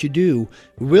in what you do,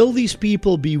 will these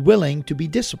people be willing to be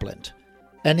disciplined?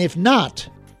 And if not,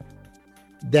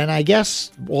 then I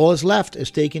guess all is left is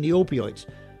taking the opioids.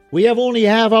 We have only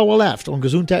half hour left on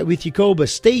Gesundheit with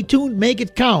Jacobus. Stay tuned, make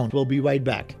it count. We'll be right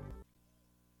back.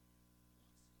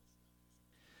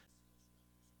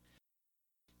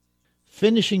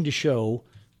 Finishing the show,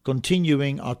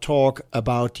 continuing our talk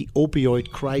about the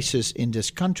opioid crisis in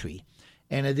this country.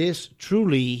 And it is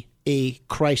truly a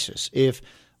crisis. If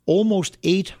almost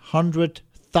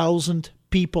 800,000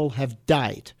 people have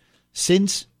died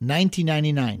since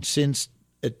 1999, since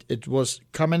it was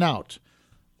coming out,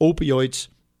 opioids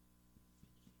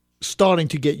starting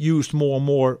to get used more and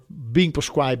more, being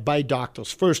prescribed by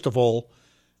doctors, first of all,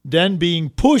 then being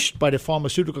pushed by the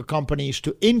pharmaceutical companies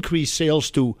to increase sales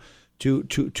to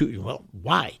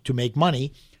why? To make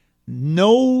money.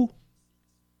 No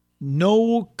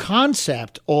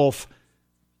concept of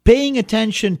paying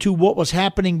attention to what was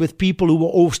happening with people who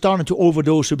were starting to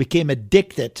overdose, who became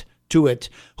addicted to it,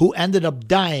 who ended up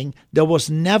dying. There was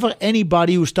never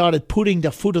anybody who started putting their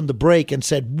foot on the brake and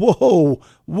said, whoa,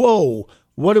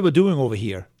 what are we doing over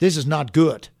here? This is not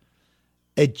good.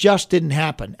 It just didn't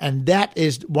happen. And that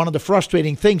is one of the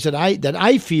frustrating things that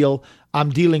I feel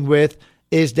I'm dealing with,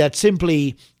 is that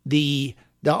simply there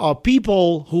are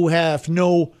people who have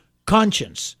no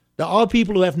conscience. There are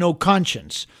people who have no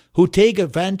conscience, who take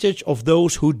advantage of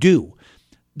those who do.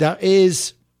 There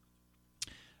is,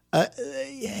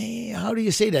 how do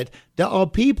you say that? There are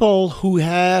people who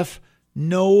have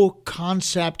no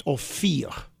concept of fear.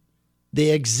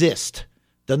 They exist.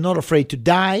 They're not afraid to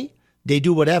die. They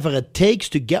do whatever it takes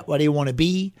to get where they want to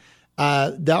be.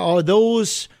 There are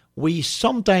those, we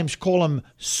sometimes call them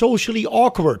socially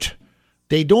awkward.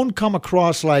 They don't come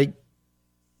across like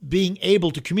being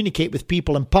able to communicate with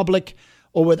people in public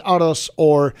or with others,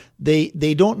 or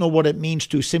they don't know what it means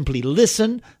to simply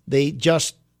listen. They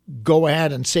just go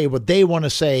ahead and say what they want to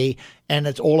say, and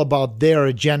it's all about their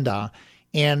agenda.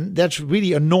 And that's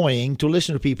really annoying to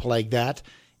listen to people like that.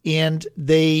 And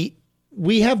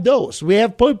we have those. We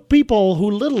have people who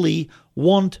literally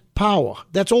want power.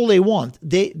 That's all they want.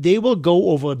 They will go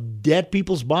over dead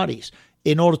people's bodies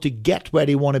in order to get where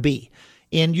they want to be.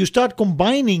 And you start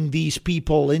combining these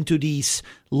people into these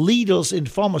leaders in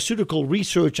pharmaceutical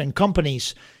research and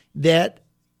companies, that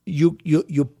you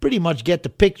pretty much get the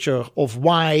picture of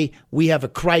why we have a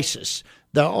crisis.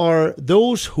 There are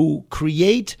those who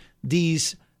create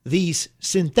these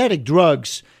synthetic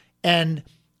drugs, and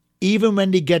even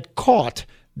when they get caught,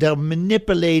 they're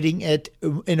manipulating it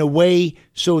in a way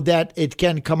so that it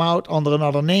can come out under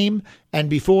another name. And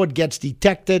before it gets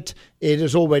detected, it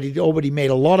has already made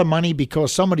a lot of money,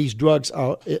 because some of these drugs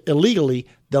are illegally,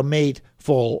 they're made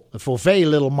for very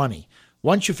little money.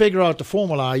 Once you figure out the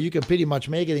formula, you can pretty much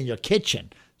make it in your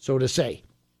kitchen, so to say.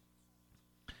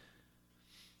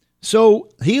 So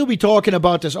here we're talking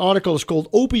about this article. It's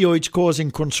called Opioids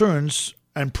Causing Concerns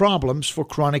and Problems for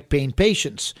Chronic Pain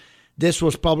Patients. This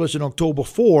was published on October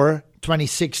 4,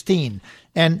 2016.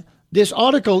 And this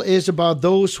article is about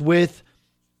those with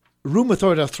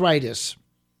rheumatoid arthritis.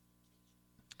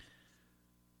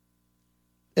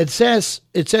 It says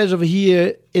over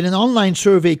here, in an online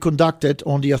survey conducted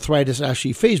on the Arthritis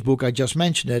Ashley Facebook, I just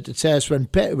mentioned it, it says when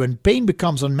pain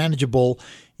becomes unmanageable,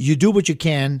 you do what you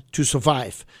can to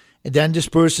survive. And then this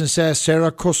person says,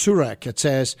 Sarah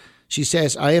Kosurek, she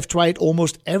says, I have tried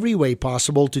almost every way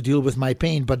possible to deal with my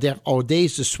pain, but there are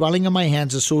days the swelling in my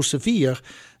hands is so severe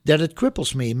that it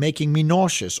cripples me, making me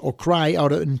nauseous or cry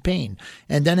out in pain.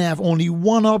 And then I have only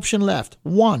one option left.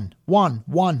 One.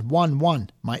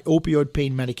 My opioid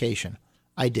pain medication.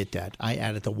 I did that. I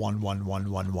added the 1.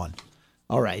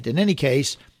 All right. In any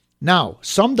case, now,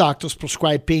 some doctors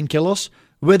prescribe painkillers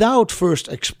without first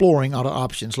exploring other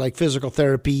options like physical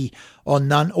therapy or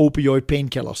non-opioid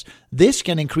painkillers. This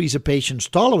can increase a patient's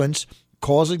tolerance,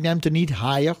 causing them to need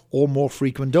higher or more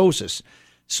frequent doses.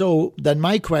 So then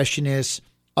my question is,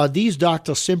 are these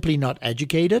doctors simply not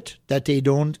educated, that they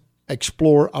don't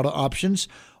explore other options?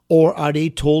 Or are they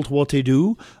told what to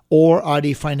do? Or are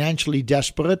they financially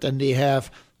desperate and they have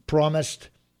promised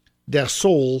their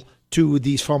soul to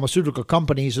these pharmaceutical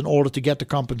companies in order to get the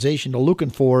compensation they're looking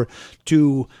for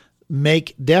to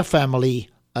make their family,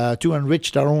 to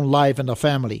enrich their own life and their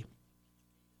family?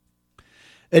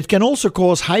 It can also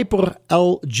cause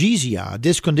hyperalgesia.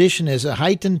 This condition is a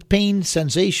heightened pain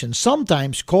sensation,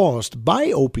 sometimes caused by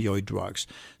opioid drugs.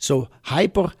 So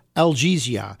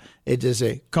hyperalgesia, it is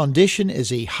a condition,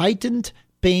 is a heightened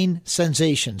pain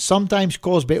sensation, sometimes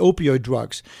caused by opioid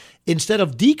drugs. Instead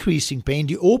of decreasing pain,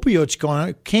 the opioids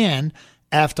can,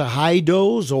 after high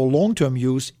dose or long-term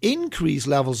use, increase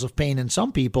levels of pain in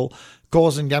some people,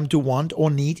 causing them to want or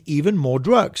need even more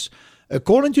drugs.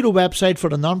 According to the website for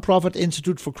the Nonprofit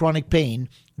Institute for Chronic Pain,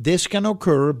 this can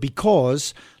occur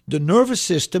because the nervous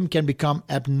system can become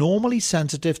abnormally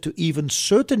sensitive to even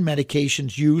certain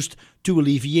medications used to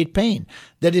alleviate pain.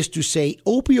 That is to say,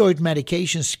 opioid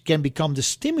medications can become the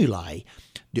stimuli.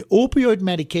 The opioid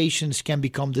medications can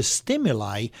become the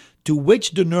stimuli to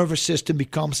which the nervous system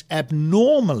becomes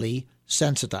abnormally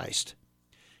sensitized.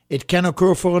 It can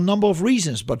occur for a number of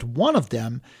reasons, but one of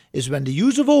them is when the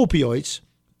use of opioids,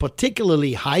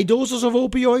 particularly high doses of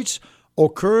opioids,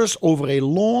 occurs over a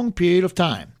long period of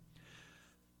time.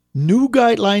 New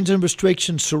guidelines and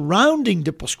restrictions surrounding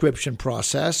the prescription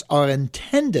process are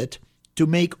intended to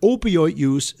make opioid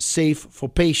use safe for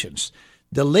patients.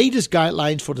 The latest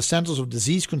guidelines for the Centers of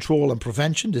Disease Control and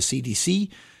Prevention, the CDC,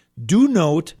 do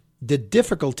note the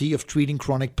difficulty of treating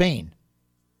chronic pain.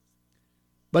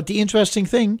 But the interesting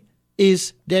thing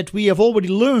is that we have already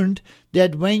learned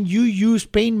that when you use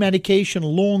pain medication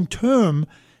long term,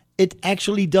 it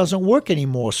actually doesn't work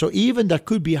anymore. So even there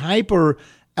could be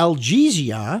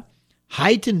hyperalgesia,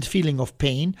 heightened feeling of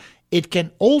pain. It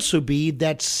can also be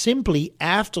that simply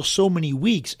after so many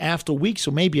weeks,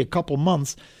 or maybe a couple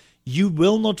months, you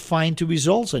will not find the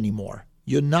results anymore.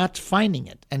 You're not finding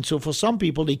it. And so for some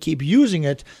people, they keep using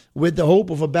it with the hope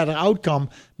of a better outcome.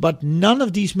 But none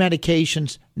of these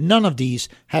medications, none of these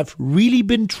have really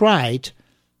been tried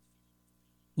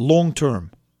long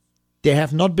term. They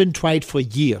have not been tried for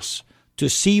years to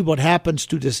see what happens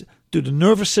to the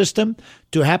nervous system,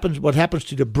 what happens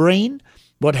to the brain,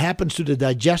 what happens to the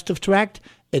digestive tract.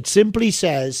 It simply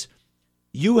says,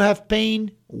 you have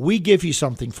pain, we give you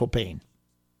something for pain.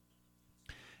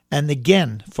 And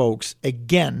again, folks,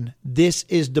 this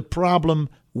is the problem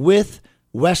with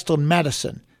Western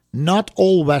medicine. Not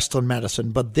all Western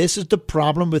medicine, but this is the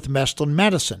problem with Western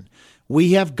medicine.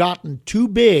 We have gotten too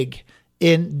big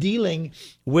in dealing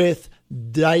with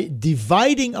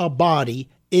dividing our body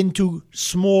into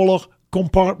smaller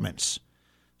compartments.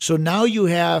 So now you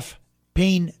have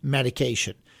pain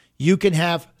medication. You can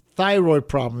have thyroid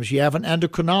problems. You have an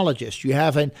endocrinologist. You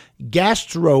have a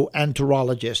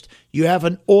gastroenterologist. You have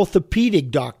an orthopedic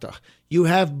doctor. You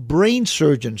have brain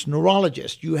surgeons,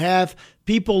 neurologists. You have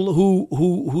people who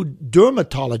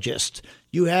dermatologists.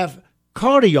 You have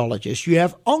cardiologists. You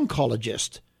have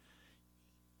oncologists.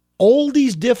 All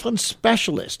these different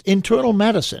specialists, internal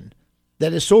medicine,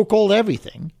 that is so-called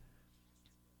everything,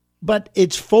 but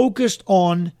it's focused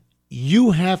on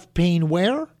you have pain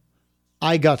where?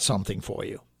 I got something for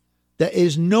you. There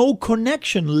is no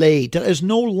connection laid. There is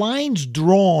no lines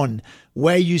drawn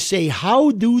where you say, how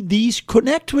do these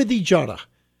connect with each other?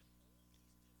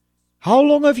 How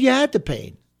long have you had the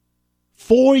pain?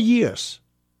 4 years.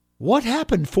 What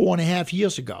happened 4.5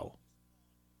 years ago?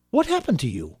 What happened to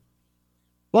you?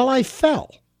 Well, I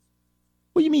fell.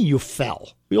 What do you mean you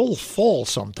fell? We all fall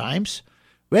sometimes.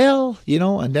 Well,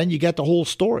 and then you get the whole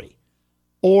story.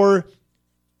 Or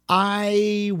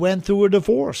I went through a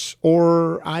divorce,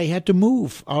 or I had to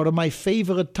move out of my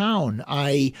favorite town.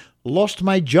 I lost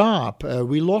my job.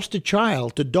 We lost a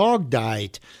child. The dog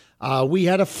died. We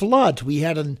had a flood. We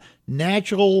had a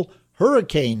natural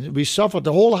hurricane. We suffered.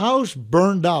 The whole house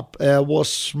burned up, was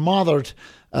smothered,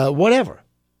 whatever.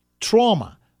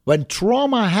 Trauma. When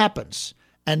trauma happens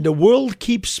and the world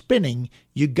keeps spinning,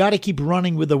 you got to keep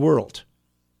running with the world.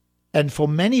 And for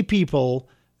many people,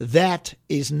 that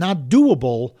is not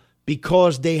doable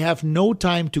because they have no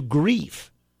time to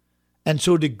grieve. And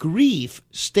so the grief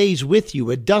stays with you.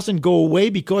 It doesn't go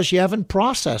away because you haven't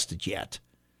processed it yet.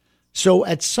 So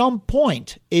at some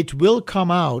point, it will come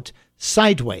out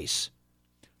sideways.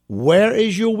 Where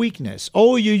is your weakness?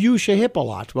 Oh, you use your hip a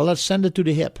lot. Well, let's send it to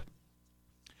the hip.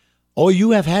 Oh,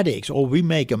 you have headaches. Oh, we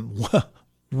make them.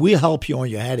 We'll help you on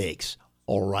your headaches.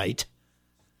 All right.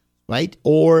 Right?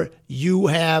 Or you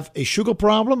have a sugar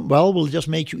problem. Well, we'll just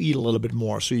make you eat a little bit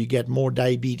more so you get more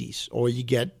diabetes or you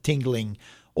get tingling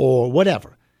or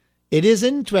whatever. It is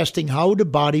interesting how the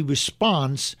body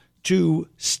responds to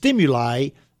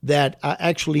stimuli that are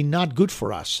actually not good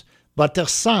for us. But they're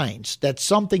signs that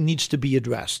something needs to be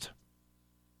addressed.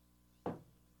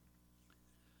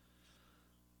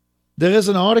 There is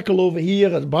an article over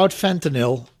here about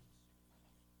fentanyl.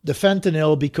 The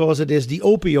fentanyl, because it is the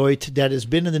opioid that has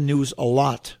been in the news a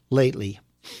lot lately.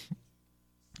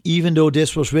 Even though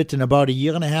this was written about 1.5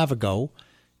 years ago,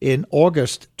 in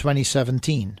August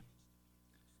 2017.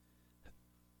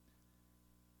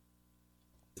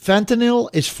 Fentanyl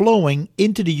is flowing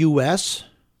into the U.S.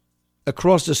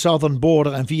 across the southern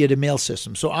border and via the mail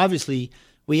system. So obviously,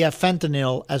 we have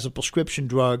fentanyl as a prescription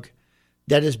drug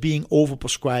that is being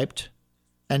overprescribed,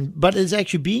 but it's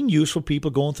actually being used for people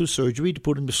going through surgery to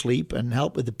put them to sleep and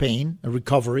help with the pain and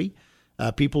recovery,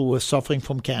 people who are suffering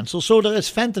from cancer. So there is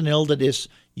fentanyl that is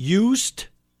used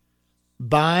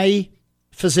by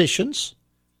physicians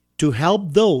to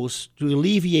help those to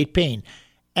alleviate pain.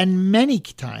 And many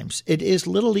times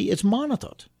it's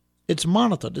monitored. It's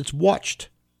monitored. It's watched.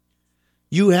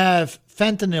 You have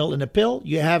fentanyl in a pill.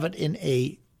 You have it in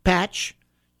a patch.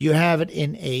 You have it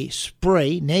in a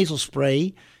spray, nasal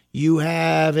spray. You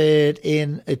have it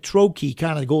in a troche,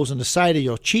 kind of goes on the side of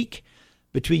your cheek,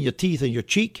 between your teeth and your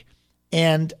cheek,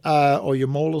 and or your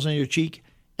molars and your cheek.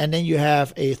 And then you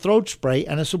have a throat spray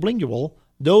and a sublingual.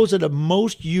 Those are the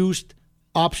most used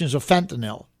options of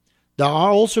fentanyl. There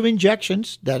are also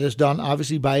injections that is done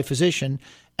obviously by a physician,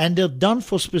 and they're done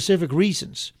for specific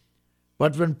reasons.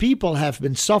 But when people have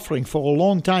been suffering for a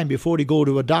long time before they go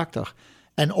to a doctor,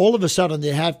 and all of a sudden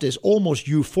they have this almost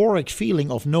euphoric feeling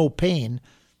of no pain,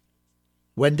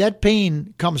 when that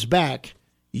pain comes back,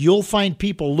 you'll find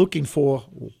people looking for,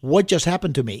 what just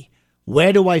happened to me?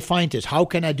 Where do I find this? How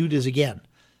can I do this again?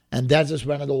 And that is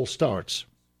when it all starts.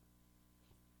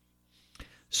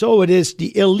 So it is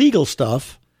the illegal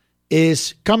stuff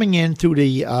is coming in through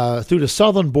the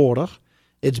southern border.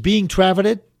 It's being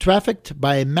trafficked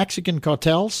by Mexican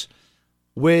cartels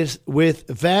with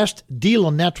vast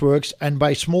dealer networks and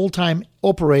by small-time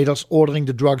operators ordering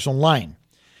the drugs online.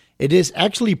 It is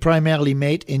actually primarily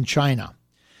made in China.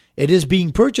 It is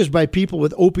being purchased by people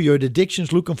with opioid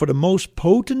addictions looking for the most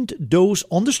potent dose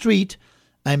on the street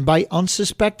and by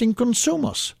unsuspecting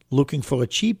consumers looking for a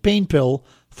cheap pain pill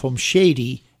from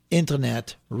shady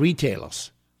internet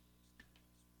retailers.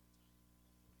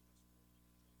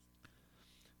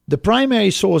 The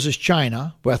primary source is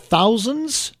China, where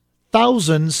thousands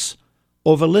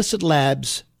of illicit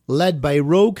labs led by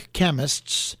rogue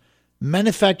chemists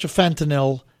manufacture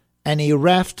fentanyl and a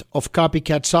raft of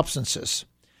copycat substances.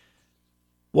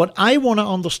 What I want to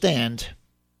understand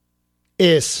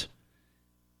is,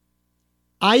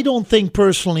 I don't think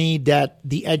personally that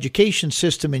the education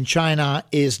system in China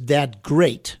is that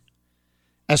great,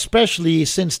 especially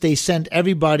since they sent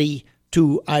everybody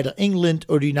to either England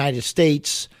or the United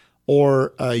States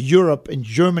or Europe and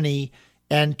Germany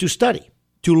and to study,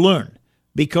 to learn,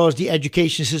 because the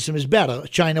education system is better.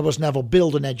 China was never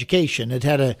built on education. It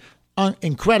had an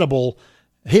incredible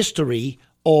history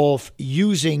of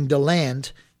using the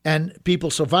land and people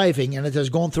surviving, and it has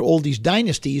gone through all these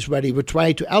dynasties where they would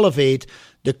try to elevate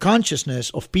the consciousness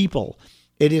of people.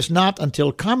 It is not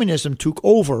until communism took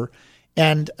over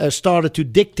and started to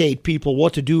dictate people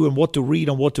what to do and what to read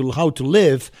and how to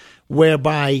live,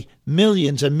 whereby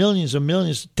millions and millions and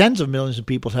millions, tens of millions of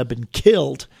people have been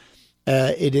killed.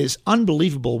 It is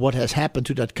unbelievable what has happened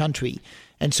to that country.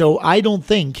 And so I don't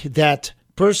think that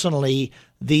personally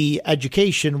the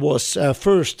education was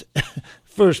first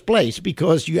place,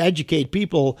 because you educate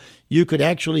people, you could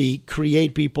actually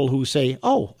create people who say,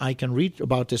 oh, I can read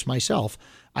about this myself.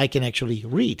 I can actually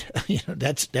read.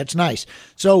 That's nice.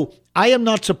 So I am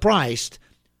not surprised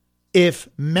if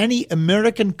many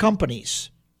American companies,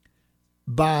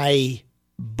 by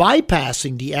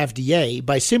bypassing the FDA,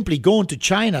 by simply going to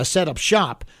China, set up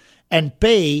shop, and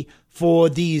pay for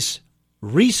these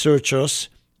researchers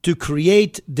to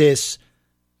create this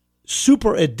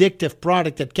super addictive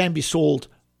product that can be sold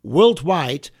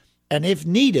worldwide, and if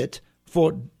needed,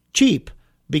 for cheap,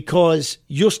 because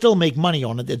you'll still make money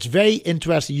on it. It's very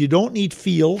interesting. You don't need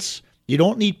fields. You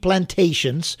don't need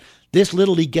plantations. This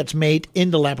literally gets made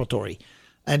in the laboratory.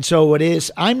 And so it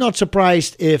is. I'm not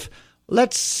surprised if,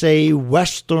 let's say,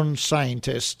 Western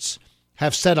scientists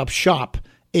have set up shop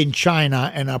in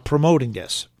China and are promoting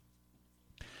this.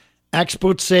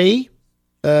 Experts say,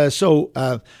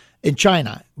 in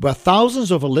China, where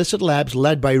thousands of illicit labs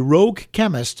led by rogue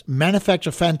chemists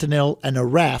manufacture fentanyl and a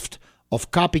raft of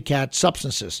copycat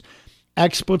substances.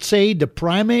 Experts say the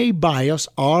primary buyers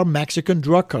are Mexican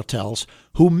drug cartels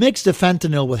who mix the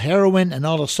fentanyl with heroin and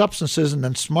other substances and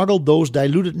then smuggle those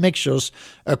diluted mixtures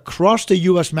across the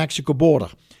U.S.-Mexico border.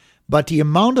 But the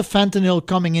amount of fentanyl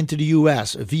coming into the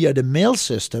U.S. via the mail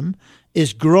system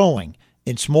is growing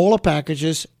in smaller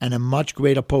packages and a much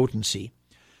greater potency.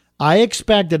 I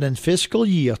expect that in fiscal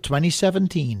year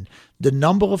 2017, the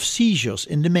number of seizures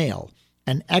in the mail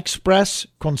and express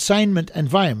consignment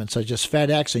environments such as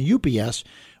FedEx and UPS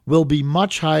will be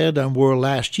much higher than were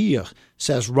last year,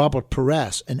 says Robert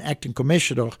Perez, an acting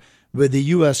commissioner with the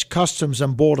U.S. Customs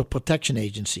and Border Protection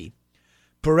Agency.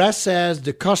 Perez says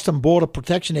the Customs and Border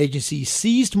Protection Agency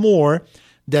seized more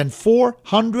than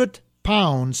 400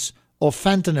 pounds of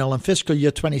fentanyl in fiscal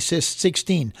year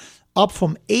 2016, up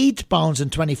from 8 pounds in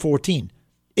 2014.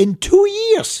 In 2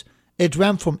 years, it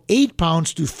went from 8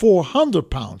 pounds to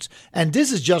 400 pounds. And this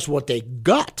is just what they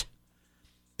got.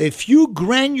 A few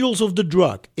granules of the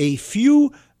drug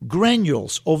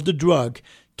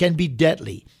can be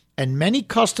deadly. And many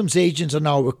customs agents are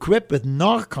now equipped with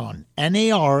Narcan,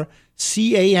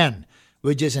 N-A-R-C-A-N,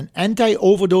 which is an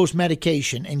anti-overdose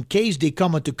medication in case they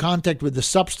come into contact with the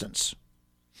substance.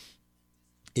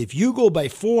 If you go by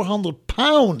 400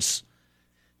 pounds,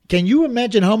 can you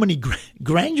imagine how many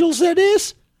granules that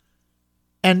is?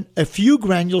 And a few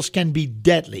granules can be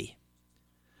deadly.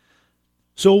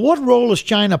 So what role is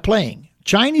China playing?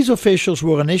 Chinese officials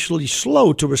were initially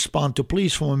slow to respond to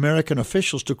pleas from American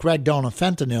officials to crack down on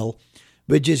fentanyl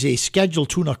which is a Schedule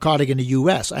II narcotic in the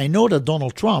U.S. I know that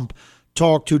Donald Trump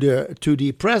talked to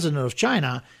the president of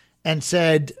China and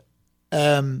said,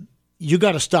 you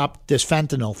got to stop this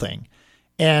fentanyl thing.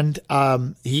 And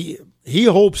he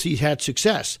hopes he's had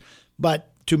success.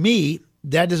 But to me,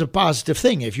 that is a positive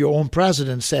thing. If your own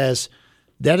president says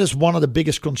that is one of the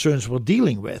biggest concerns we're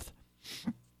dealing with.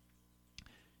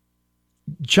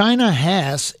 China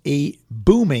has a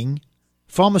booming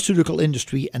pharmaceutical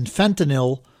industry, and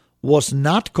fentanyl was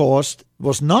not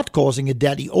causing a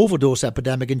deadly overdose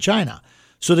epidemic in China.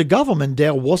 So the government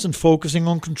there wasn't focusing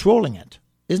on controlling it.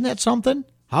 Isn't that something?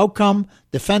 How come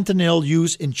the fentanyl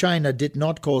use in China did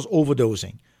not cause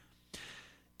overdosing?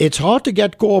 It's hard to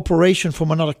get cooperation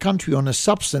from another country on a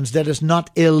substance that is not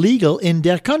illegal in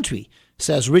their country,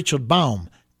 says Richard Baum,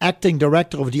 acting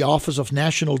director of the Office of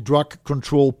National Drug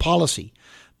Control Policy.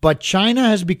 But China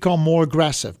has become more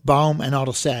aggressive, Baum and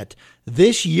others said.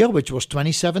 This year, which was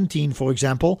 2017, for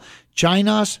example,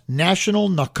 China's National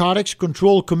Narcotics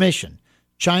Control Commission,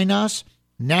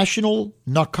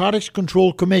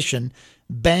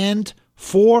 banned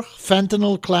 4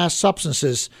 fentanyl-class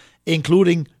substances,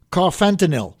 including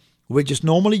carfentanil, which is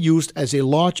normally used as a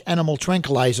large animal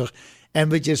tranquilizer and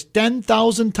which is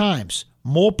 10,000 times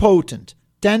more potent.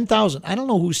 10,000. I don't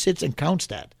know who sits and counts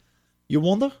that. You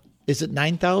wonder? Is it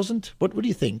 9,000? What do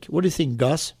you think? What do you think,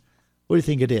 Gus? What do you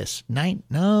think it is? 9?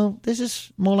 No, this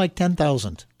is more like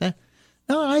 10,000. No,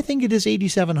 I think it is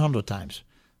 8,700 times.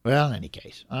 Well, in any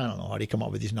case, I don't know how they come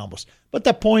up with these numbers. But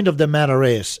the point of the matter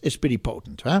is, it's pretty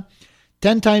potent.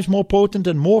 10 times more potent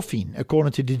than morphine,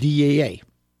 according to the DEA.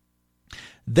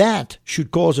 That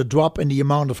should cause a drop in the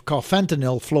amount of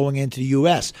carfentanil flowing into the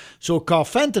U.S. So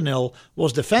carfentanil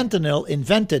was the fentanyl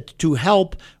invented to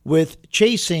help with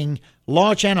chasing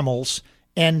large animals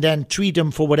and then treat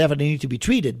them for whatever they need to be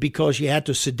treated, because you had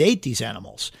to sedate these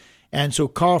animals. And so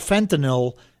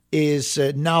carfentanil is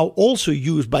now also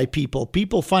used by people.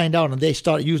 People find out and they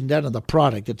start using that on the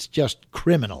product. It's just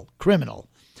criminal.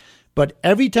 But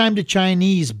every time the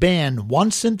Chinese ban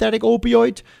one synthetic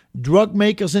opioid, drug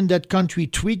makers in that country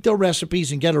tweak their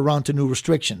recipes and get around to new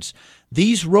restrictions.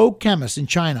 These rogue chemists in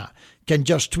China can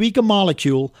just tweak a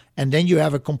molecule and then you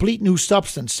have a complete new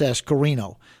substance, says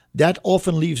Corino. That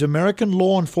often leaves American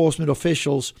law enforcement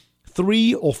officials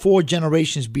 3 or 4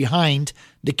 generations behind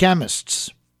the chemists.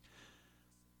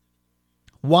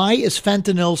 Why is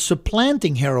fentanyl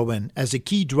supplanting heroin as a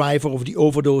key driver of the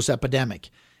overdose epidemic?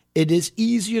 It is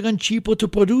easier and cheaper to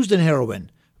produce than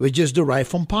heroin, which is derived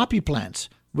from poppy plants.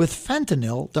 With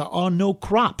fentanyl, there are no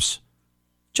crops,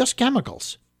 just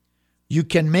chemicals. You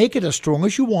can make it as strong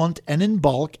as you want and in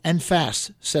bulk and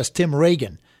fast, says Tim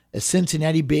Reagan, a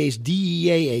Cincinnati-based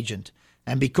DEA agent.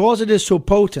 And because it is so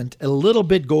potent, a little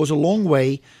bit goes a long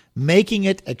way, making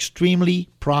it extremely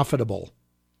profitable.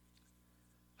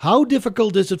 How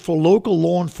difficult is it for local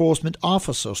law enforcement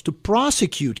officers to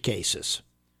prosecute cases?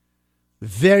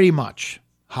 Very much.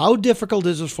 How difficult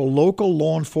is it for local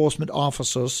law enforcement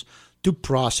officers to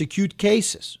prosecute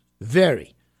cases?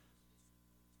 Very.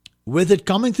 With it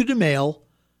coming through the mail,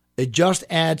 it just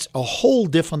adds a whole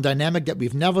different dynamic that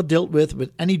we've never dealt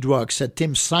with any drug, said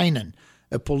Tim Synan,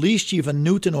 a police chief in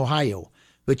Newton, Ohio,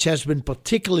 which has been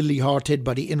particularly hard hit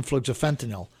by the influx of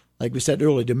fentanyl. Like we said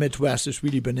earlier, the Midwest has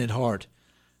really been hit hard.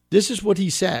 This is what he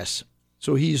says.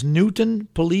 So he's Newton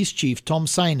Police Chief Tom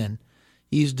Synan.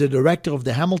 He's the director of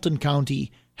the Hamilton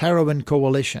County Heroin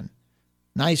Coalition.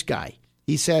 Nice guy.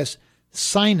 He says,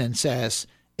 Synan says,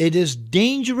 it is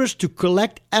dangerous to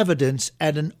collect evidence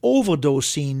at an overdose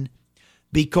scene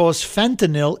because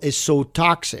fentanyl is so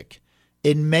toxic.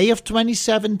 In May of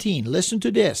 2017, listen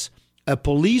to this, a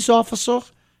police officer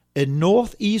in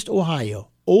Northeast Ohio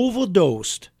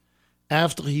overdosed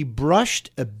after he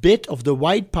brushed a bit of the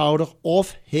white powder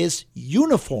off his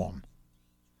uniform.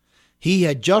 He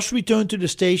had just returned to the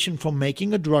station from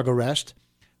making a drug arrest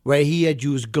where he had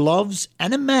used gloves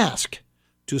and a mask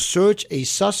to search a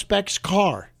suspect's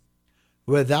car.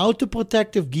 Without the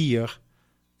protective gear,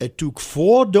 it took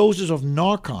 4 doses of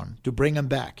Narcan to bring him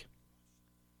back.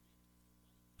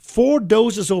 4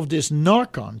 doses of this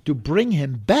Narcan to bring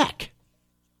him back.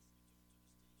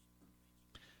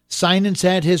 Synan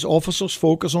said his officers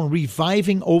focus on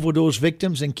reviving overdose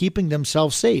victims and keeping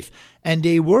themselves safe, and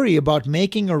they worry about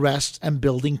making arrests and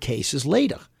building cases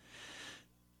later.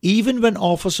 Even when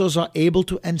officers are able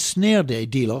to ensnare their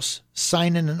dealers,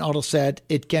 Synan and others said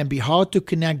it can be hard to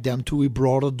connect them to a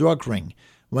broader drug ring.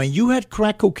 When you had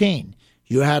crack cocaine,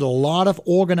 you had a lot of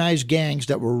organized gangs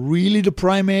that were really the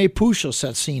primary pushers,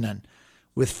 said Synan.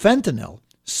 With fentanyl,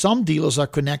 some dealers are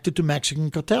connected to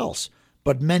Mexican cartels,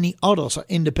 but many others are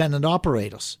independent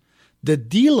operators. the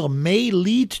dealer may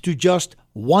lead to just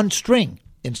one string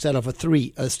instead of a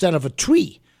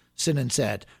tree, Sinan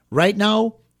said. Right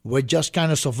now, we're just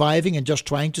kind of surviving and just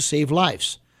trying to save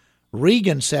lives.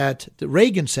 Reagan said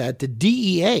the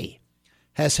DEA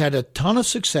has had a ton of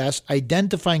success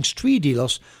identifying street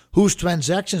dealers whose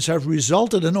transactions have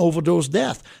resulted in overdose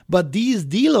death, but these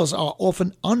dealers are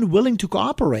often unwilling to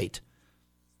cooperate.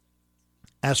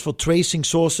 As for tracing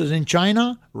sources in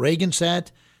China, Reagan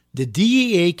said, the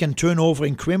DEA can turn over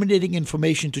incriminating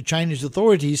information to Chinese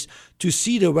authorities to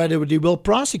see whether they will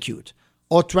prosecute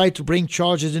or try to bring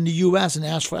charges in the U.S. and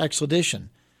ask for extradition.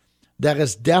 There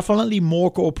is definitely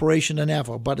more cooperation than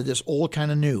ever, but it is all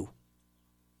kind of new.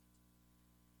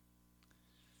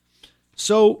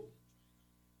 So,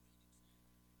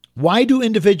 why do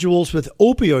individuals with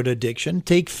opioid addiction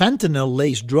take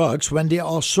fentanyl-laced drugs when they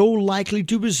are so likely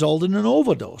to result in an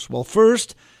overdose? Well,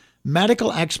 first,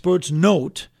 medical experts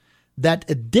note that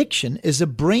addiction is a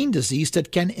brain disease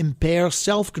that can impair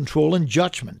self-control and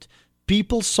judgment.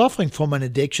 People suffering from an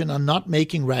addiction are not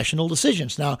making rational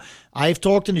decisions. Now, I've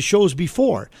talked in the shows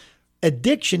before.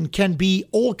 Addiction can be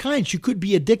all kinds. You could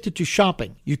be addicted to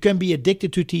shopping. You can be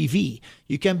addicted to TV.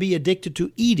 You can be addicted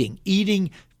to eating,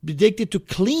 addicted to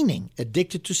cleaning,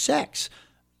 addicted to sex,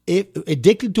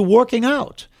 addicted to working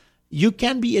out. You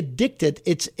can be addicted.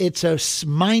 It's a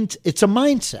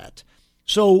mindset.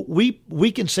 So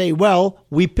we can say, well,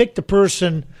 we picked a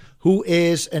person who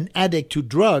is an addict to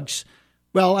drugs.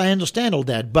 Well, I understand all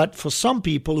that. But for some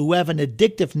people who have an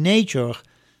addictive nature,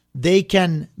 they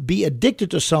can be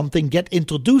addicted to something, get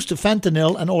introduced to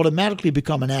fentanyl, and automatically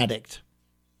become an addict.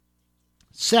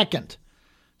 Second,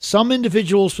 some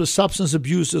individuals with substance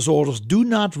abuse disorders do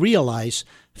not realize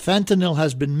fentanyl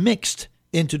has been mixed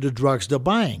into the drugs they're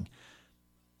buying.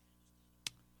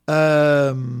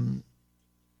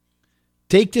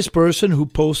 Take this person who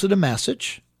posted a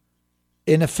message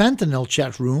in a fentanyl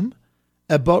chat room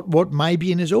about what might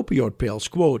be in his opioid pills.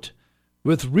 Quote,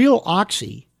 with real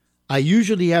oxy, I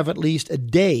usually have at least a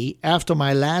day after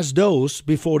my last dose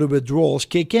before the withdrawals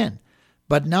kick in.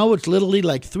 But now it's literally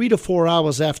like 3 to 4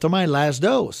 hours after my last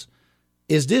dose.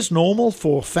 Is this normal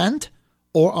for Fent,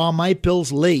 or are my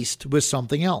pills laced with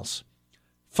something else?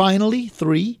 Finally,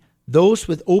 3, those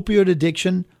with opioid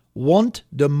addiction want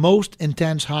the most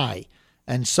intense high,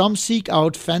 and some seek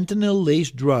out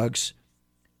fentanyl-laced drugs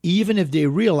even if they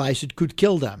realize it could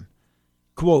kill them.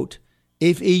 Quote,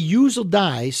 if a user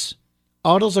dies,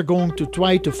 others are going to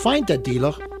try to find that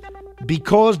dealer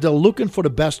because they're looking for the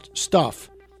best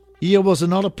stuff. Here was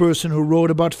another person who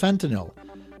wrote about fentanyl.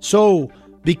 So,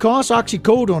 because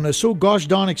oxycodone is so gosh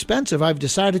darn expensive, I've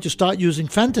decided to start using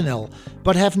fentanyl,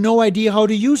 but have no idea how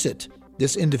to use it,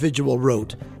 this individual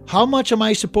wrote. How much am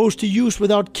I supposed to use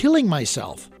without killing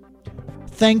myself?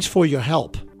 Thanks for your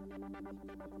help.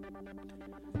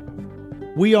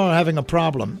 We are having a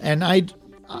problem, and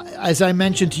as I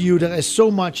mentioned to you, there is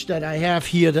so much that I have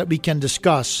here that we can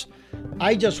discuss.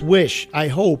 I just wish, I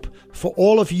hope, for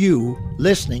all of you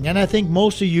listening, and I think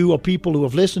most of you are people who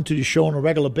have listened to the show on a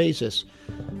regular basis,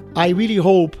 I really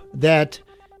hope that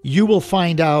you will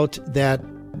find out that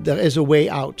there is a way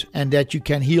out and that you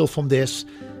can heal from this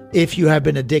if you have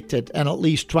been addicted, and at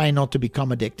least try not to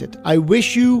become addicted. I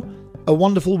wish you a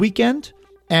wonderful weekend.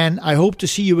 And I hope to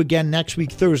see you again next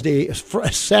week,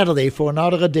 Saturday, for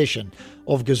another edition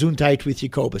of Gesundheit with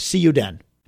Jacobus. See you then.